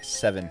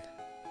 27.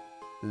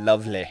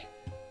 Lovely.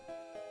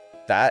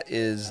 That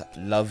is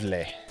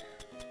lovely.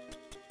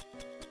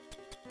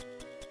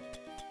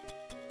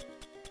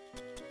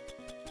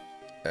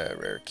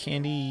 Rare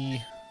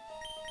candy.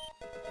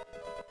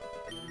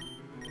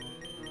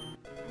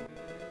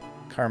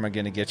 Karma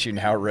gonna get you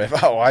now, Riv.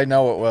 Oh, I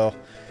know it will.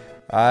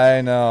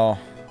 I know.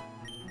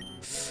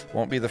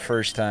 Won't be the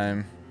first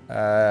time.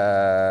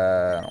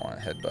 I don't want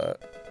to headbutt.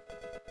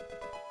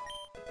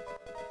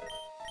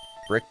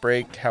 Brick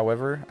Break,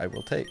 however, I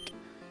will take.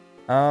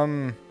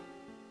 I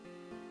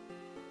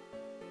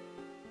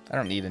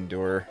don't need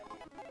Endure.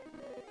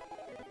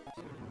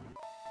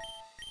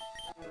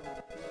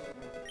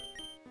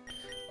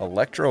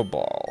 Electro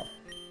Ball.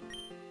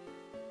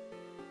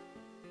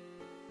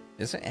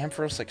 Isn't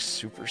Ampharos like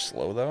super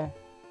slow though?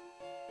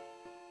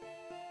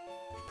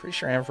 Pretty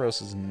sure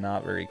Ampharos is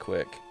not very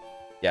quick.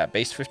 Yeah,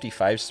 base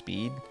 55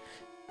 speed.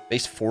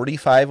 Base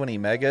 45 when he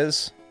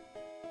megas.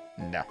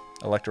 No.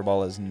 Electro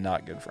Ball is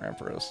not good for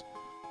Ampharos.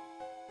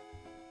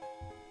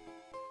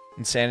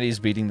 Insanity is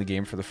beating the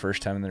game for the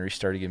first time and then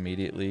restarting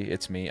immediately.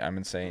 It's me. I'm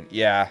insane.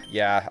 Yeah.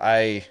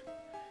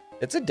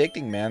 It's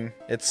addicting, man.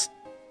 It's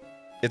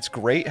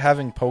great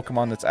having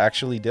Pokemon that's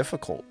actually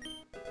difficult.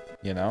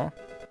 You know?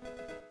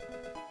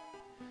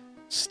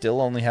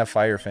 Still only have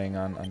Fire Fang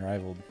on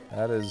Unrivaled.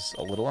 That is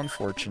a little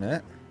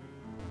unfortunate.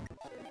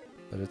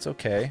 But it's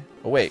okay.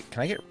 Oh wait,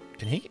 can I get...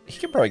 He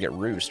can probably get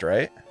Roost,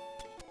 right?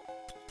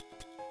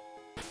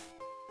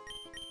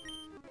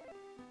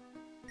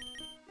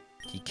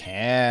 He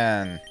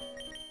can.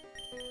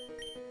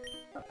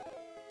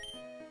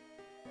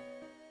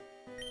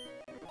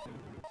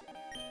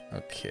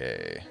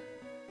 Okay.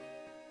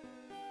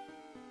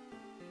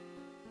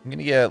 I'm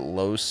gonna get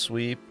Low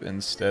Sweep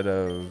instead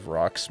of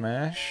Rock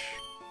Smash.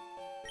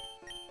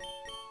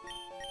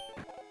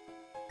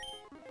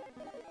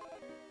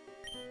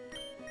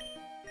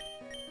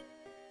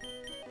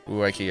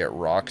 Ooh, I could get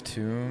Rock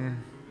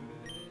Tomb.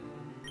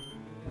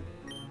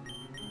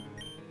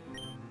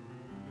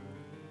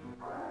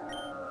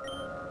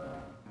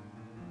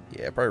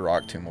 Yeah, probably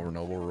Rock Tomb over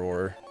Noble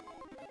Roar.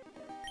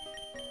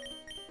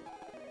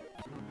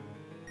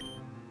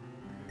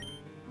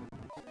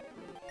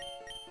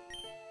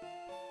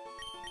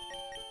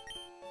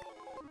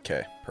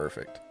 Okay,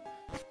 perfect.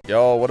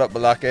 Yo, what up,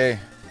 Balake?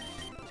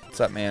 What's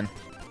up, man?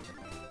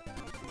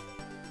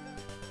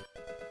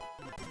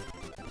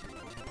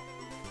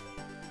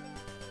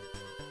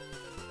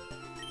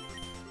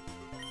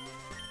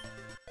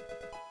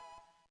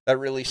 That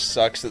really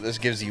sucks that this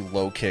gives you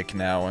low kick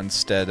now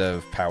instead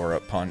of power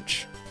up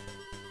punch.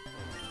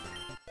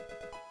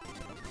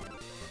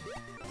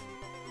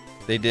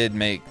 They did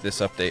make this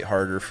update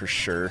harder for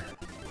sure.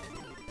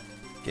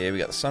 Okay, we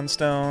got the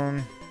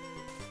Sunstone.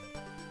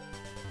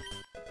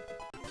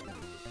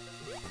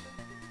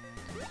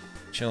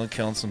 Chilling,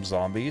 killing some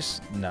zombies.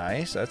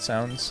 Nice, that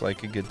sounds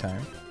like a good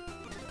time.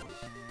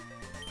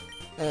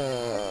 We'll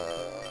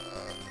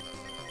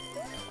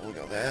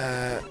go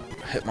that.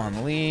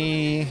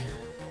 Hitmonlee.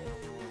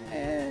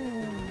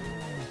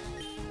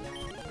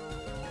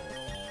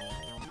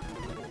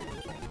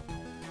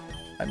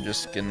 I'm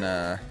just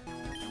gonna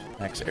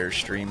max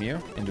airstream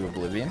you into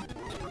oblivion.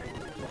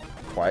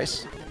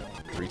 Twice.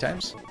 3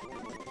 times.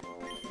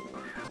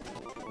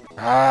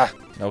 Ah!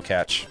 No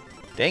catch.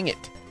 Dang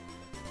it!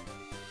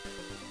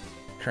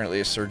 Currently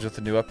a surge with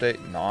the new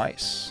update.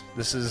 Nice.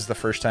 This is the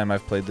first time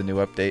I've played the new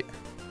update.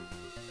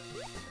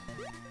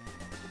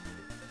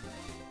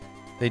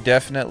 They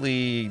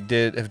definitely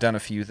have done a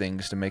few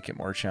things to make it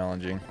more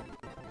challenging.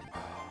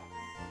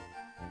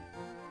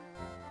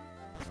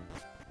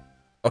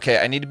 Okay,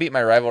 I need to beat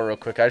my rival real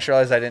quick. I just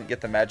realized I didn't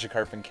get the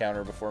Magikarp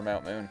encounter before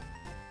Mount Moon.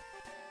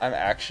 I'm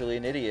actually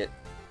an idiot.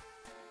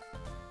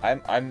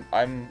 I'm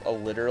a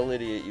literal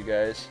idiot, you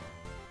guys.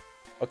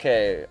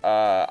 Okay,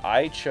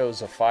 I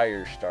chose a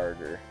fire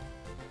starter.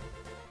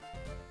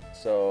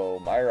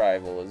 So my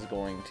rival is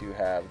going to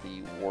have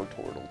the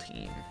Wartortle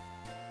team.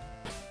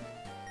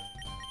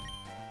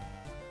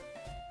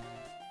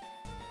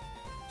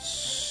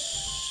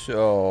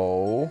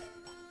 So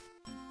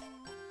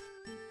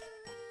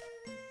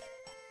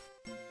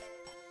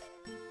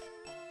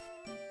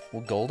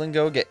will Golden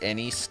Go get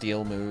any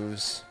steel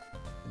moves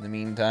in the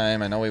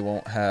meantime? I know he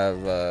won't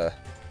have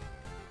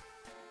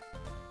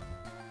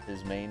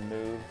his main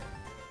move.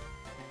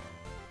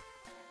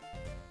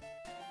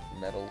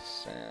 Metal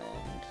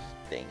Sound.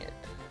 Dang it.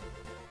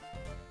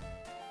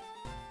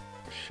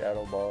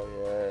 Shadow Ball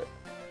yet.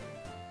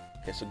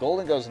 Okay, so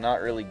Golden Go's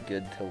not really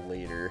good till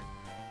later.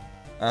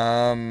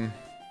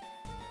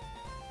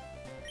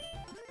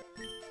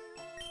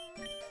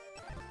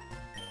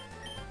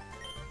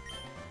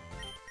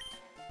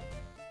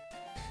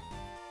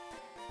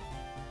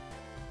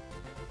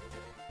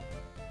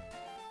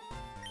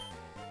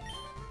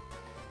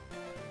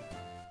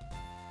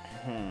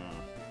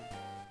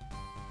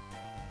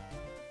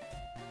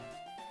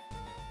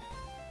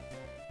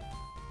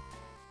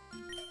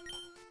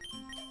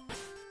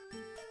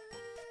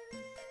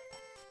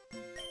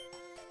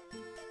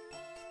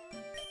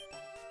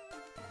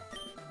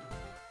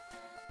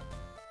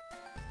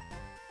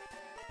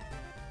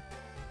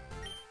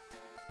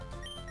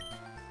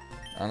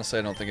 Honestly,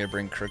 I don't think I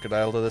bring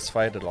Crocodile to this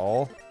fight at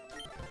all.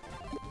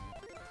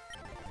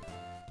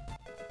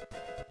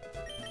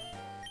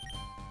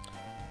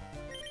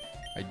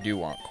 I do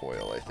want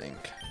Coil, I think.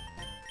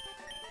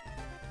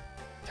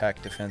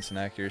 Attack, defense, and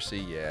accuracy,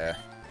 yeah.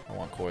 I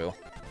want Coil.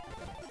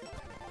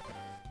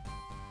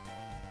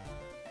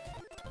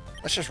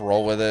 Let's just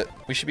roll with it.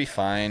 We should be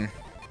fine.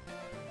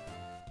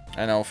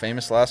 I know,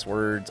 famous last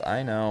words.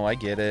 I know, I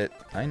get it.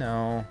 I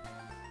know.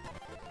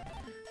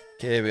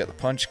 Okay, we got the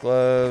Punch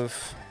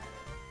Glove.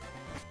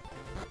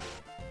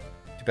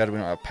 Too bad we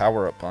don't have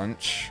Power Up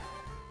Punch.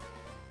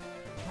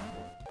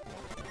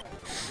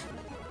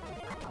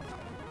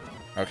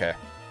 Okay.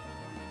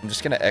 I'm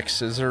just gonna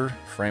X-Scissor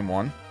frame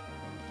 1.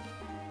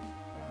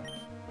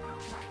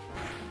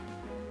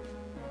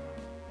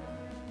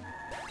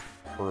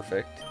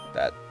 Perfect.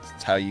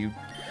 That's how you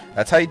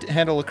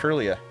handle a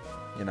Curlia,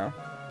 you know?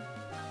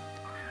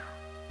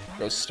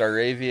 Go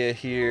Staravia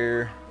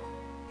here.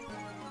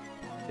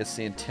 Gets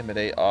the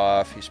Intimidate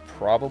off. He's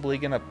probably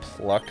gonna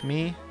pluck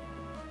me,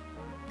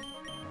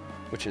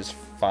 which is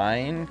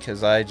fine,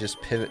 because I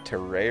just pivot to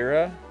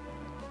Rara.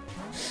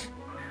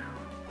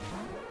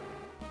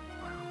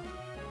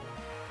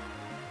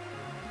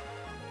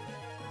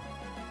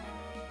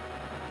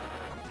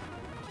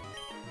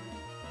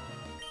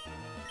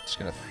 Just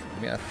gonna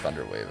give me a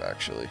Thunder Wave,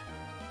 actually.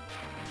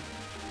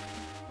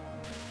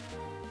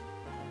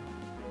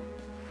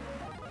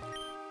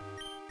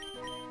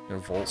 Gonna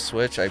Volt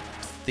Switch. I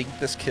think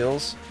this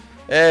kills.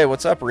 Hey,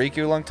 what's up,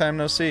 Riku? Long time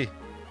no see.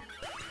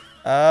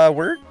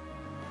 We're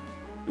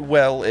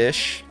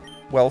well-ish.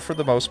 Well, for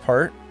the most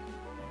part.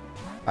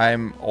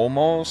 I'm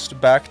almost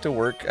back to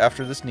work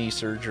after this knee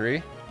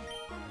surgery.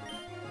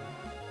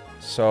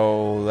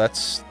 So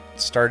that's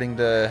starting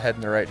to head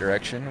in the right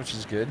direction, which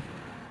is good.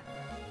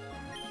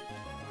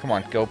 Come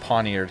on, go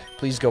Pawniard.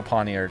 Please go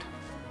Pawniard.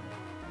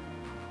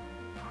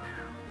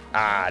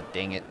 Ah,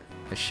 dang it.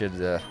 I should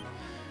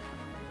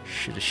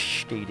have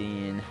stayed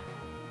in.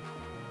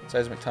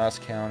 Seismic Toss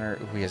counter.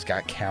 Ooh, he has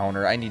got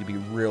counter. I need to be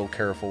real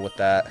careful with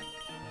that.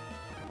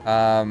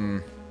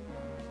 I'm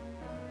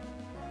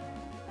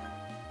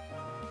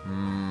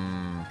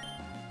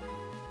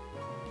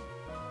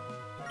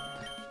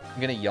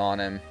gonna yawn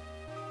him.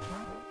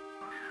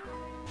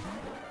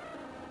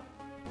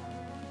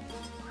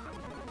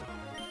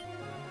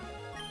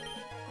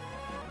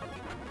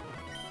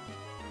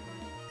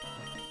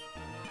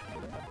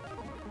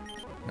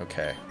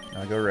 Okay.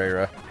 Now go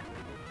Rayra.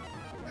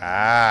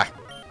 Ah!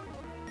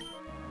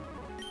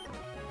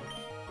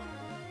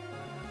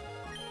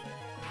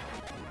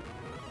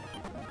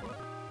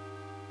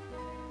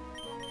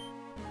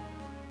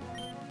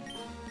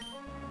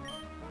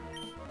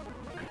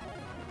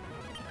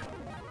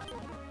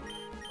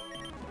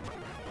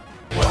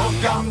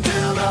 Welcome to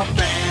the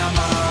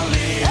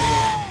family.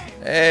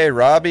 Hey,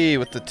 Robbie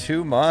with the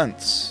 2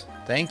 months.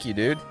 Thank you,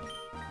 dude.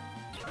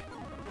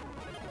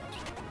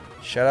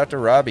 Shout out to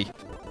Robbie.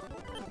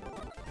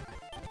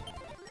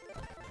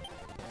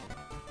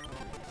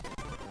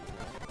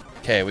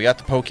 Okay, we got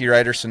the Pokey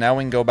Rider, so now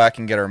we can go back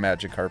and get our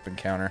Magikarp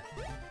encounter.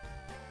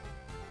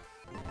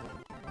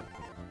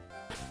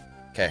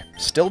 Okay,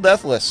 still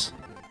deathless.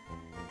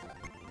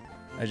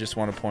 I just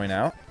want to point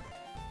out.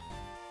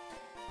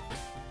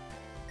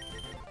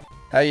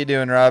 How you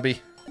doing,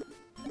 Robbie?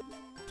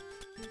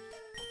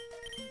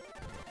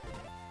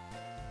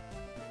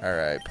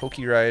 Alright,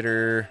 Pokey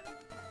Rider.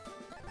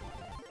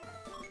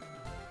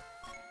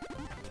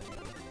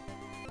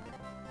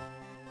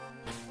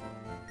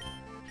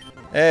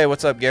 Hey,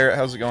 what's up, Garrett?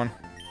 How's it going?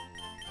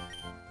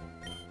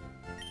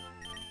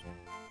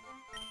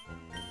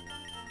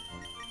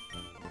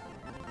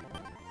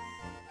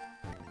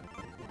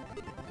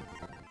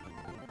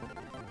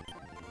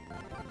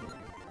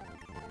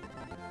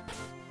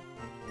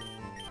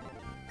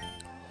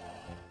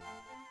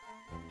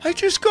 I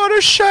just got a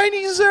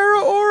shiny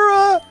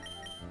Zeraora!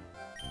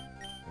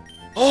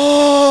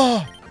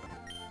 Oh!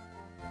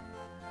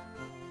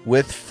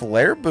 With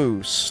Flare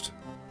Boost.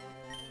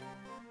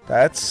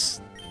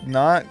 That's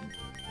not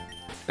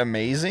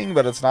amazing,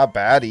 but it's not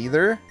bad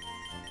either.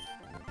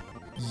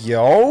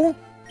 Yo!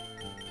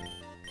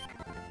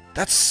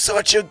 That's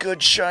such a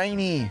good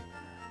shiny!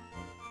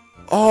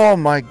 Oh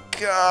my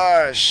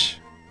gosh!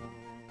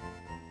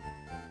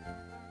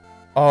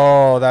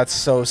 Oh, that's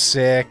so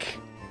sick.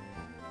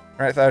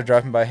 Alright, thought I'd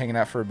drop by hanging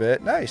out for a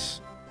bit.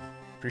 Nice.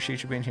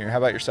 Appreciate you being here. How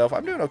about yourself?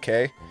 I'm doing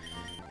okay.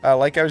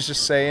 Like I was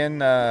just saying,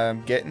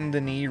 getting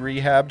the knee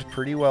rehabbed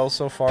pretty well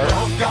so far.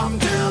 Welcome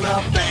to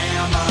the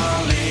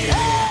family.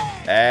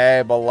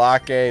 Hey,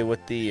 Balake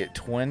with the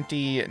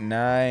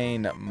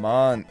 29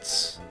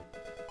 months.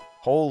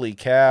 Holy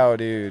cow,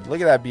 dude.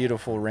 Look at that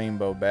beautiful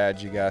rainbow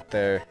badge you got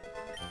there.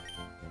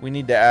 We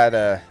need to add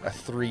a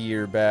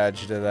 3-year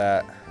badge to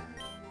that.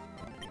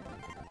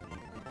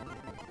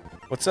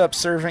 What's up,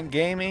 Servant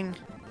Gaming?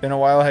 Been a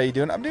while. How you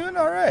doing? I'm doing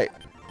alright.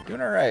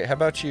 Doing alright. How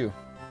about you?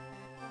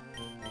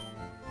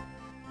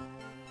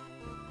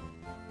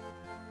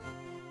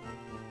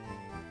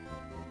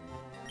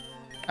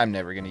 I'm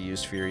never going to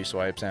use Fury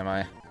Swipes, am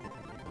I?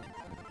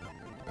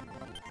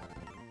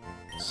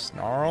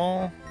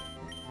 Snarl?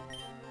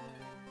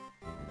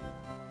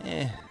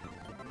 Eh.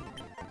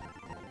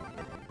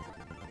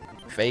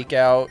 Fake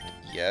Out.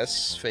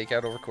 Yes. Fake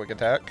Out over Quick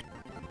Attack.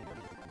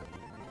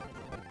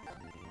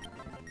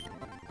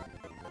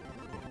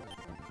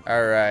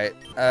 Alright.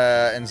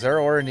 And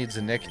Zeraora needs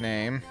a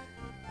nickname.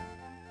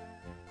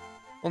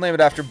 We'll name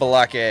it after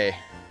Balake.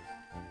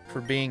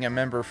 For being a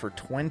member for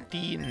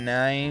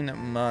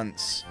 29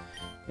 months.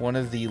 One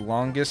of the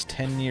longest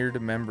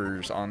tenured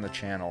members on the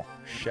channel.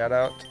 Shout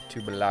out to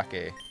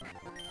Balake.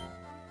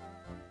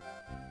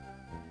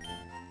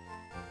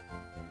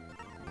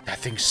 That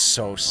thing's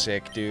so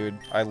sick, dude.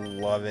 I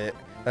love it.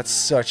 That's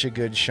such a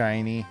good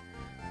shiny.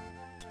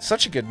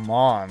 Such a good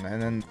Mon.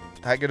 And then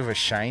that good of a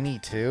shiny,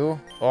 too.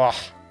 Oh,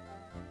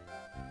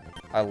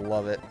 I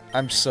love it.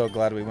 I'm so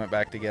glad we went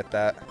back to get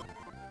that.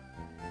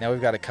 Now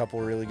we've got a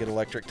couple really good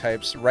electric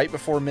types. Right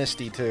before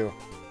Misty, too.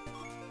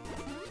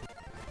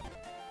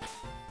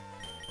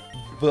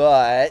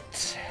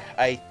 But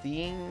I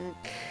think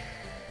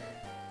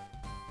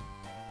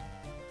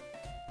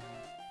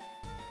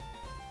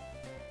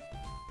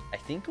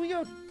we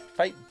go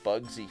fight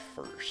Bugsy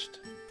first.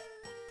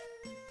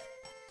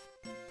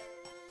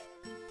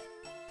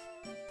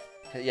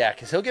 Yeah,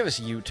 because he'll give us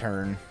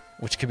U-turn,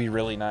 which could be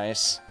really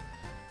nice.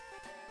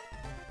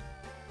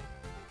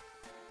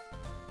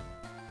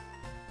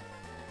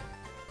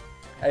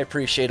 I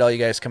appreciate all you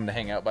guys coming to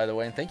hang out, by the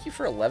way, and thank you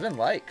for 11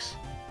 likes.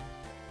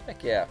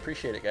 Heck yeah,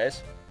 appreciate it,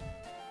 guys.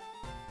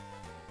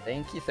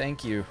 Thank you,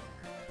 thank you.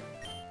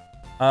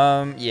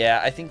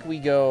 Yeah, I think we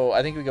go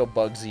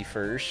Bugsy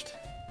first.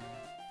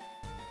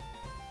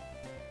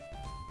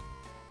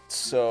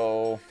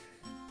 So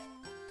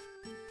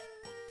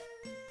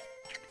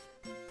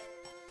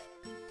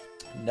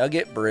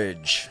Nugget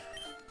Bridge.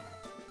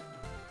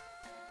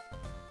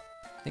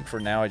 I think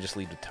for now I just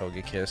leave the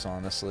Togekiss,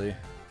 honestly.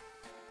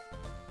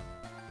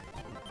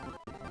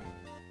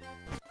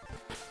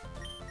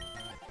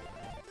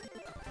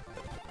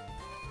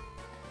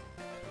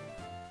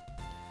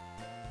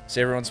 See,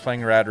 everyone's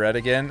playing Rad Red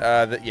again.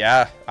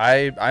 Yeah,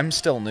 I'm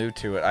still new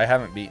to it. I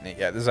haven't beaten it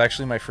yet. This is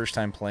actually my first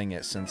time playing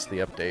it since the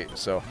update,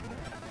 so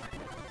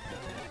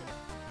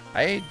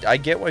I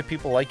get why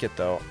people like it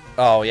though.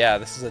 Oh yeah,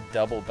 this is a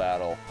double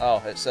battle.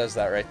 Oh, it says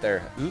that right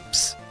there.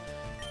 Oops.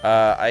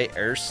 I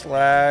Air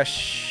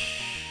Slash.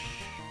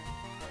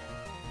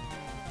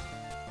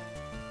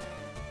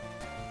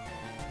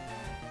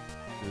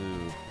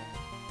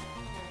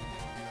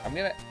 I'm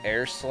gonna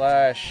air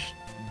slash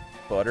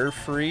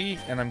Butterfree,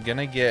 and I'm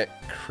gonna get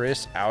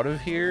Chris out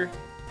of here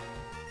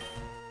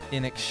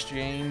in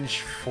exchange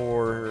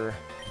for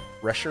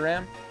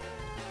Reshiram.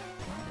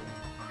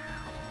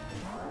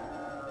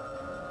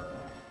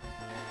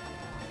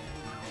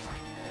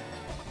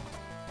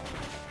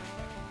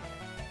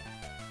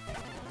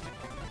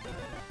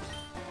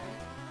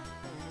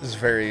 This is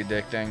very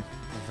addicting.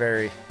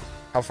 Very.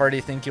 How far do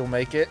you think you'll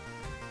make it?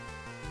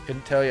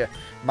 Couldn't tell you.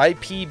 My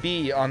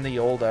PB on the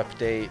old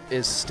update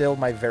is still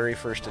my very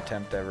first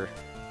attempt ever.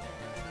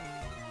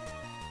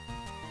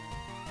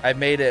 I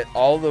made it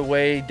all the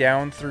way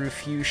down through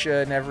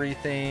Fuchsia and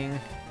everything.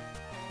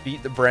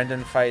 Beat the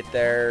Brendan fight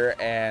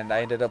there, and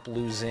I ended up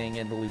losing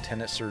in the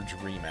Lieutenant Surge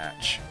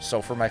rematch.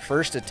 So for my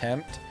first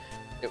attempt,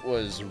 it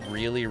was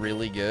really,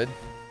 really good.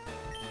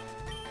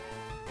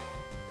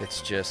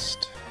 It's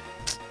just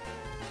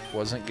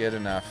wasn't good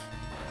enough.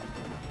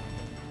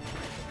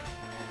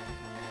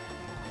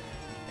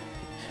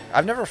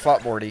 I've never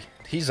fought Morty.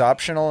 He's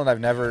optional, and I've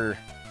never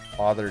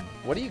bothered.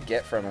 What do you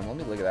get from him? Let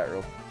me look at that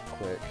real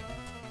quick.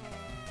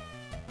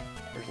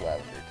 Where's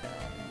Lavender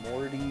Town?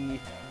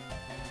 Morty.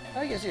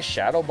 I guess he's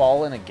Shadow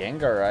Ball and a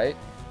Gengar, right?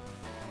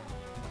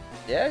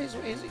 Yeah, he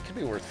could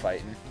be worth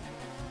fighting.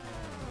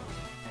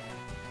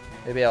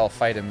 Maybe I'll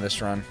fight him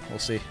this run. We'll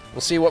see. We'll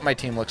see what my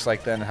team looks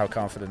like then and how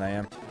confident I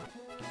am.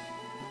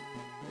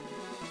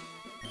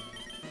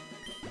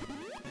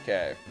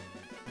 Okay.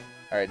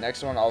 Alright,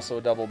 next one, also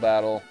a double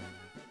battle.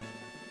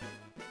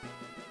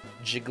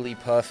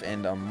 Jigglypuff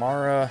and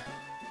Amara.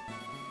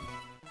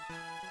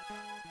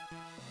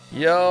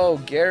 Yo,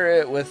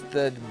 Garrett with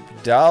the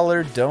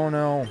 $1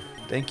 dono.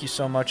 Thank you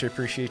so much. I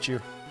appreciate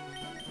you.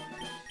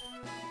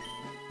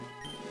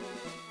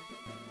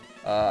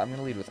 I'm going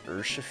to lead with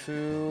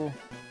Urshifu.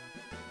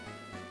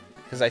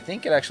 Because I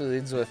think it actually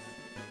leads with...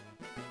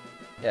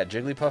 Yeah,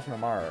 Jigglypuff and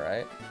Amara,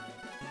 right?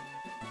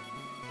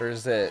 Or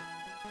is it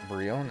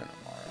Brion and Amara?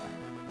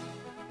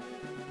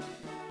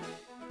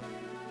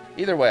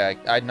 Either way,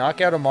 I'd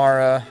knock out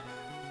Amara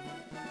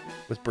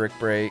with Brick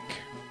Break.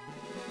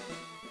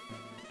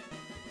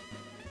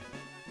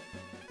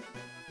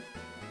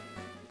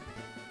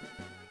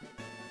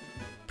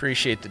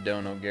 Appreciate the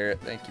dono, Garrett.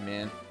 Thank you,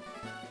 man.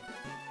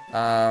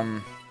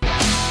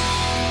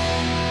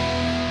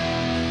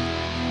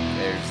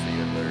 There's the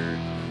alert.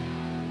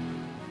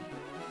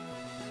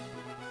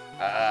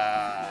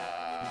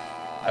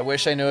 I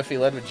wish I knew if he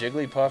led with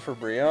Jigglypuff or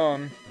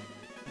Brion.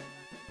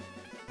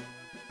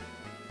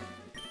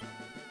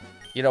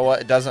 You know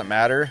what? It doesn't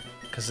matter,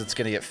 because it's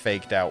going to get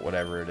faked out,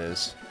 whatever it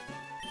is.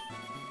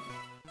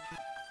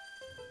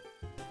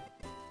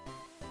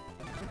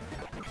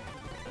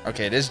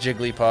 Okay, it is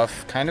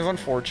Jigglypuff. Kind of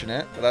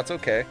unfortunate, but that's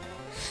okay.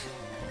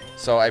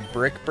 So I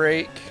Brick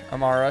Break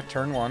Amara,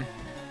 turn 1.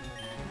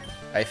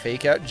 I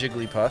fake out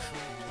Jigglypuff.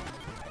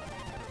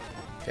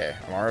 Okay,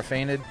 Amara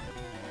fainted.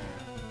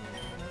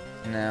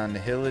 Now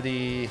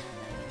Nihility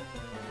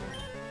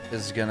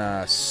is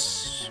gonna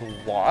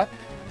swap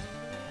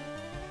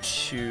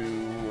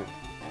to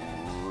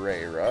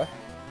Rayra.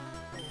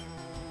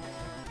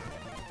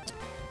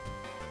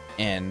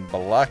 And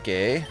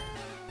Balake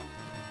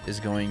is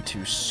going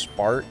to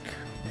Spark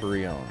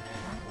Brion.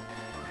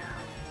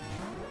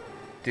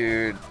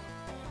 Dude,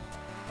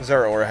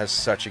 Zeraora has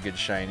such a good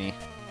shiny.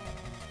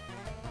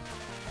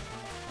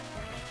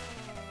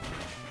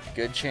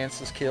 Good chance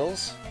this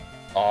kills.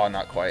 Oh,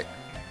 not quite.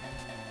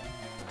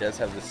 It does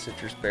have the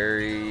Citrus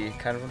Berry.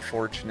 Kind of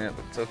unfortunate,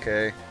 but it's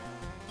okay.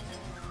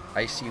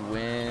 Icy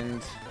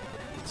Wind.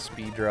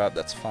 Speed Drop,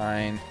 that's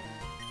fine.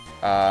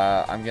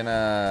 I'm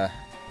gonna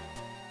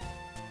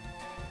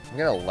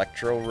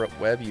Electro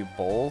Web you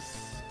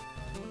both.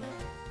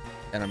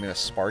 And I'm gonna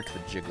Spark the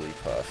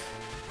Jigglypuff.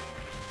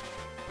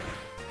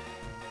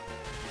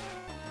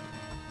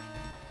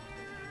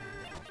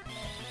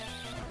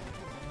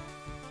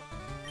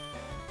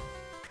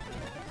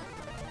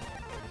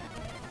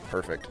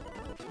 Perfect.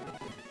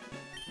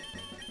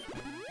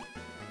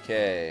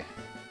 Okay.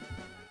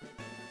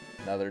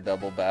 Another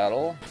double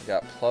battle. We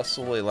got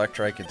Plusle,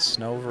 Electrike, and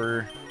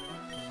Snover.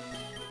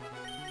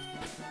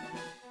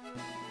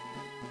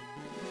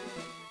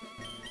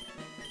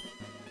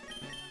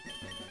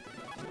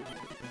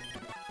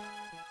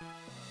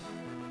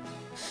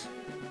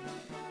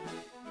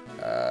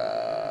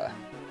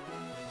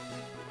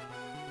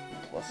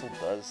 Plusle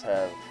does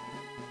have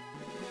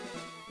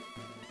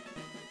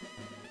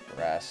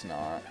Grass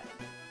Knot.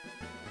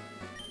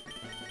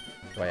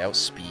 Do I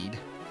outspeed?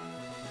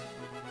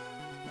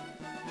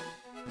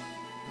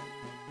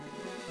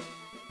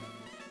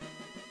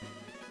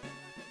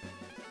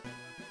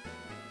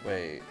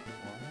 Wait,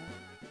 what?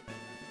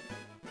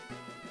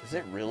 Does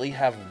it really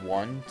have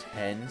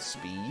 110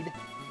 speed?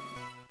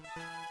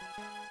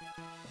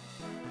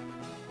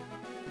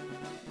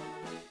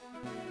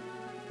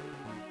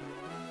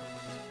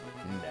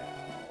 No.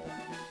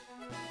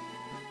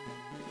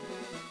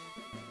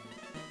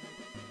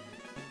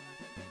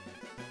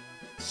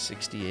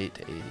 $68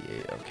 to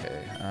 $88,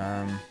 okay.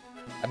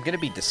 I'm gonna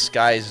be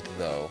disguised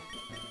though.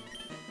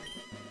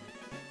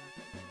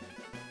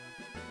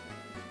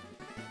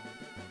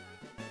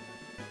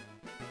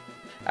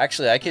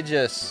 Actually, I could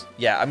just...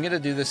 Yeah, I'm going to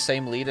do this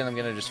same lead, and I'm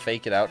going to just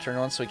fake it out turn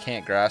one so he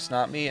can't grass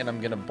knot me, and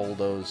I'm going to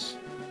bulldoze.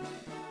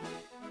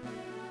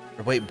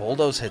 Or wait,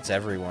 bulldoze hits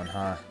everyone,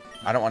 huh?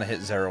 I don't want to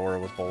hit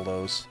Zeraora with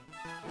bulldoze.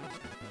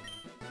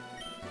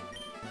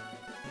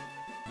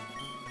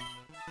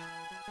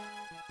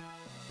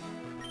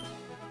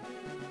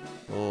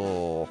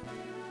 Oh.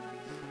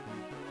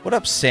 What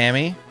up,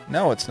 Sammy?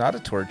 No, it's not a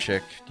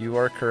Torchic. You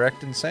are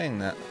correct in saying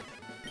that.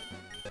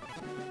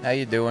 How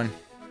you doing?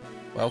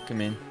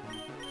 Welcome in.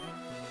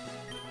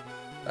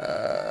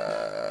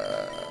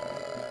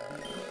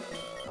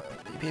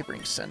 Maybe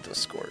bring Senta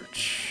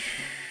Scorch.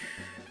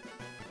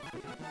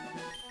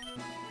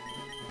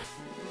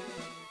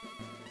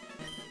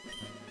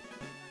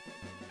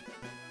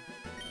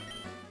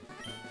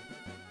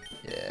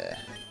 Yeah.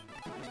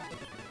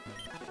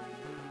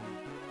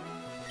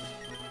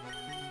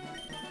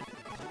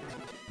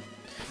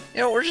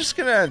 You know, we're just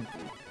gonna...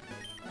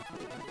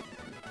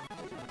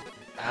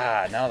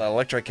 Ah, now the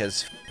electric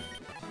has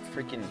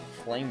freaking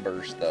flame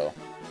burst, though.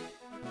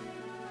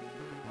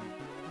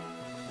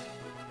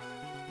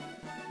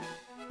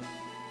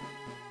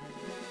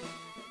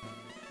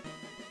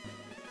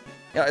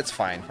 Yeah, it's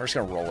fine. We're just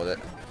gonna roll with it.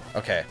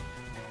 Okay.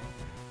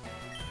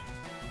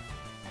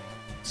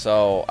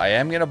 So, I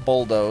am gonna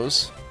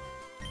bulldoze.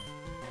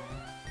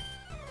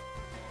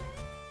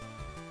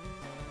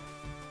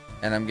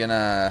 And I'm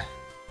gonna...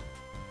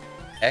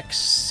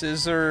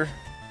 X-Scissor...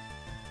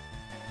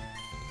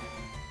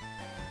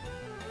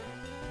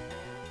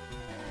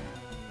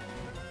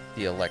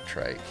 the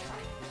Electrike.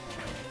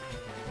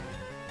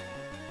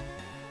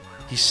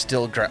 He's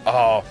still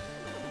oh!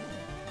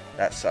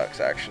 That sucks,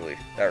 actually.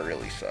 That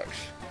really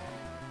sucks.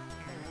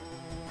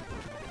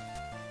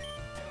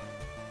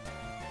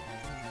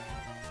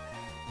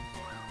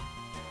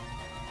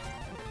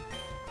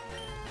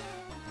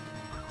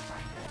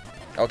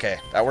 Okay,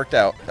 that worked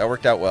out. That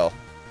worked out well.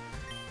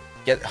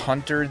 Get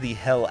Hunter the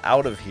hell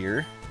out of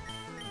here.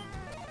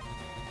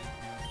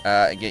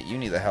 And get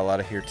Uni the hell out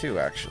of here too,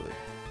 actually.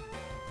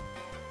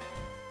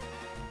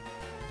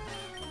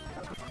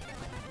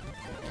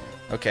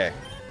 Okay.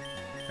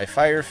 I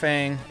Fire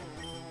Fang.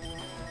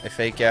 I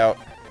Fake Out.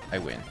 I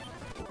win.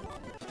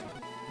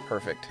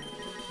 Perfect.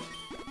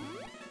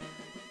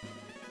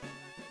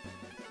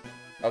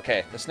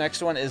 Okay, this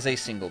next one is a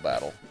single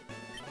battle.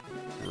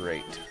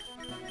 Great.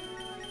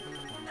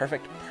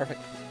 Perfect,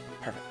 perfect,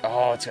 perfect.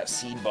 Oh, it's got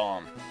Seed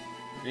Bomb.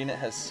 Greenet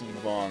has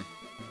Seed Bomb.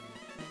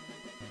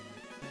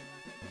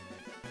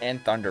 And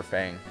Thunder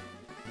Fang.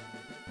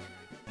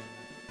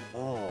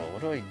 Oh, what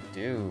do I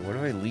do? What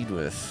do I lead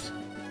with?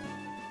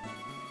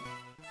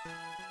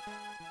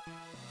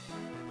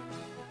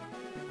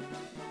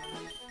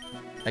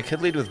 I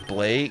could lead with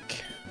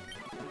Blake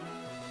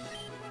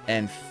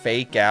and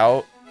Fake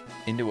Out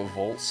into a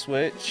Volt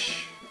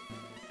Switch.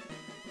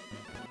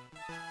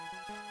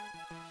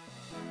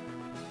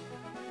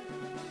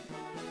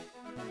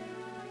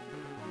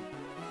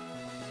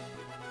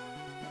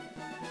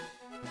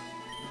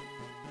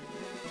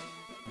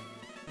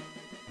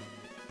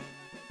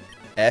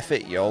 F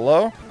it,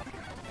 YOLO.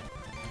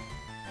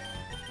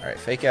 Alright,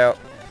 Fake Out.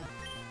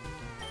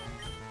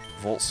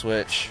 Volt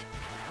Switch.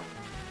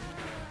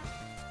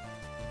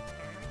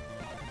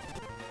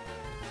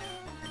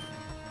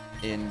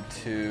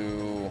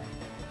 Into...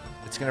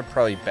 It's gonna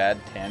probably Bad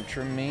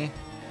Tantrum me.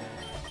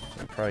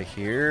 So probably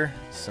here.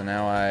 So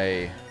now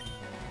I...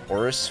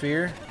 Aura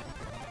Sphere.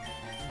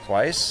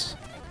 Twice.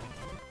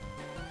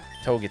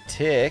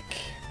 Togetic.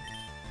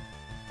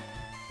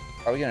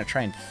 Are we gonna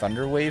try and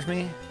Thunder Wave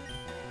me?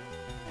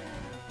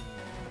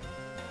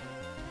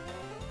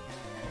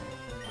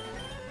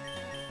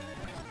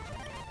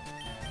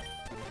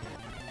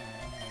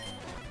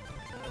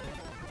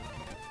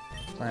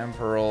 Clam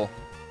Pearl.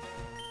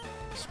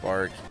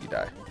 Spark, you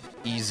die.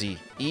 Easy.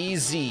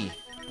 Easy!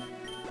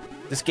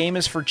 This game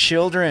is for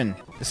children.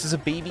 This is a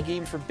baby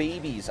game for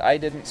babies. I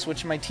didn't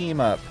switch my team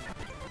up.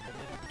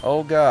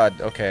 Oh god,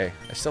 okay.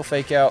 I still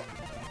Fake Out.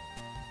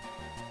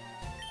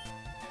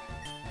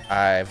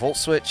 I Volt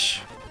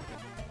Switch.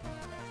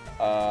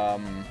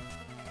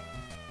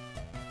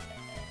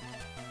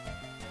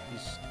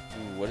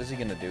 What is he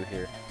gonna do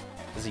here?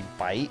 Does he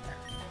bite?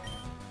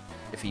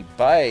 If he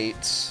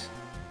bites,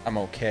 I'm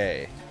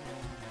okay.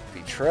 If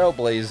he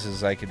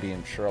Trailblazes, I could be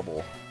in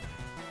trouble.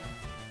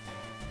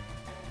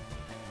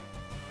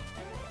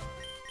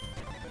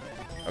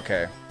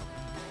 Okay.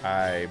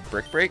 I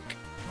Brick Break.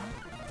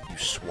 You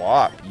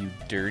swap, you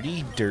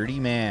dirty, dirty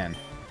man.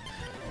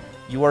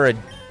 You are a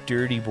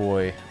dirty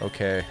boy.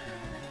 Okay.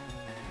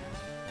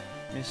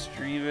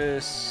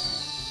 Misdreavus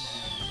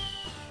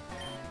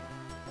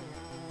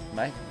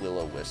might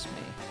Will-O-Wisp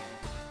me.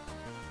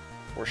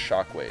 Or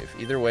Shockwave.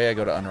 Either way, I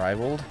go to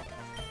Unrivaled.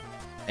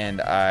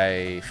 And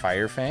I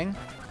Fire Fang.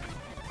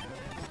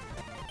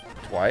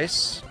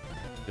 Twice.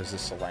 Does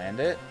this land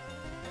it?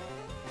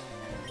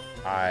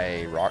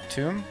 I Rock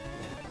Tomb.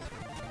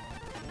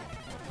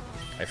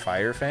 I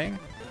Fire Fang.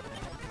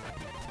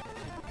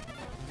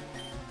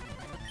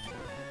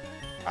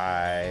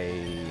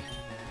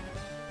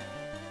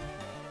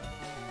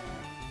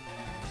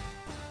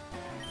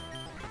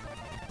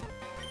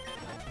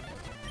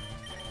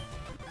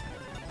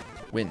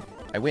 Win.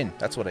 I win.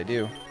 That's what I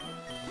do.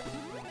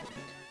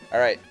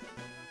 Alright.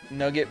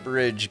 Nugget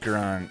Bridge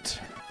Grunt.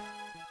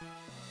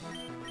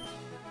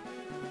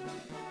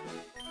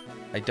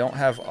 I don't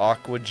have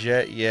Aqua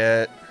Jet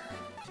yet.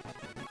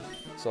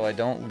 So I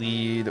don't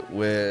lead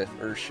with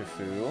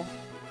Urshifu.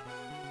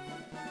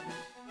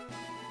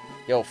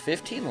 Yo,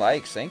 15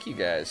 likes. Thank you,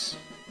 guys.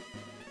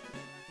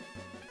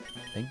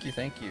 Thank you,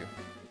 thank you.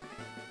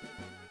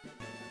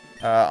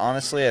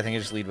 Honestly, I think I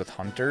just lead with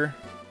Hunter.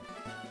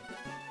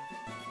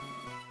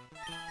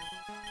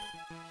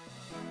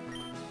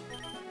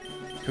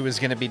 Who is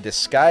going to be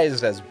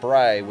disguised as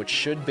Bry, which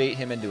should bait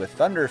him into a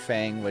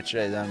Thunderfang, which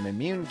I'm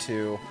immune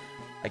to.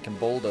 I can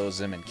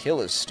bulldoze him and kill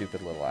his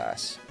stupid little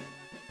ass.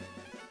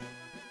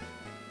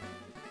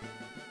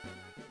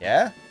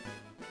 Yeah?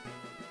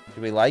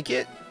 Do we like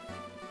it?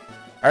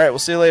 Alright, we'll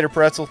see you later,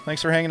 Pretzel.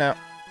 Thanks for hanging out.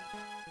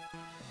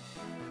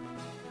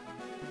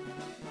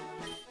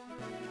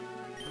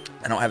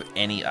 I don't have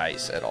any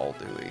ice at all,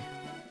 do we?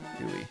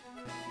 Do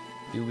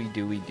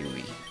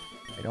we?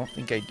 I don't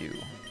think I do.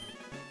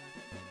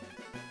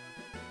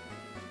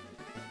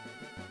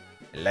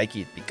 I like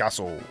it,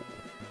 Picasso.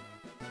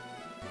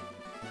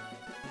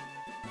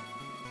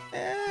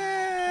 I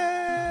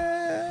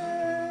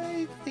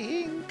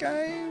think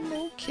I'm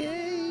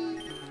okay.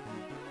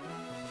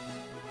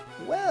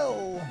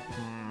 Well.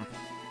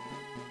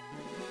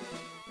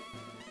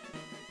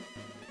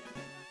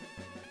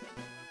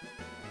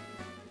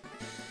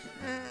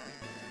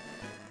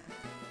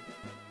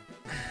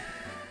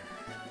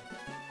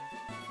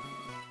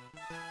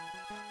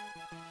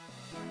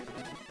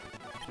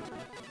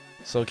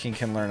 Slowking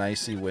can learn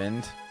Icy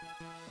Wind.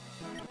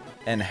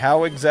 And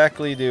how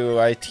exactly do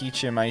I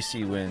teach him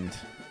Icy Wind?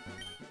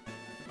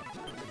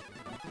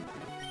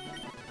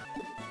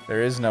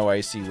 There is no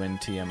Icy Wind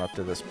TM up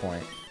to this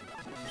point.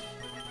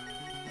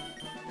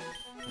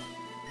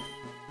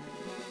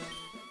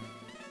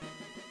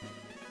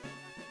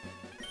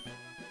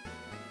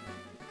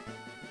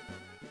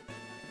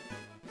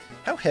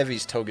 How heavy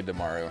is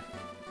Togedemaru?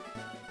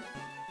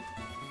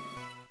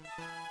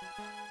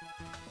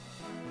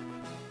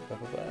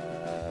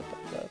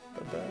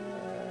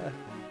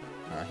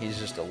 He's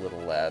just a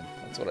little lad.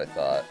 That's what I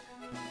thought.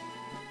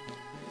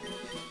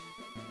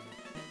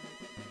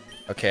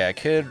 Okay, I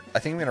think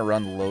I'm gonna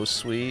run low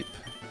sweep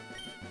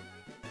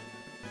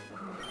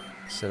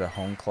instead of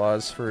home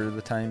claws for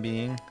the time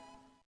being.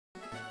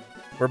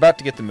 We're about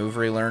to get the move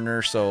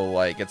relearner, so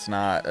like it's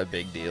not a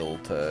big deal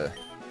to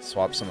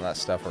swap some of that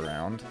stuff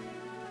around.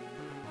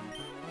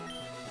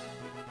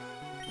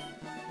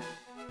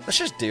 Let's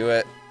just do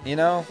it, you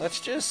know? Let's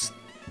just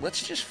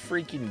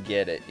freaking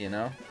get it, you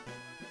know?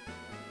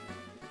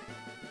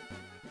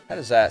 How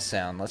does that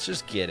sound? Let's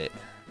just get it.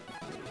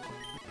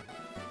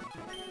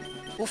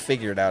 We'll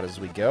figure it out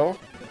as we go.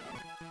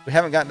 We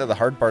haven't gotten to the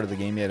hard part of the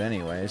game yet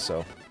anyway,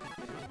 so.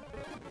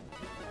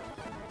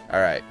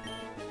 Alright.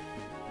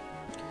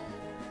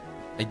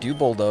 I do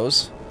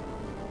bulldoze.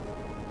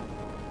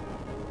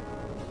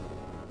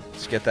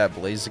 Let's get that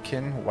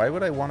Blaziken. Why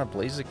would I want a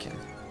Blaziken?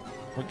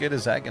 What good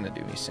is that going to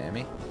do me,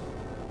 Sammy?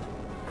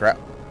 Crap.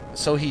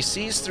 So he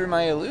sees through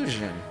my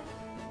illusion.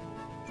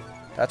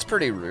 That's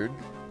pretty rude.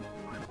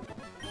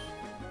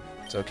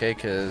 It's okay,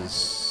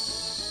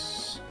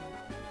 because...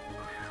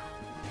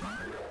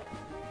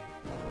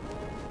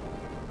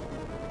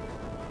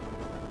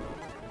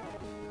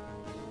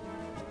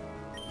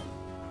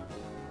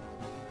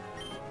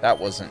 That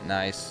wasn't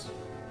nice.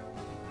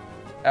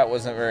 That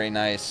wasn't very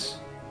nice.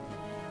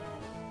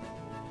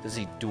 Does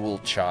he dual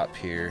chop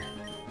here?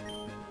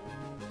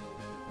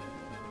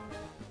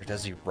 Or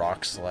does he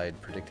rock slide,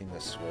 predicting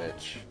the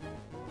switch?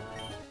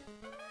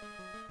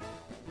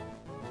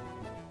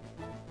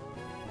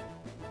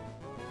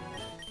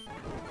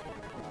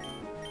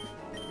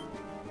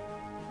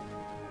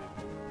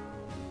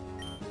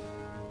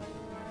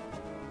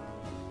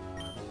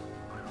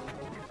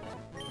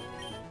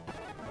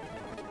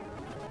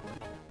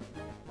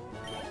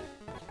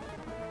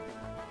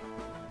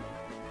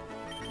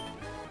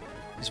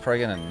 He's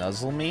probably gonna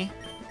nuzzle me.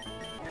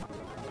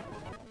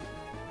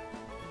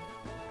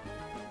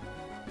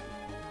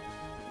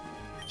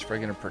 He's probably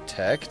gonna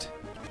protect.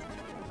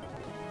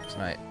 It's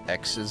my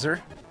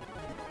X-Scissor.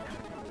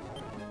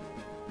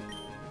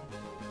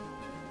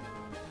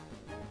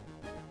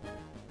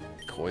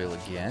 Coil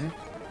again.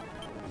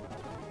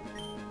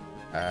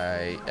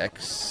 I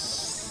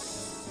X-Scissor.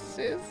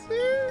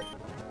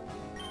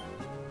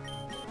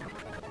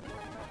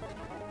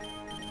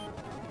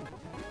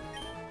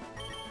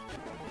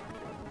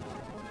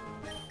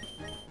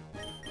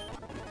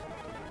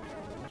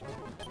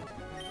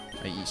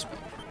 I E-Speed.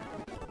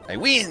 I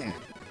win!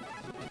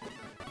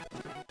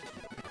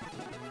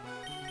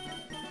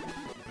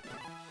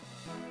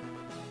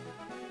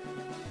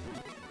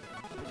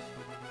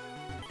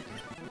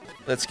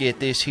 Let's get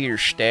this here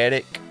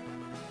static.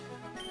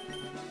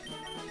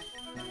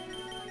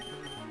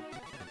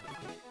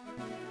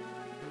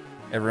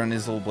 Everyone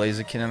is a little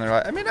Blaziken in their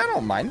life. I mean, I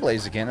don't mind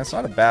Blaziken. It's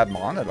not a bad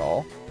mon at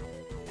all.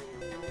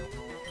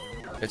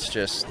 It's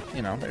just,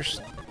 you know, there's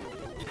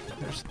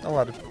There's a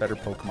lot of better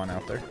Pokemon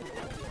out there.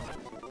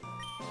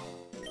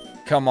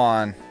 Come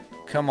on.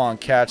 Come on,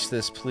 catch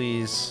this,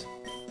 please.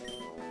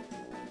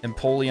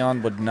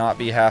 Empoleon would not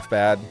be half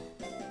bad.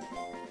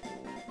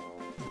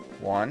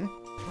 1.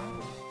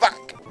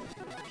 Fuck!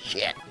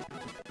 Shit.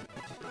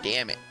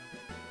 Damn it.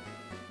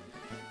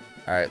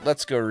 Alright,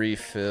 let's go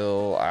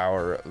refill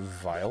our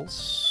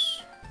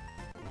vials.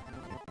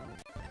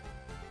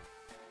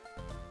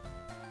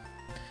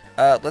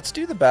 Let's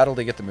do the battle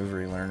to get the move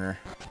relearner.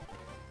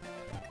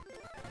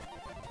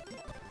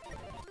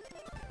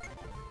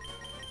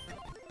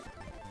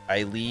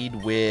 I lead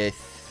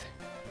with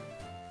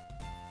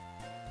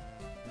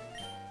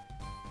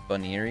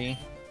Bunnery,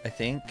 I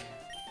think.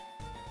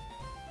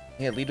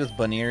 Yeah, lead with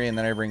Bunnery, and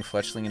then I bring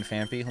Fletchling and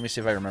Phanpy. Let me see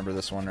if I remember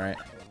this one right.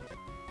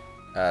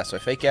 So I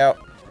fake out.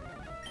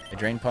 I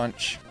Drain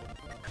Punch.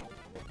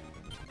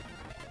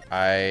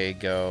 I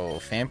go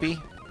Phanpy.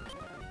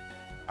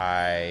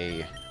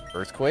 I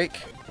Earthquake.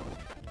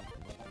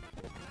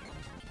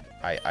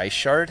 I Ice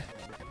Shard.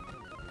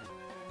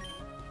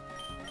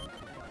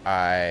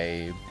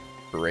 I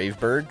Brave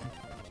Bird.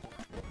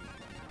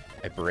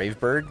 I Brave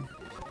Bird.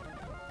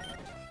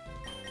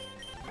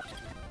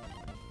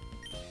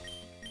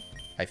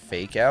 I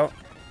Fake Out.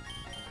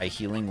 I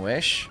Healing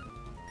Wish.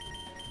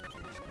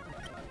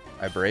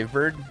 I Brave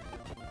Bird.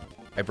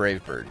 I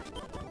Brave Bird.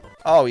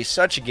 Oh, he's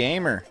such a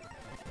gamer.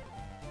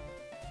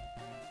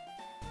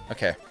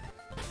 Okay.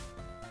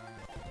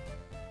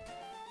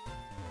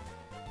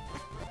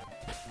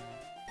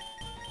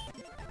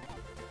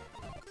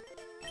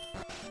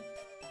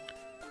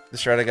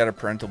 This route I got a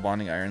parental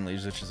bonding iron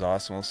leaves, which is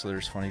awesome. Also,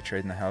 there's funny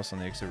trade in the house on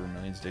the exit of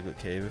Vermilion's Diglett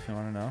Cave, if you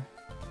want to know.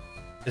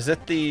 Is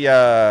it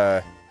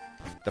the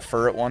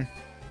ferret one?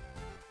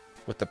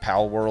 With the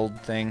Pal World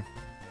thing?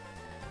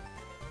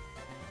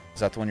 Is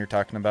that the one you're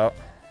talking about?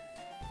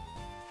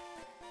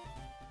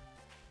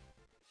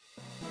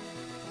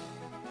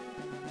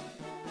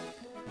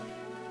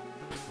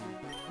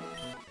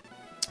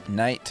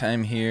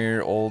 Nighttime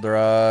here, Old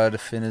Rod,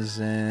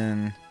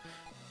 Finizen,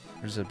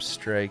 there's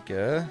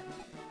Abstrika.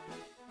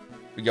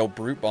 We go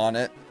Brute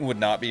Bonnet, would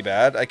not be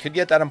bad. I could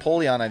get that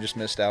Empoleon I just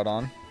missed out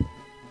on.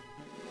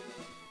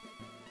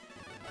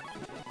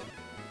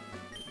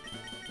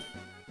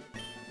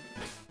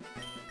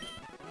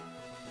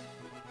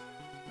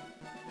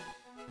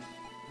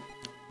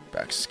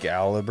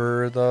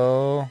 Excalibur,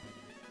 though.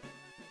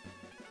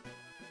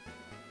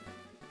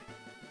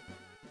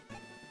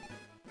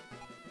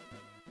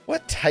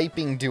 What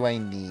typing do I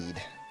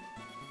need?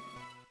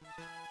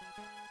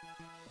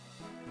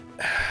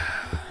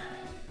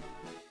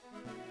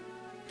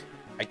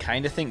 I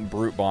kind of think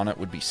Brute Bonnet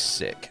would be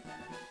sick.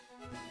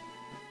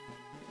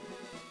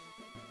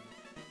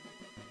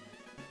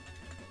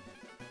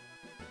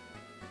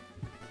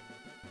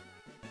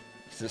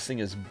 This thing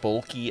is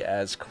bulky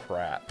as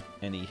crap,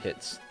 and he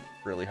hits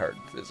really hard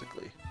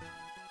physically.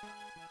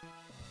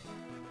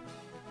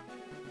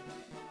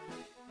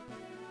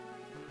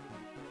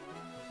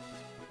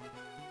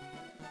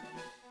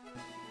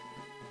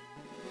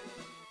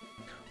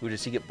 Ooh,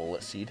 does he get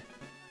Bullet Seed?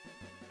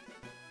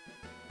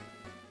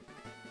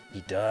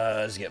 He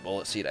does get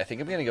Bullet Seed. I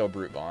think I'm gonna go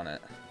Brute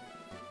Bonnet,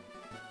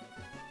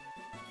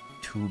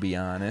 to be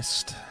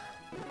honest.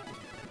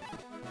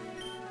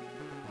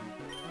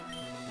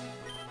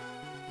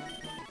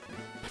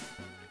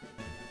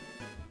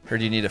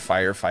 Heard you need a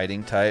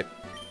firefighting type.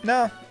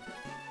 No.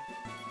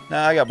 No,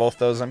 I got both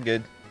those. I'm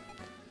good.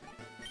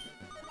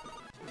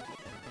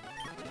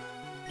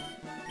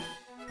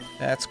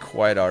 That's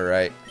quite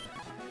alright.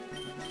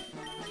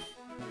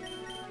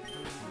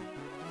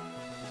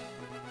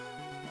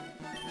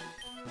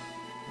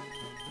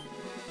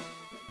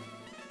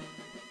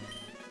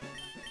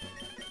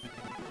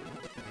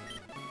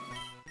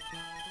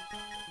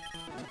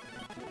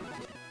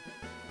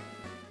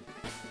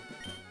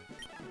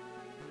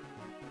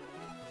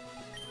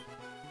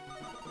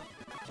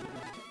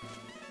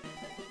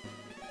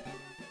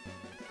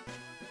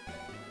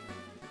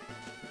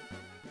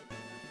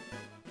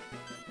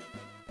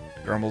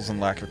 Grumbles and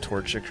lack of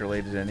Torchic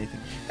related to anything.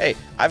 Hey,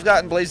 I've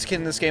gotten Blaziken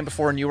in this game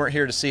before and you weren't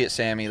here to see it,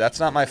 Sammy. That's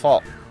not my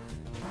fault.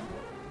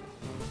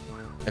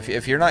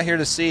 If you're not here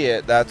to see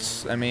it,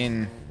 that's, I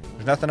mean,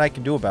 there's nothing I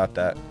can do about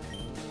that.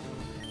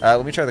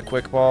 Let me try the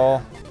Quick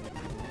Ball.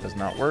 Does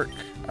not work.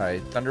 I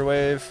Thunder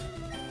Wave.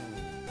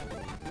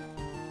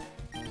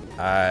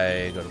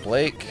 I go to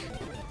Blake.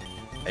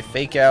 I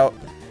Fake Out.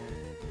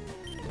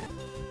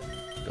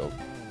 Go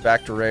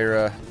back to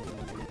Rayra.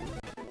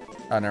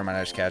 Oh, never mind.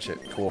 I just catch it.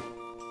 Cool.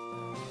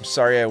 I'm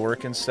sorry I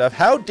work and stuff.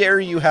 How dare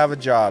you have a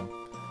job?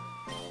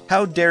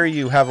 How dare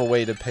you have a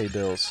way to pay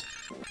bills?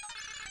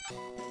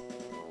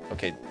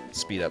 Okay,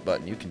 speed up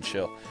button. You can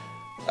chill.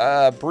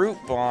 Brute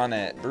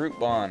Bonnet. Brute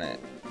Bonnet.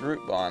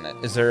 Brute Bonnet.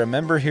 Is there a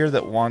member here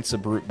that wants a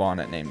Brute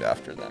Bonnet named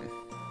after them?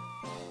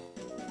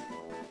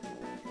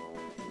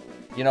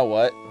 You know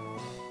what?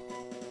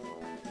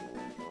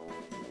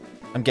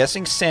 I'm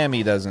guessing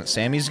Sammy doesn't.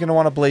 Sammy's gonna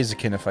want a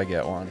Blaziken if I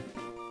get one.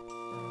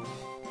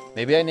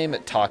 Maybe I name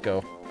it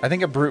Taco. I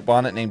think a Brute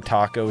Bonnet named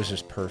Taco is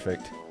just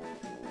perfect.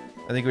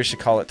 I think we should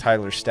call it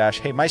Tyler's stash.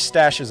 Hey, my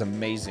stash is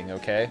amazing,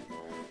 okay?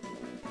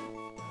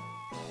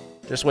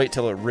 Just wait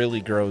till it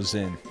really grows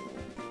in.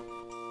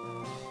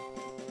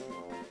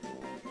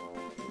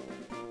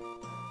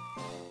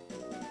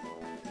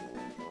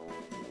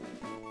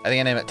 I think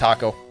I name it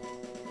Taco.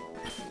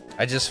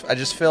 I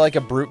just feel like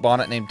a brute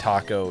bonnet named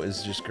Taco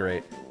is just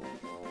great.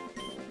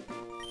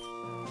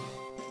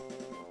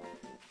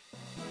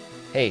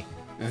 Hey,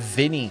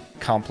 Vinny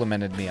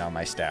complimented me on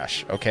my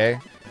stash, okay?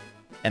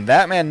 And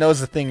that man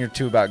knows a thing or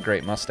two about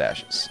great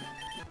mustaches.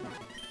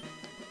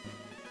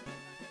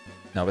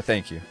 No, but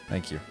thank you.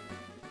 Thank you.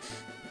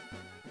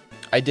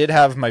 I did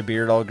have my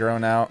beard all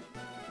grown out,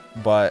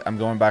 but I'm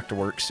going back to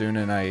work soon,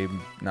 and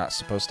I'm not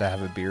supposed to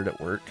have a beard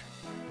at work.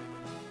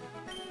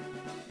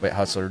 Wait,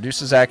 Hustler.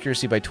 Reduces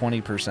accuracy by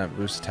 20%,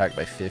 boosts attack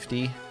by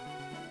 50.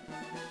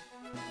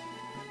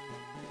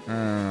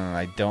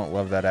 I don't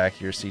love that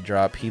accuracy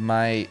drop. He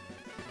might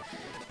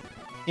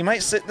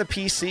sit in the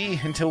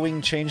PC until we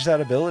can change that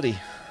ability.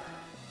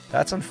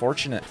 That's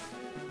unfortunate.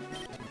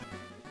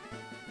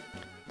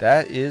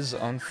 That is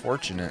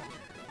unfortunate.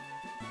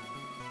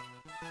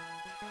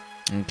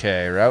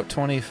 Okay, Route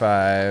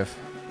 25.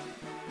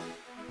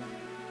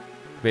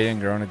 Beta and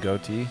growing a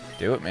goatee.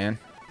 Do it, man.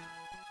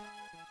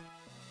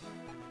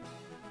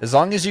 As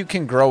long as you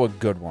can grow a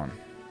good one.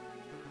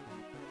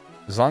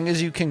 As long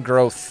as you can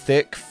grow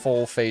thick,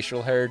 full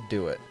facial hair,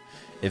 do it.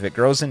 If it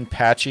grows in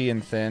patchy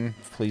and thin,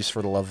 please,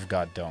 for the love of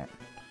God, don't.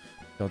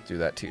 Don't do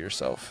that to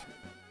yourself.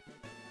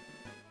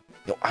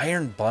 Yo,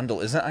 Iron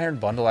Bundle. Isn't Iron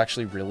Bundle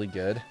actually really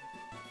good?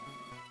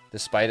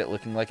 Despite it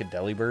looking like a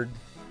Delibird.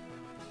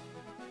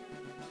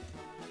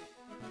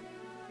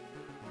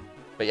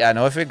 But yeah,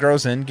 no, if it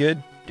grows in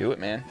good, do it,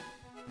 man.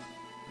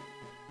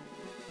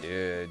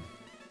 Dude.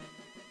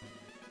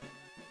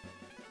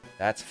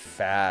 That's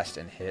fast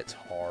and hits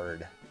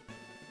hard.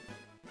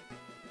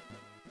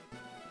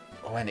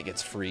 Oh, and it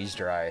gets freeze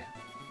dry.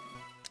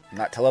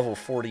 Not to level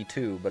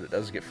 42, but it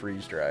does get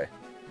freeze dry.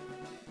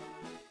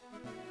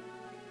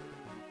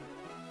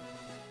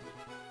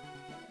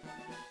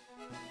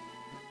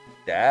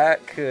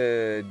 That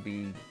could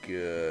be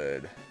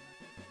good.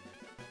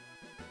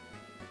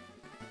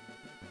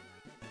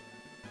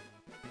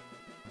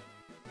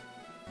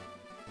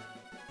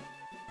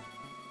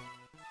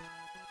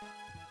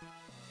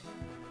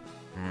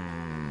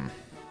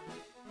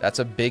 That's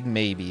a big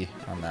maybe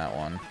on that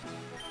one.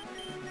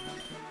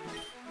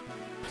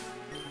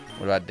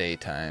 What about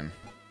daytime?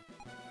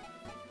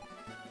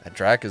 That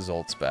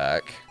Drakazolt's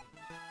back.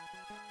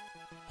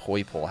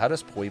 Poipole. How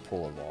does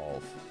Poipole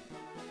evolve?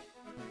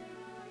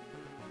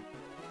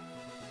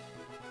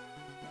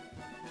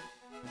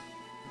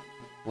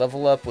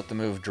 Level up with the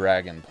move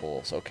Dragon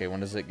Pulse. Okay, when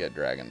does it get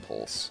Dragon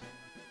Pulse?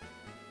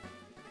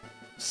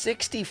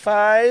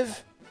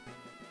 65?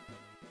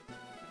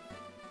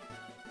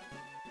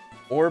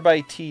 Or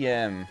by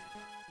TM.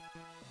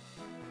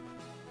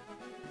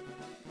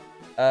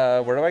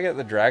 Where do I get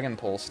the Dragon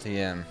Pulse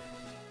TM?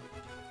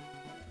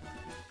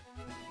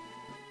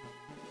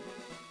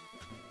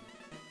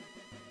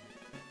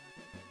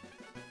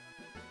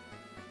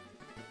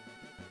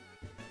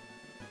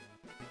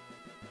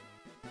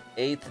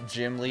 Eighth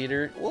gym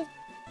leader. Well,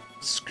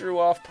 screw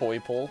off,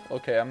 Poipole.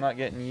 Okay, I'm not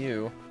getting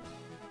you.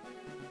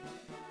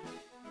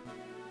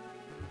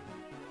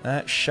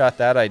 That shot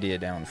that idea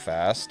down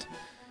fast.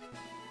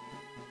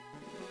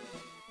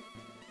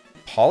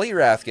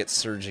 Poliwrath gets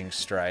Surging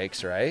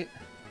Strikes, right?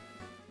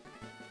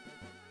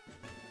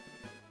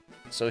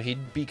 So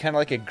he'd be kind of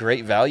like a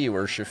great value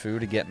Urshifu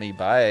to get me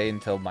by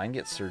until mine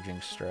gets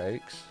Surging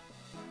Strikes.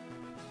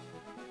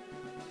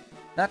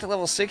 Not to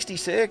level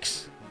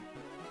 66.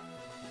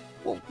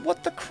 Well,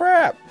 what the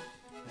crap?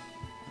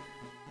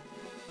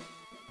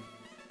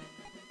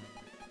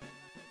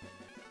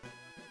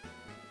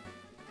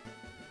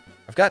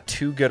 I've got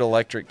two good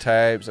electric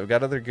types. I've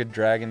got other good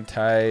dragon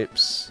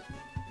types.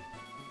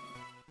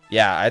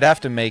 Yeah, I'd have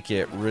to make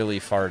it really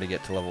far to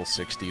get to level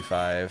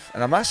 65.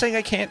 And I'm not saying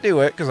I can't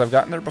do it, because I've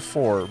gotten there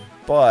before,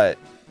 but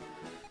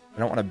I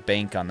don't want to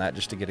bank on that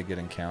just to get a good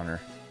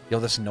encounter. Yo,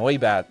 this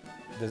Noibat,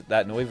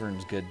 that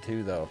Noivern's good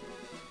too, though.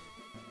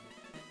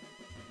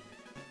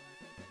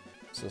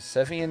 So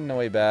Sephian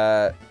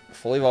Noibat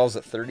fully evolves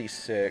at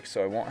 36,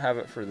 so I won't have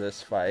it for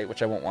this fight,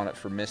 which I won't want it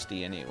for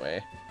Misty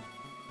anyway.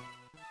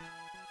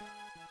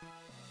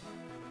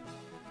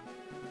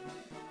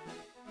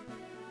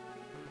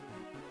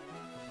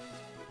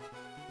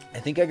 I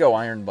think I go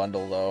Iron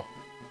Bundle, though.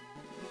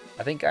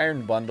 I think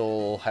Iron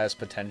Bundle has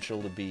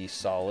potential to be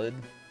solid.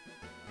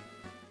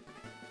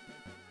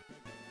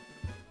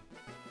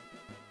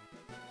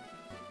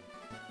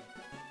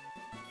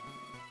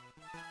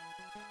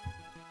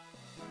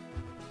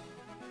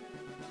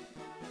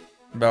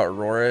 About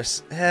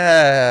Aurorus?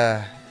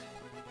 I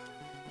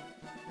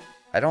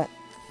don't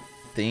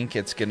think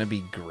it's going to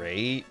be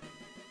great.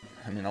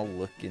 I mean, I'll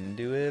look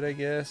into it, I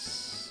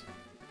guess.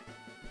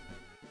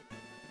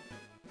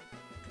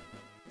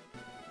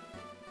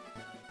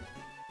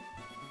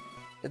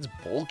 It's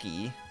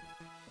bulky,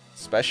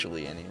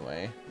 especially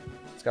anyway.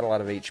 It's got a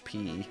lot of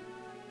HP.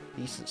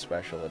 Decent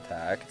special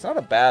attack. It's not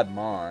a bad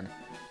mon.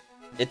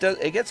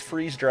 It gets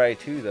freeze dry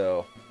too,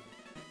 though.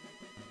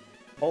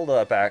 Hold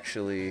up,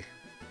 actually.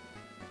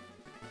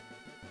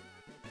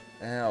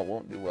 Eh, it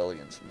won't do well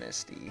against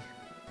Misty.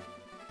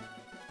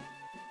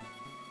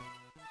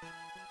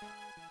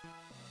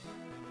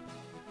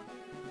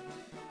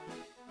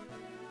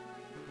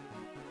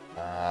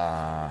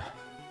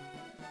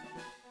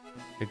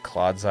 Good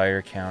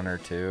Clodsire counter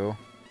too.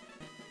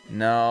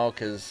 No,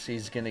 because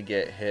he's gonna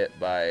get hit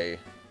by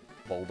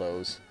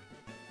Bulldoze.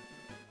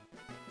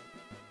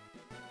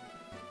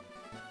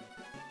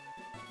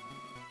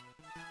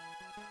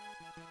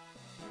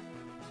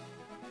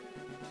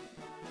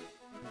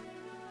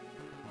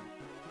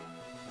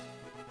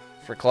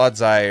 For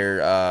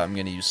Clodsire, I'm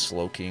gonna use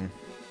Slowking.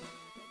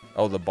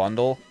 Oh, the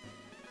bundle?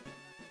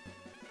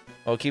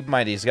 Oh, keep in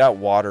mind, he's got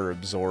Water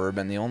Absorb,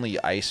 and the only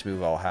ice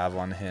move I'll have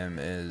on him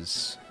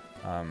is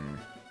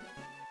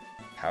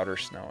Powder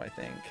Snow, I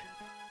think,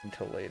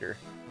 until later.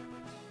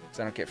 Because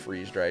I don't get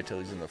Freeze Dry till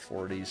he's in the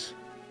 40s.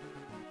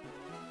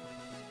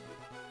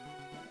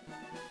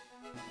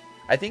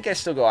 I think I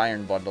still go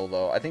Iron Bundle,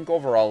 though. I think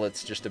overall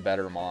it's just a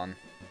better mon.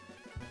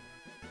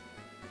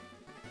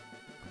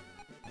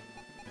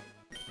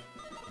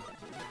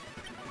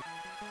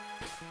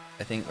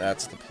 I think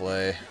that's the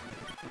play.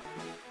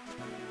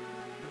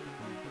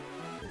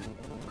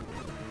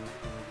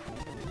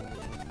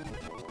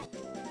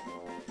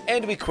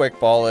 And we quick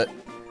ball it.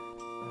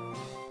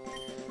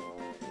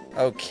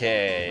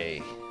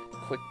 Okay.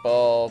 Quick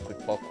ball,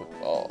 quick ball, quick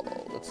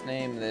ball. Let's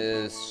name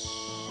this...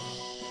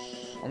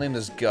 I'll name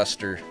this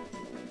Guster.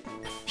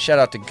 Shout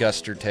out to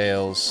Guster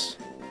Tails.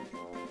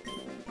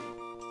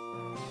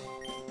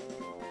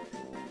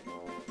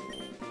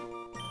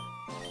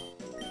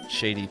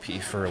 Shady P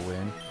for a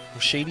win. Well,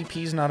 Shady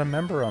P's not a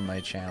member on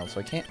my channel, so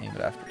I can't name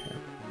it after him.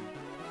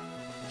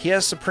 He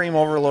has Supreme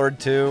Overlord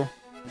too.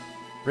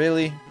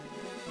 Really?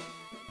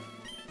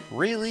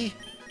 Really?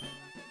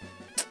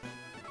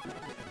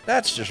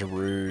 That's just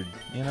rude,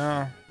 you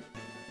know?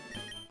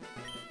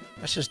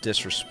 That's just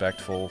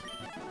disrespectful.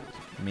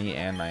 Me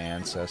and my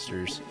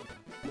ancestors.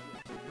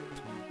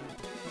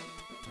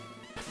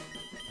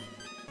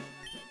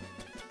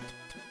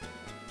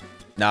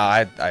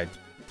 Nah,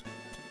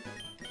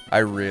 I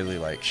really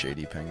like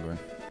Shady Penguin.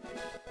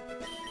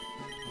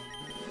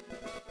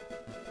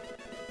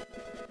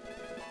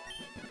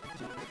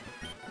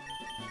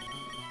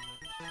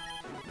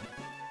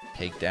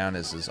 Takedown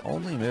is his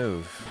only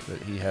move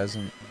that he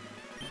hasn't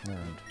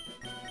learned.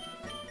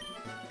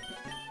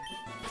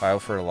 File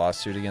for a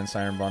lawsuit against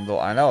Iron Bundle.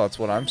 I know, that's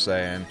what I'm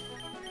saying.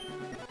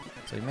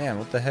 It's like, man,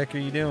 what the heck are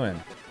you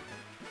doing?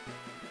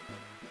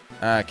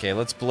 Okay,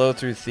 let's blow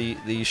through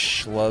these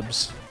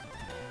schlubs.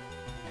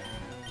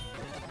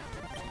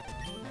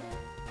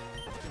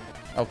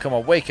 Oh, come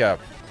on, wake up.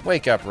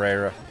 Wake up,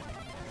 Rara.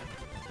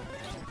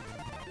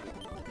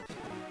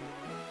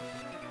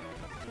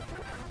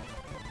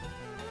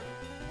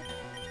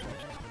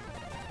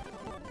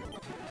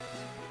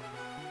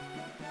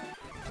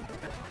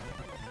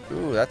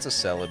 Ooh, that's a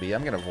Celebi.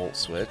 I'm gonna Volt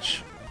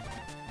Switch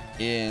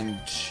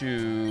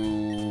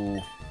into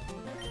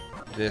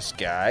this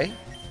guy.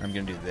 I'm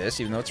gonna do this,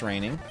 even though it's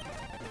raining.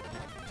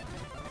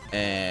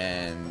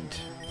 And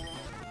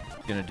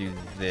I'm gonna do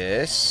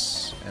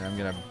this, and I'm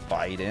gonna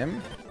bite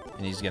him,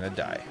 and he's gonna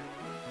die.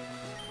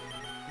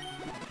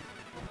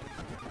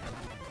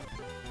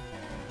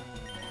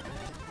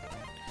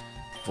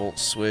 Volt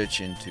Switch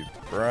into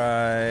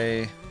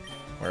Bry,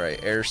 where I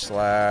Air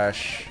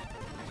Slash.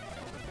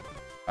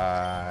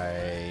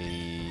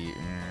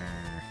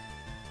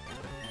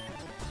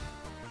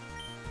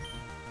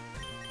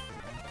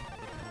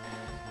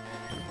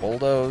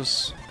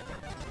 Bulldoze.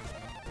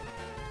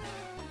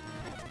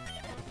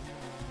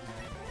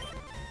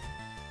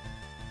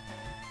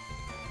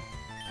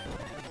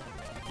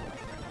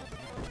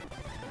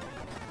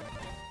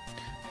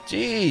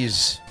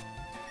 Jeez.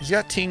 He's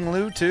got Ting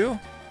Lu too?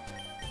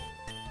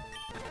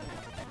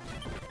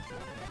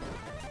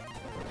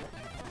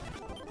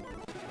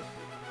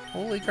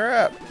 Holy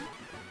crap.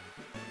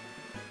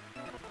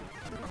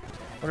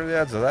 What are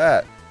the odds of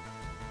that?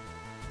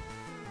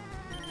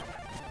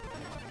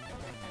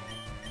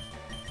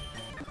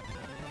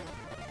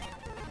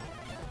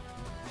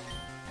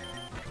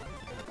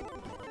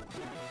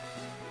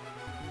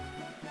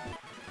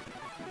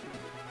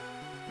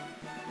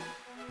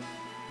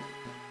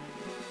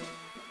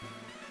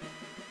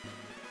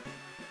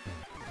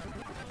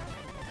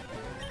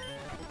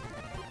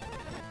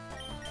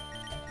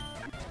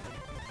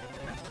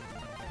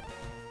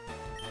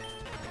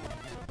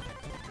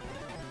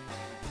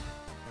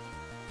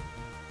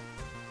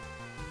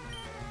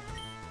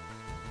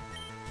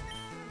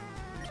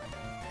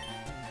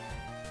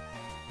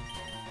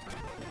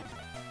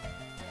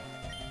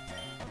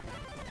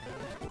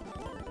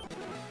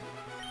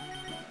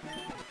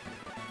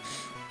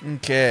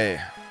 Okay,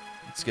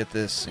 let's get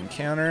this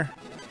encounter.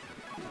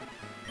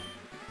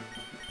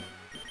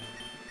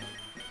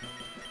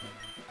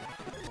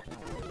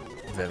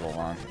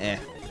 Vivillon, eh.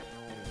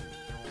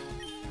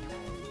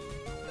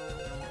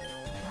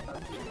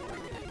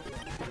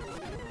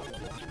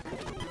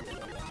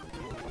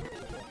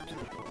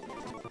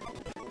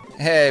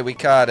 Hey, we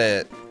caught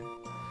it.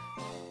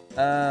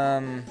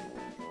 And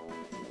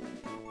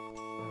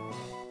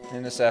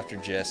this after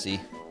Jesse.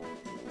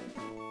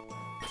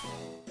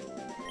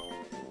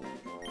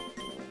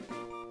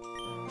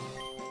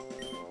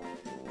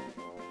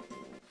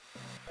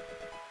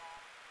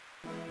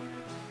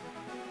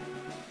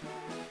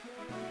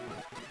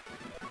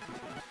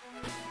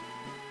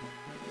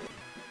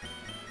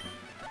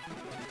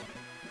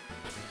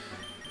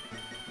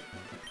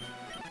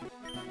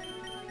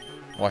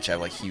 Watch, I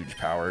have like huge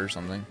power or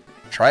something.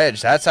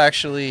 Tri-Edge, that's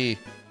actually...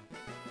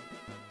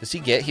 Does he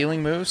get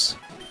healing moves?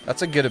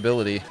 That's a good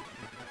ability.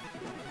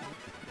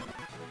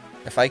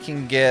 If I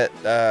can get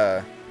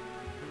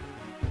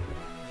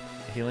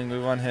healing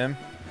move on him.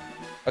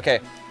 Okay,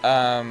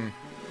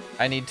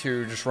 I need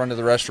to just run to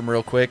the restroom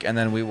real quick, and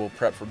then we will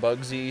prep for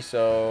Bugsy.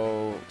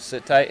 So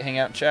sit tight, hang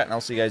out, and chat, and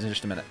I'll see you guys in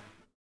just a minute.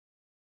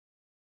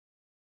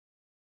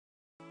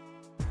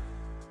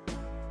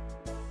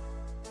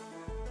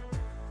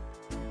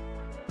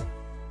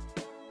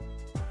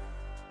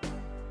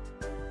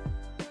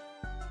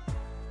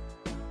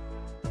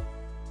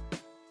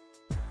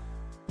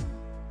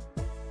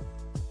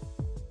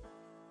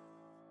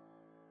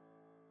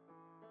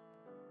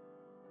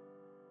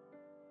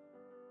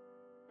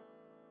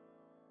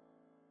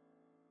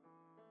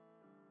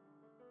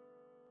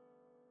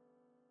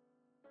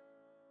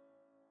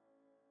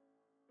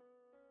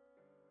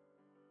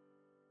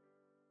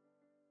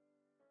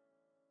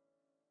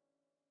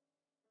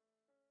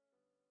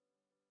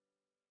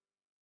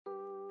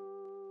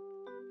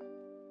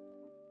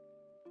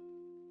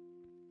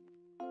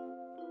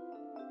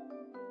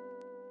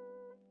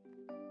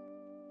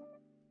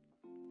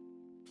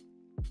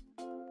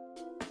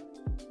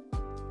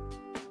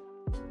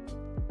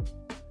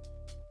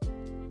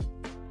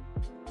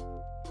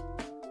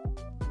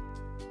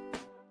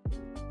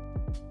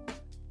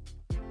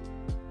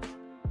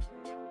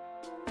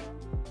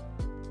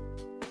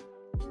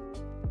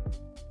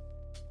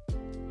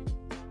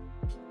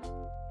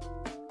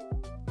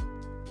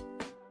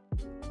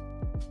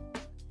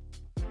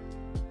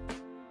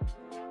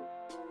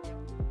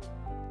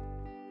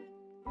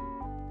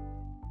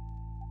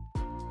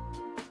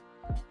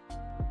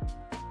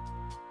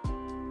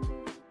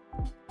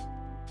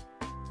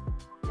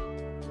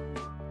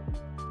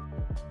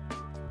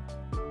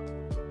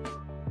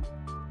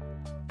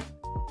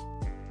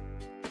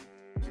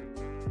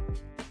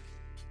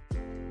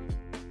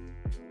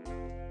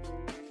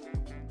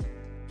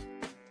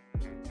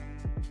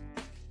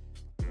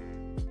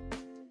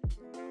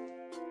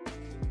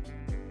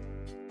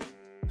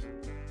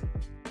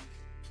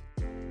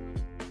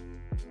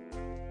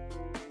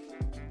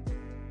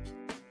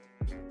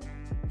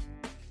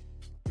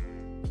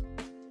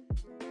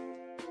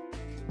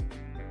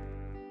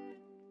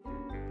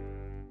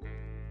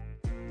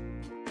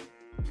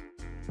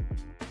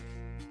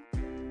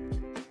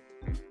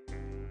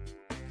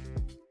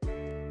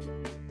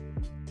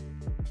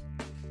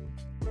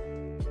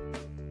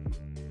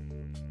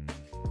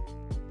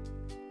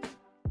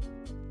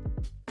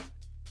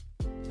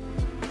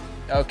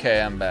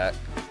 Okay, I'm back.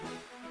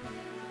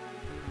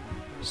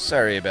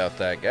 Sorry about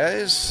that,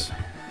 guys.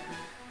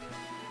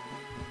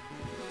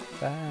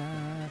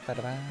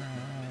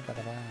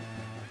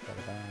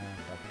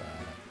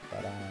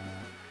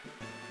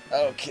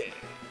 Okay.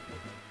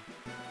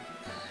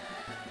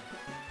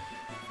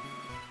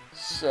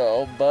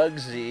 So,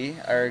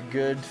 Bugsy, our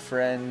good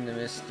friend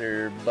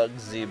Mr.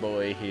 Bugsy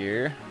Boy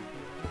here,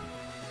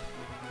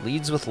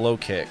 leads with low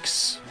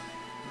kicks.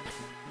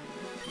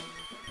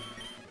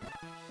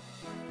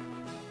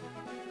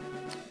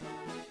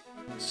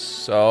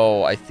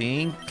 So, I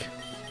think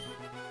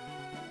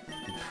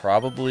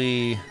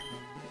probably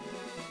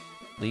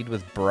lead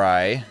with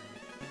Bry.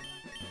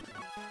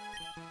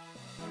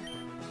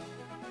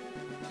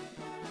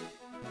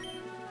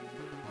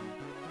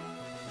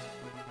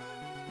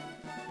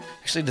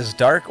 Actually, does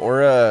Dark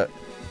Aura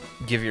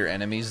give your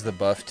enemies the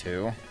buff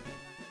too?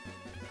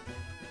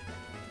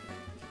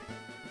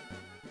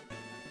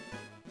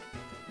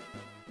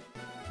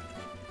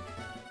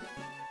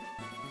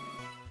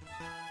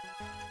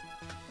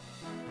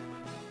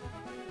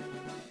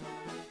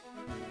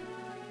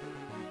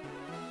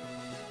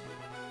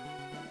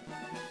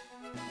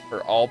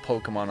 For all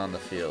Pokemon on the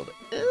field.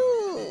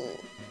 Ew.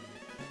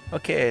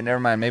 Okay, never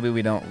mind. Maybe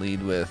we don't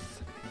lead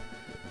with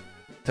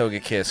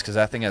Togekiss, because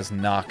that thing has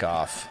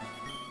knockoff.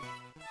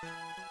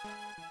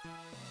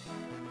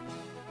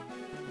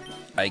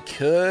 I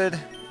could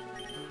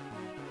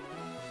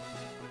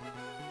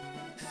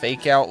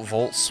fake out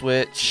Volt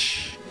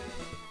Switch.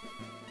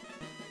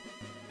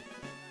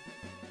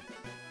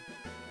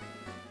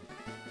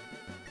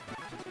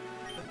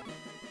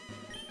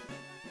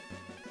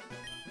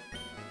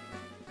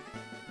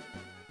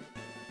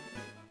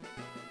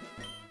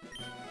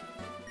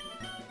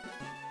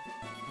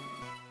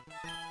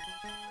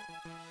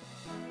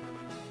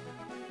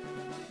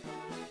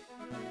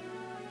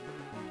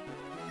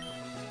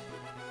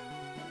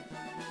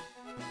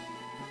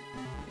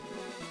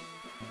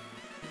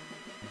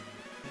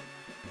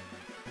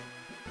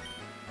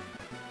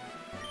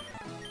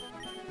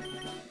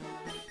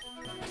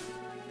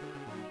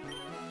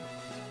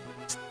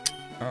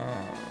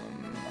 Yeah,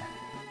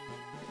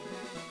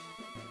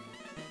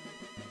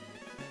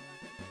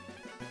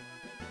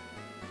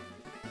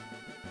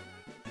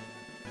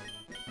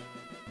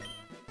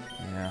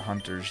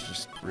 Hunter's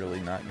just really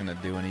not gonna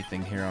do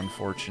anything here,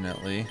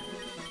 unfortunately.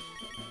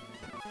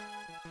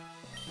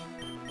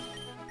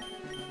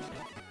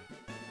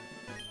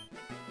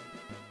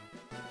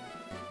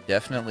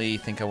 Definitely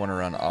think I want to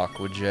run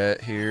Aqua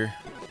Jet here.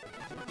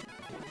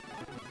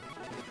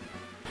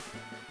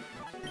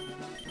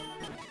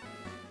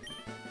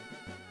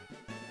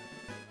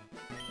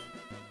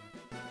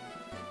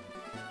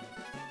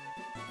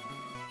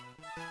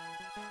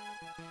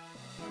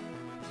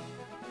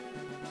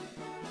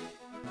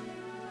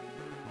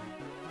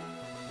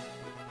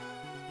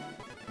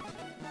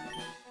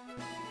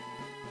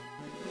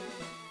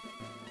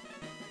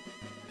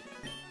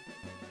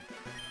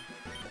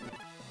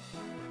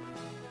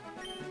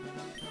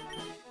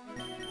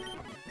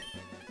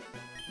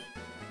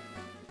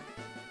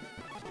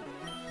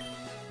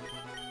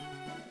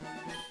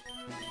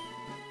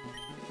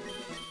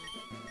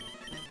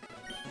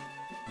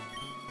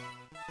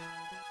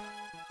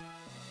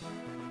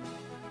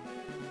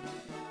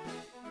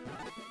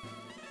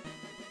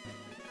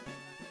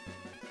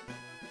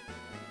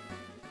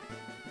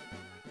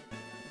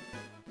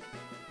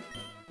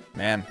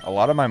 Man, a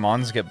lot of my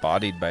Mons get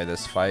bodied by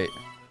this fight.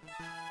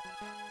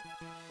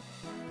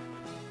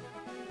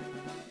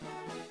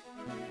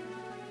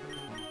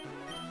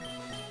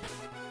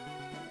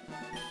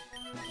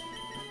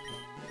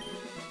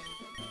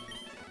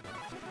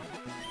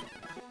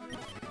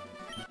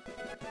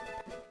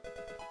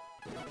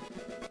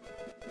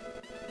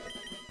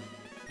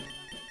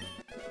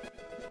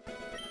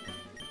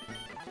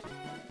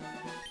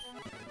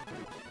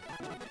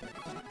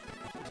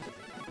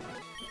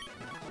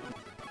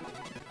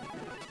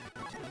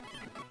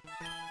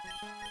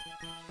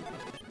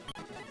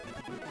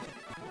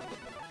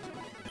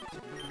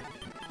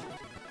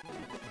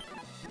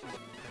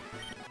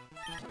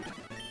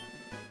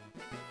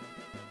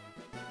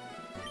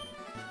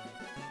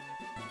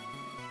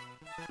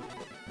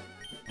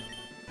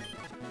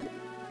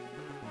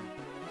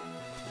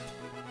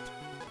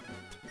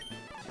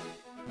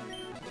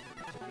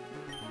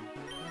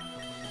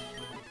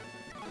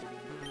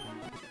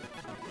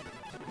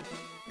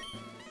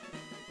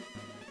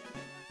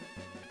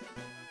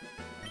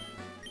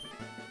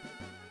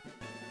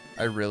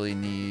 I really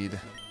need...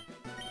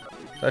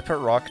 Did I put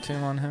Rock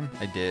Tomb on him?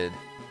 I did.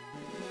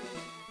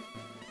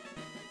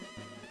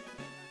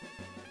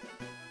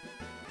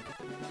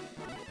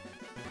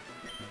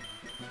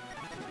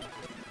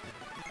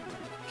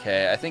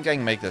 Okay, I think I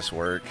can make this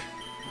work.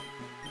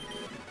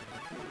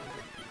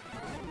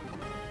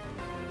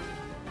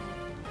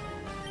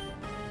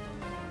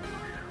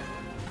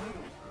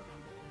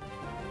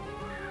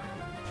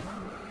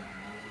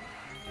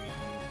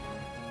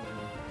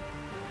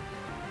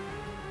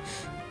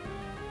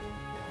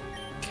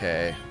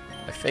 Okay,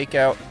 I fake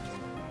out.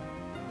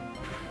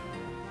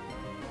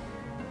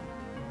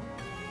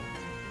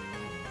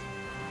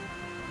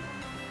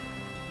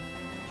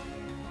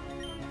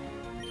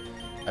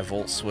 I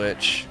volt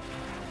switch.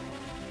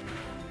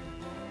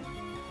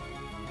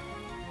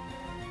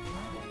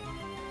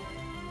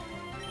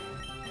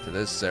 To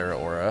this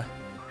Zeraora.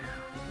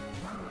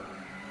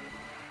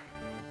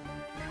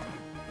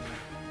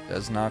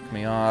 Does knock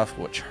me off,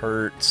 which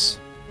hurts.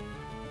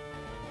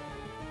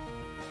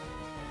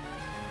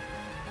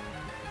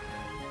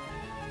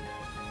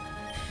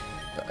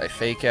 I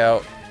fake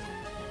out.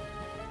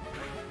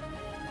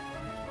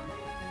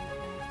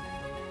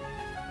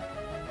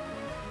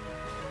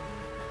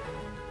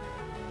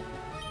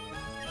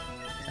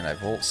 And I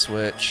volt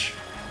switch.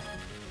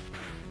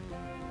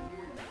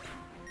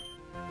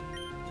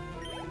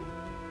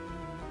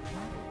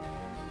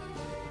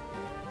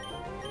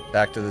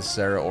 Back to the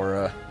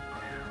Zeraora.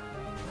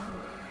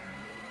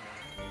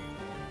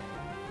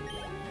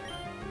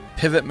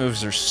 Pivot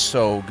moves are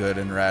so good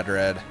in Rad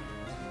Red.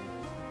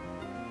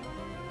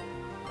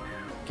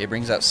 Okay,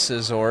 brings out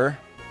Scizor,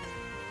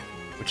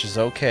 which is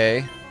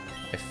okay.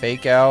 I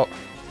fake out.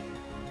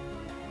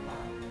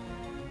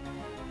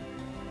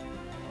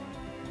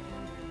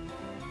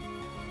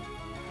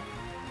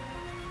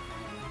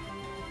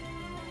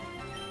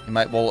 He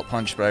might bullet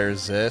punch, but I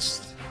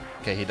resist.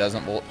 Okay, he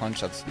doesn't bullet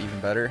punch, that's even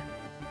better.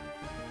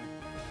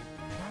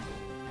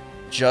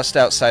 Just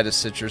outside of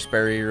Citrus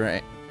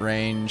Berry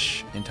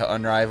range into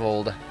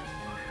Unrivaled.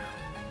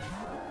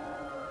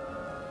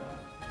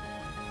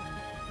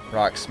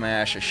 Rock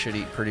Smash, I should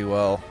eat pretty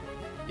well.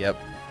 Yep.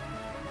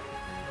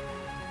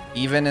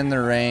 Even in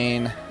the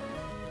rain,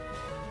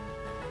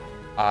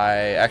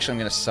 I'm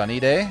gonna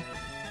Sunny Day.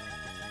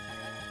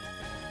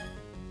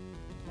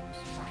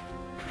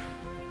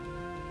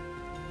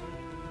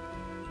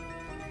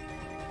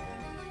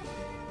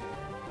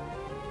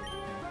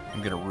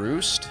 I'm gonna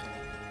Roost.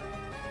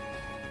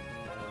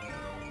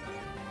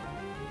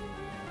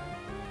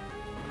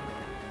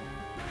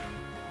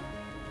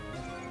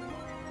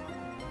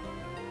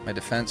 My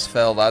defense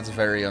fell, that's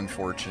very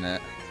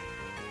unfortunate.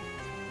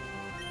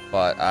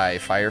 But I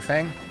Fire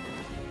Fang.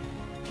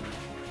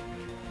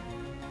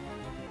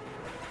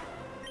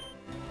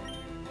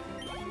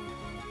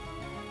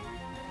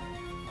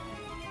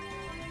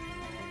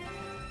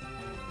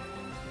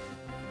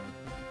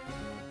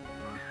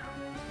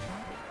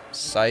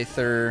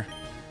 Scyther,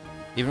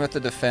 even with the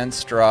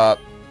defense drop.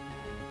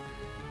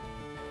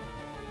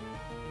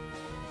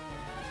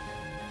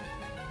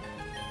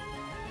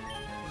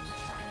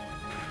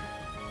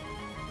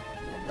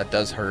 That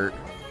does hurt.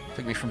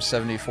 Took me from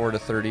 74 to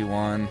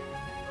 31.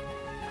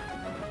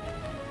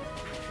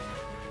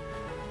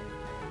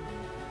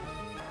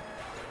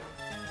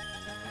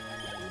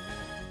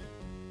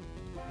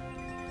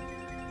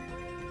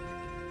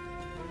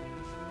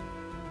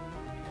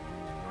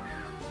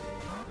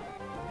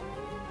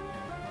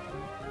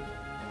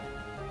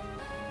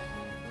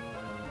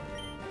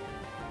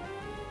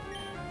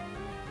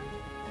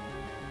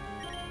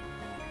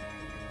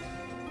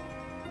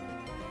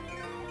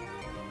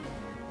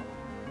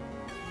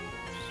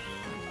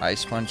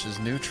 Ice Punch is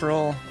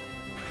neutral.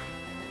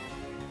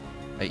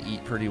 I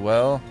eat pretty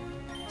well.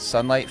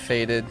 Sunlight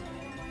faded.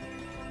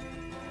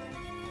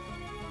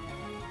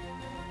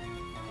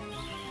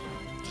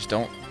 Just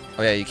don't...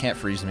 Oh yeah, you can't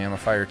freeze me. I'm a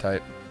fire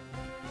type.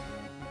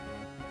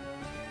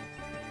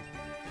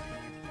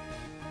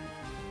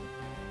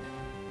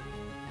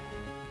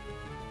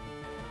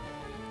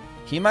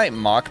 He might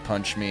Mach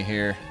Punch me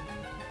here.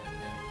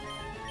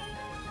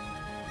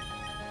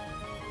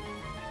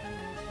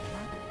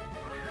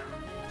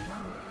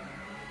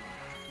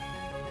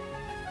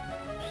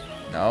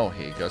 No,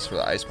 he goes for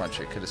the Ice Punch.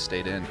 It could have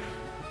stayed in.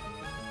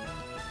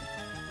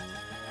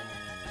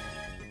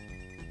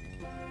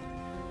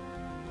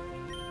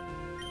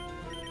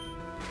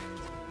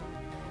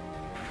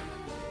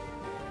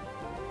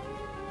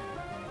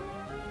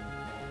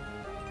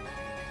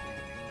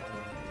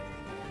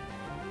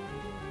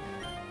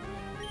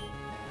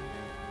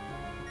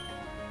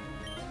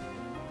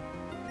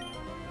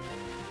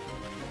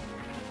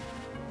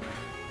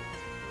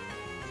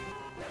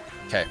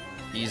 Okay,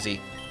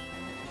 easy.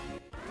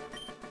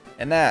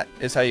 And that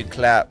is how you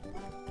clap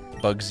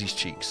Bugsy's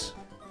cheeks.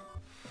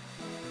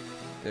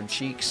 Them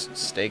cheeks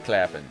stay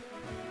clapping.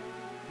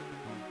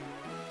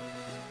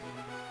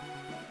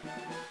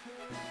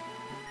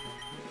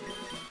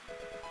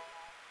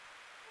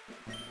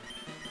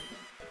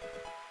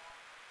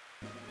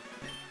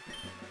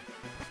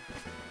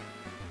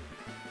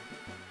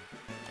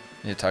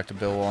 Need to talk to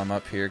Bill while I'm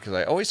up here because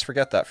I always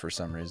forget that for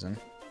some reason.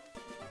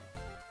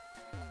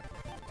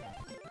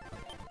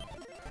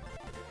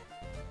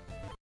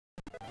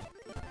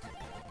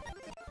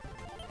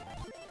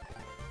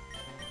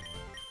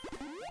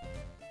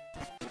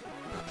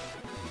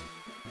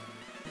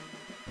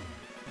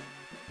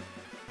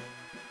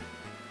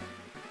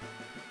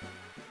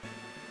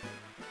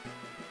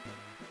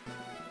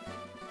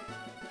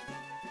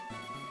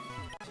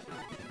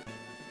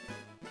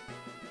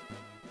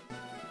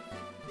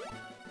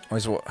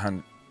 Always what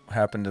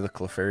happened to the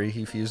Clefairy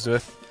he fused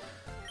with?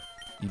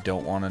 You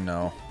don't want to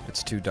know.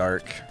 It's too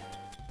dark.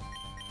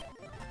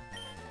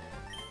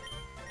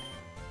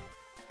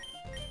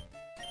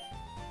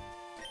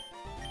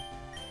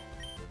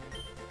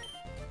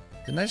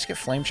 Didn't I just get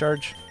Flame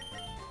Charge?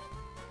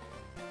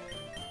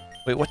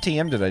 Wait, what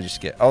TM did I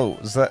just get? Oh,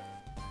 is that...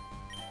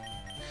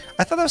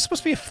 I thought that was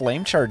supposed to be a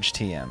Flame Charge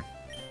TM.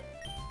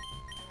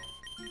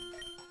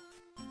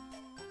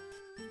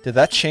 Did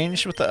that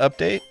change with the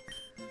update?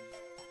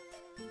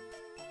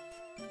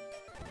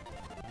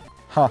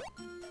 Huh.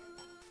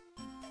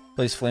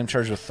 Plays Flame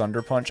Charge with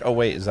Thunder Punch. Oh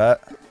wait, is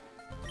that...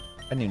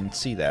 I didn't even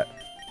see that.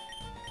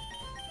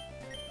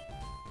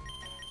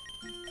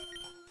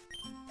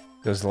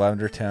 Goes to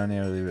Lavender Town,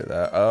 yeah, leave it at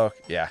that. Oh,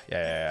 yeah.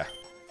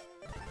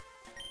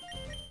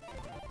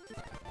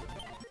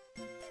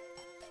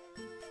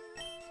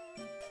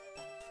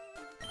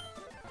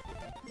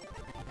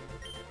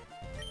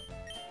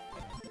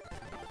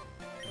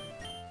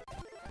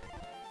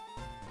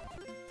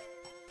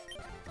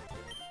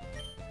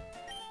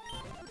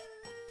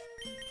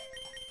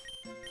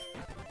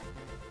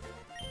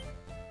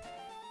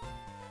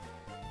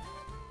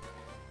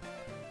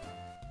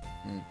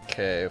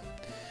 Okay.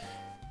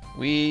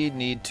 We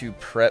need to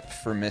prep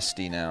for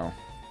Misty now.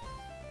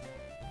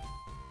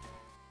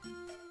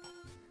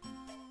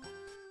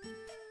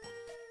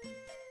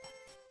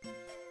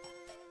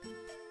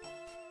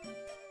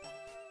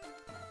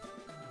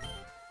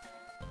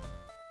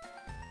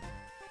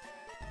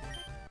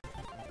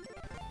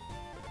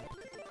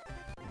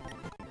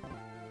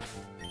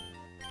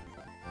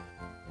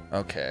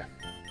 Okay.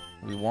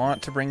 We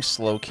want to bring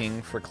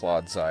Slowking for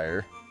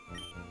Clodsire.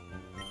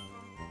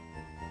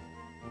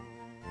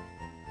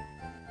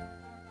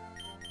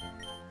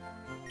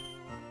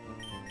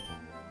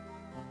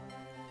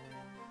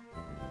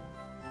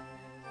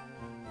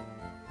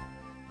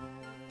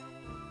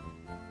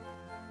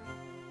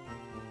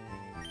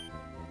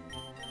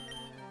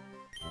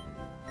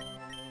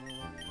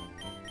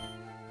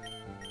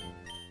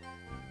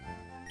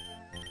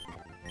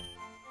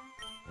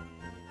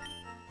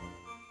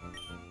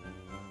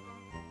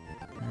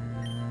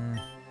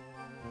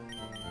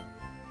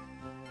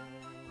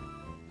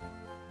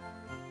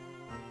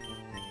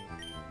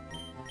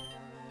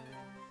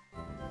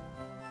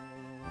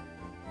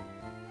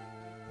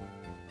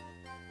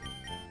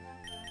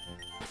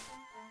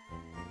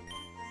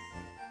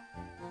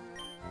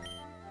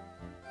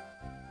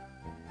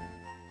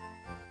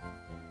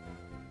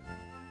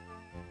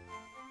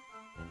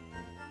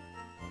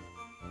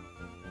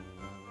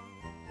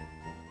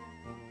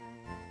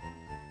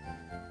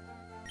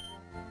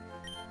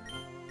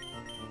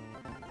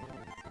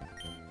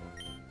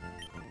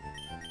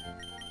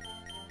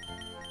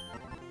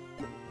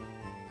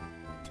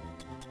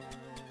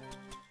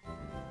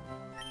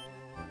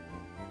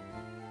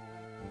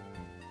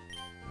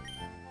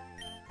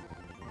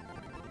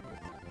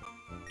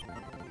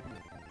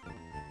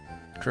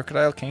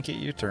 Crocodile can't get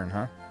U-turn,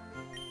 huh?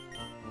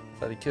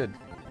 Thought he could.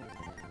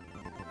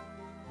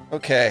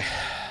 Okay.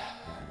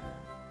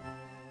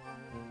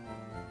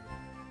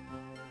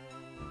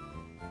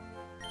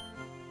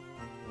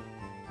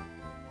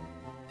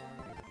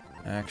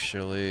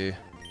 Actually...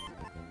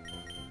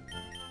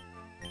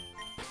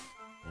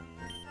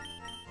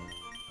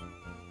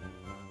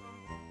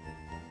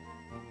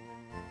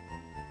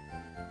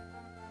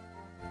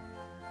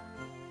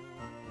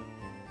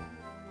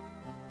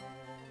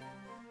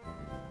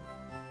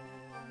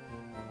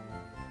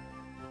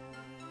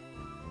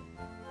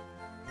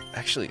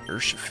 Actually,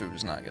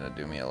 Urshifu's not gonna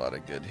do me a lot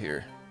of good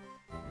here.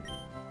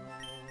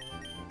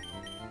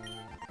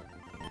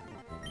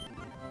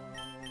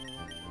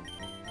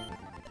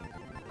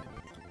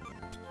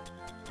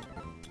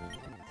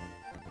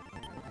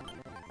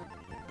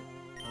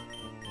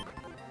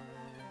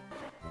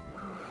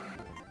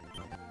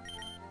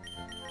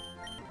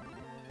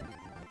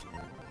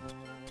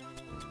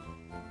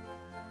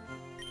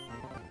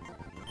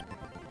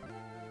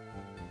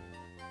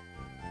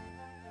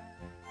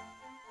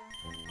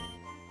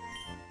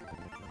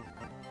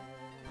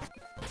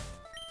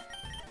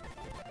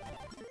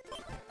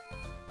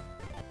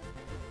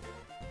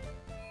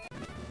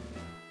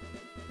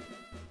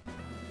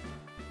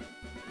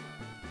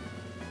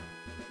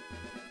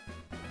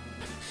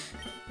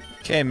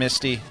 Okay,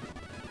 Misty.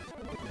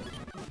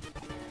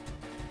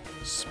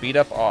 Speed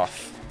up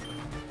off.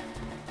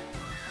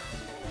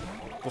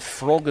 The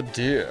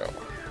Frogadier.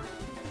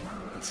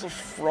 It's a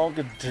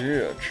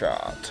Frogadier,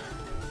 chat.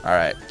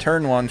 Alright,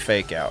 turn 1,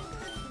 fake out.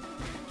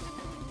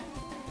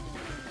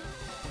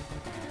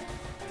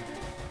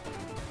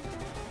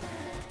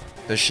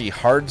 Does she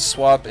hard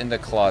swap into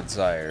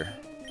Clodsire?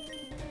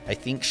 I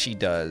think she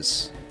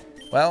does.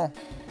 Well...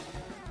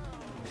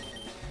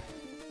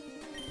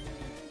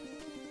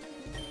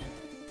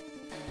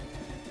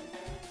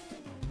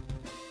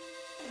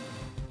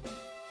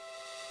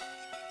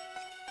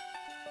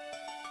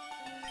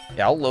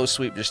 yeah, I'll low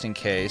sweep just in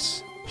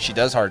case. She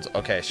does hard...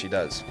 okay, she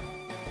does.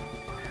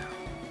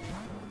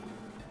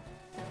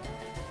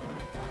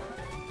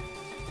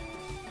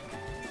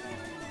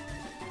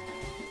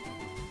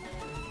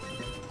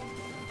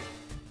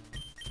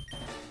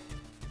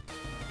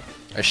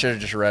 I should have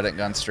just read it,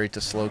 gone straight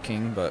to Slow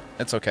King, but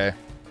it's okay.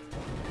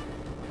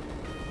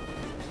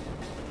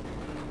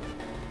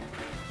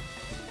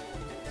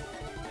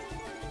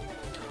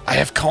 I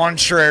have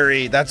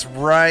Contrary! That's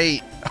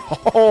right!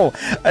 Oh,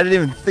 I didn't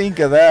even think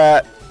of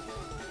that.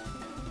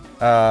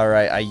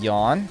 Alright, I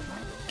yawn.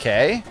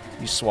 Okay,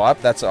 you swap,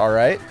 that's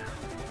alright.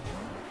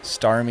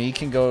 Starmie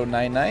can go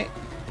night-night.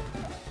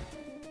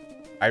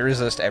 I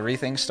resist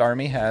everything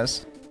Starmie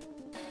has.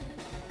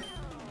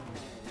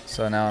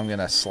 So now I'm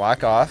gonna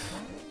slack off.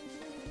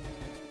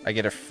 I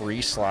get a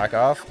free slack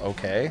off,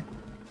 okay.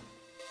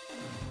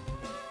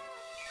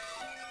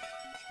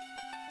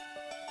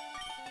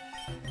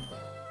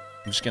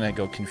 I'm just gonna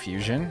go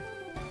Confusion.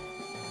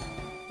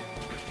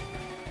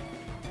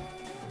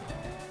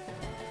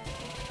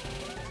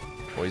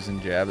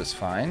 Poison jab is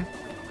fine.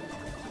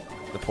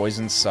 The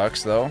poison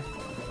sucks though.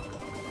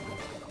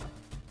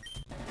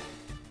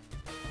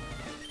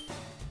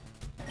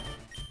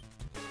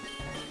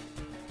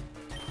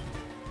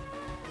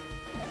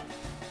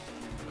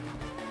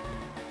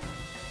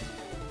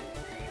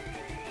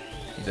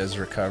 He does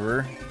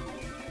recover.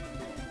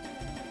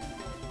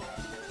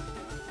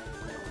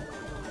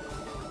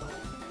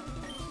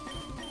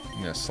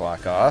 I'm gonna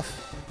slack off.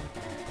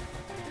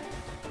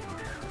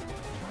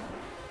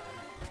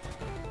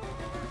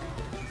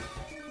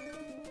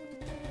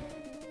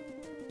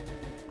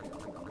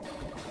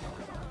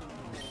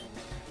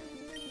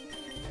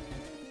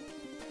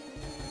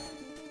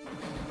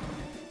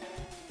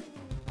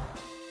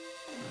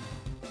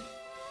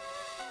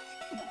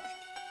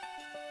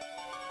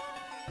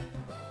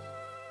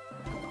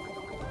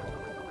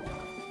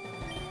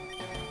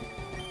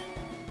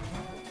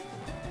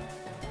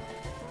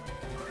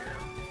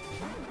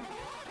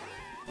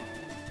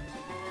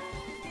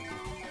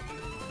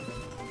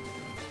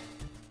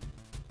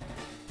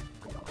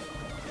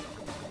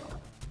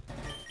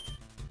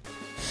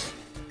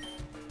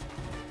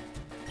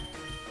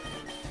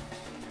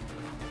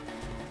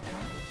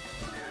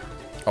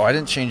 Oh, I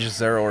didn't change his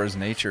Zero or his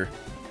nature.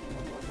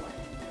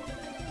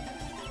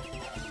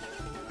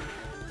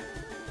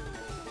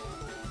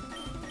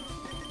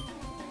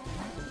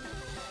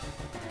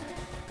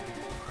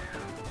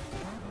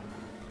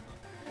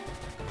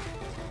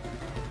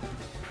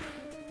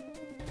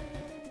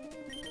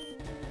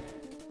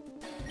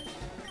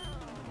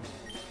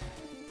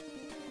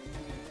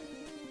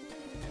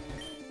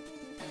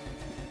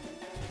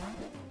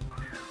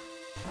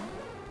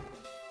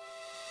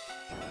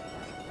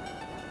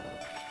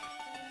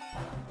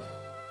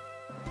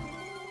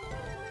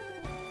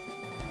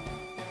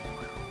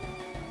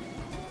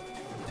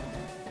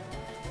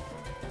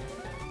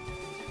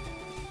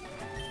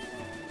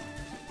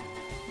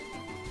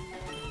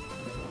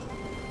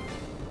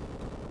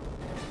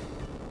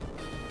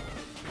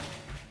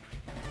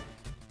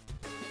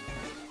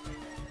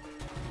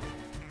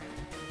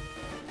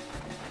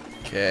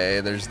 Okay,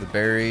 there's the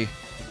berry.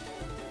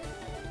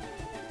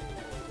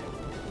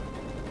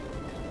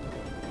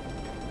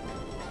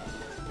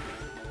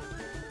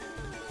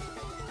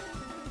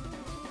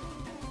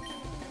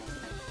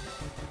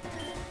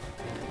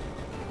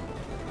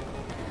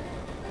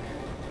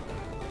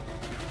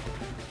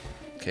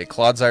 Okay,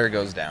 Clodsire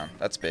goes down.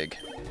 That's big.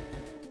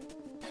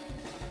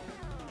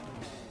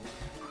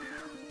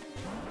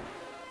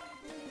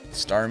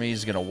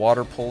 Starmie's gonna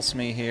water pulse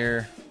me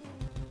here.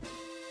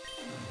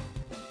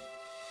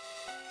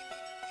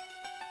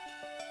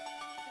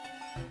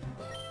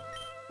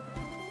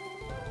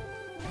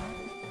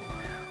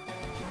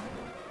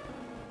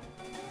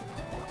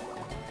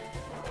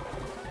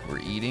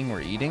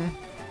 We're eating.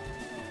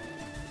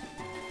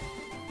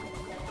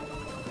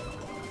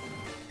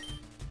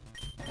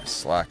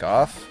 Slack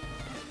off.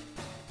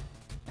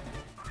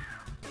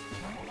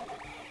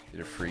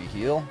 Get a free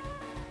heal.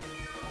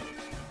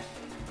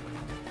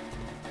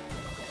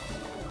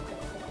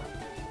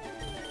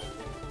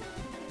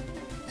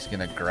 He's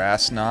gonna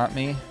grass knot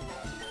me.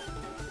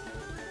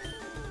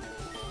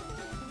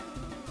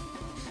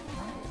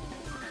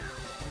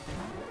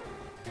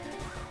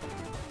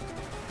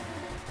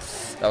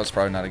 That was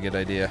probably not a good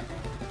idea.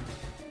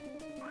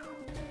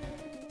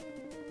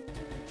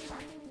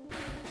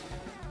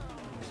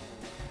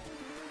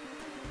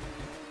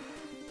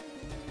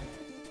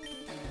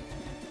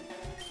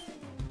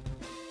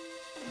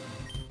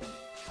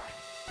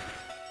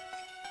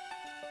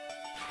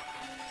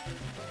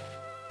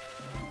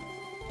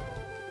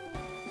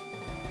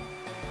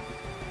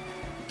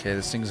 Okay,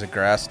 this thing's a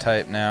grass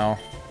type now.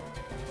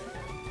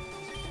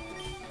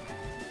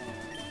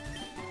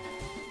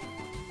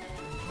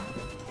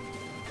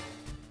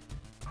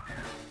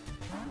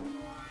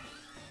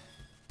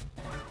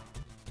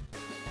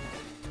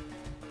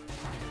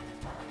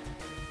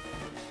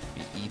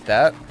 Eat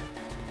that.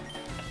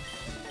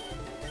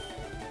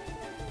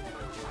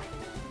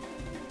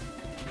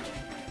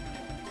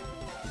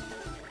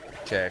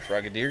 Okay,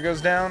 Frogadier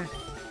goes down.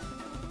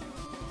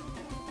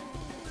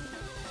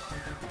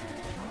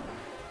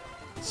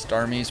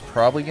 Starmie's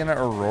probably gonna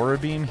Aurora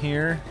Beam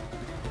here,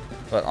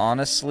 but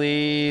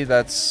honestly,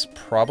 that's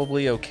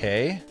probably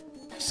okay.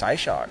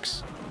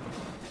 Psyshocks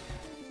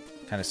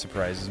kind of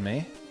surprises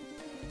me.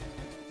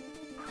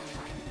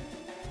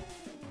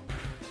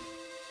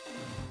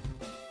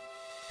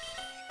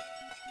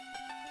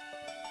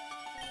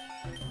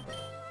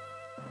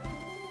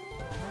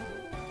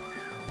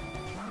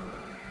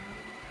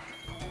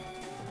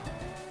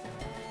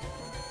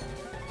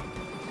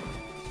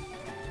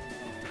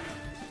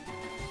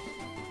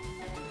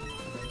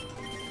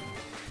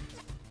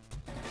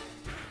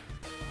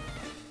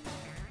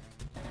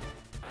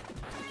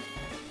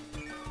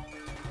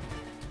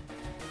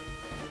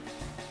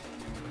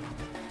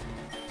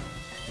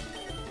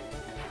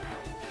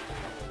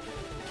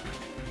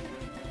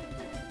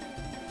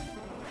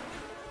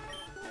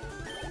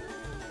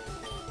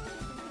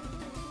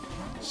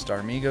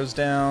 Starmie goes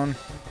down.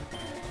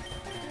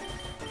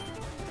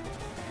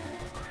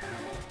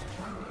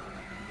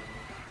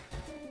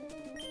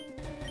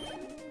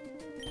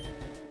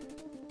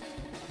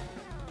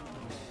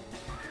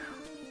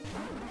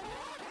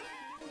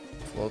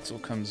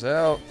 Floatzel comes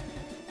out.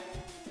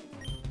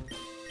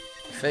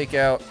 Fake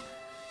out.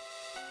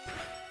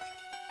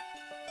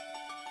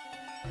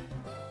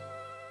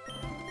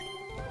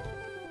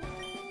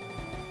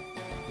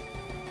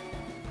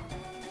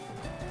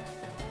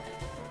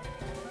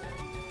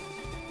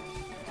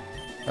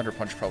 Thunder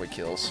Punch probably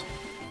kills.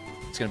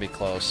 It's gonna be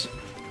close.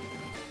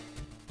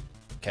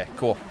 Okay,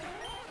 cool.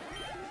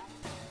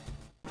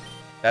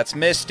 That's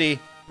Misty.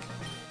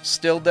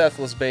 Still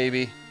deathless,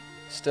 baby.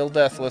 Still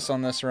deathless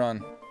on this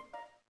run.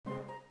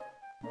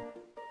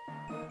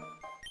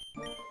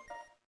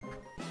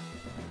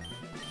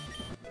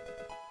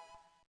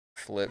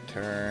 Flip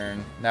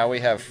turn. Now we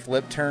have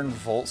flip turn,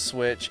 volt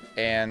switch,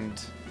 and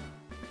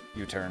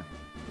U-turn.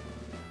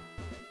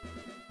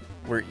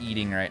 We're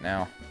eating right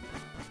now.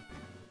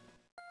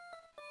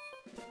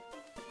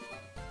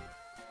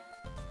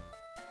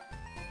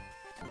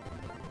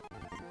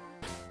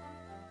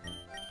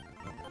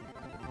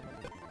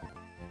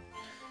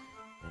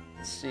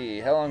 Let's see,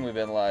 how long have we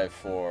been live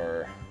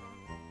for?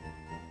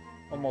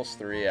 Almost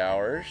 3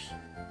 hours.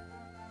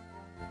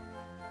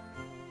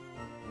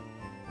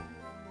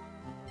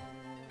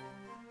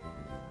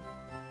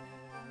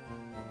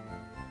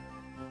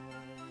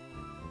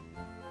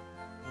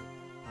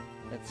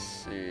 Let's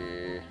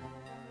see.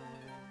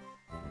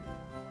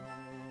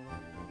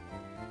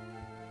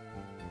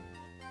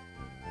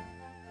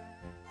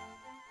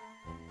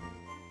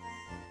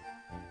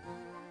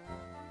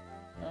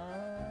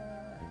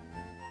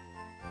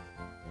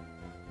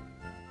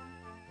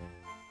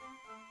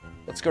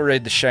 Let's go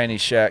raid the Shiny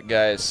Shack,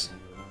 guys.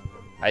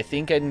 I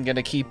think I'm going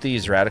to keep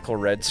these Radical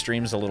Red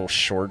streams a little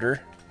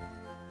shorter.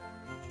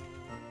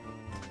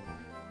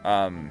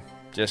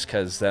 Just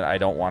because then I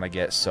don't want to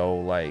get so,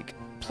 like,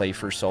 play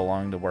for so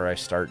long to where I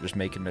start just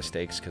making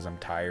mistakes because I'm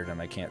tired and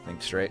I can't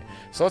think straight.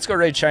 So let's go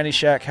raid Shiny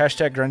Shack.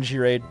 Hashtag Grungy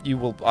Raid. You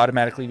will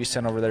automatically be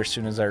sent over there as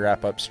soon as I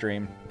wrap up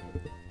stream.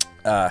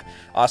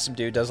 Awesome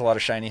dude, does a lot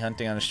of shiny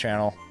hunting on his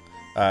channel.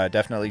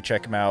 Definitely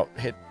check him out.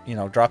 Hit,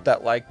 drop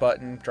that like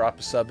button, drop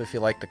a sub if you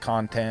like the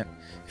content.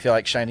 If you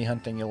like shiny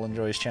hunting, you'll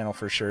enjoy his channel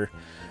for sure.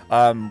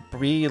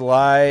 Be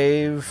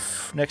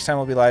live next time.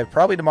 We'll be live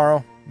probably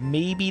tomorrow,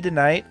 maybe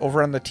tonight,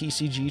 over on the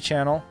TCG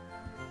channel.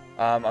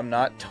 I'm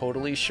not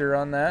totally sure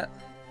on that.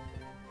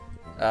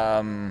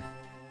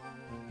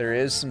 There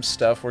is some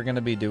stuff we're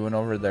gonna be doing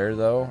over there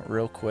though,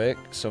 real quick.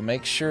 So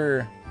make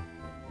sure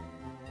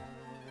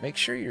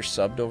you're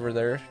subbed over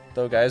there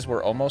though, guys.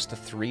 We're almost to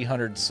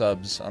 300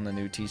 subs on the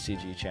new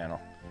TCG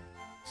channel,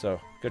 so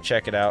go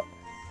check it out.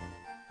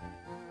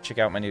 Check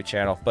out my new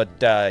channel. But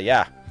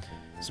yeah,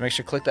 so make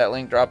sure to click that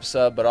link, drop a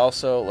sub, but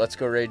also let's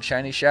go raid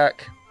Shiny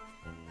Shack.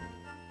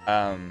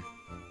 Like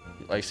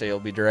I say, you'll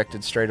be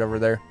directed straight over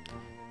there.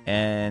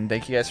 And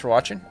thank you guys for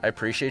watching. I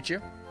appreciate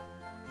you,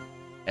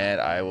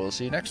 and I will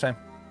see you next time.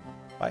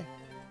 Bye.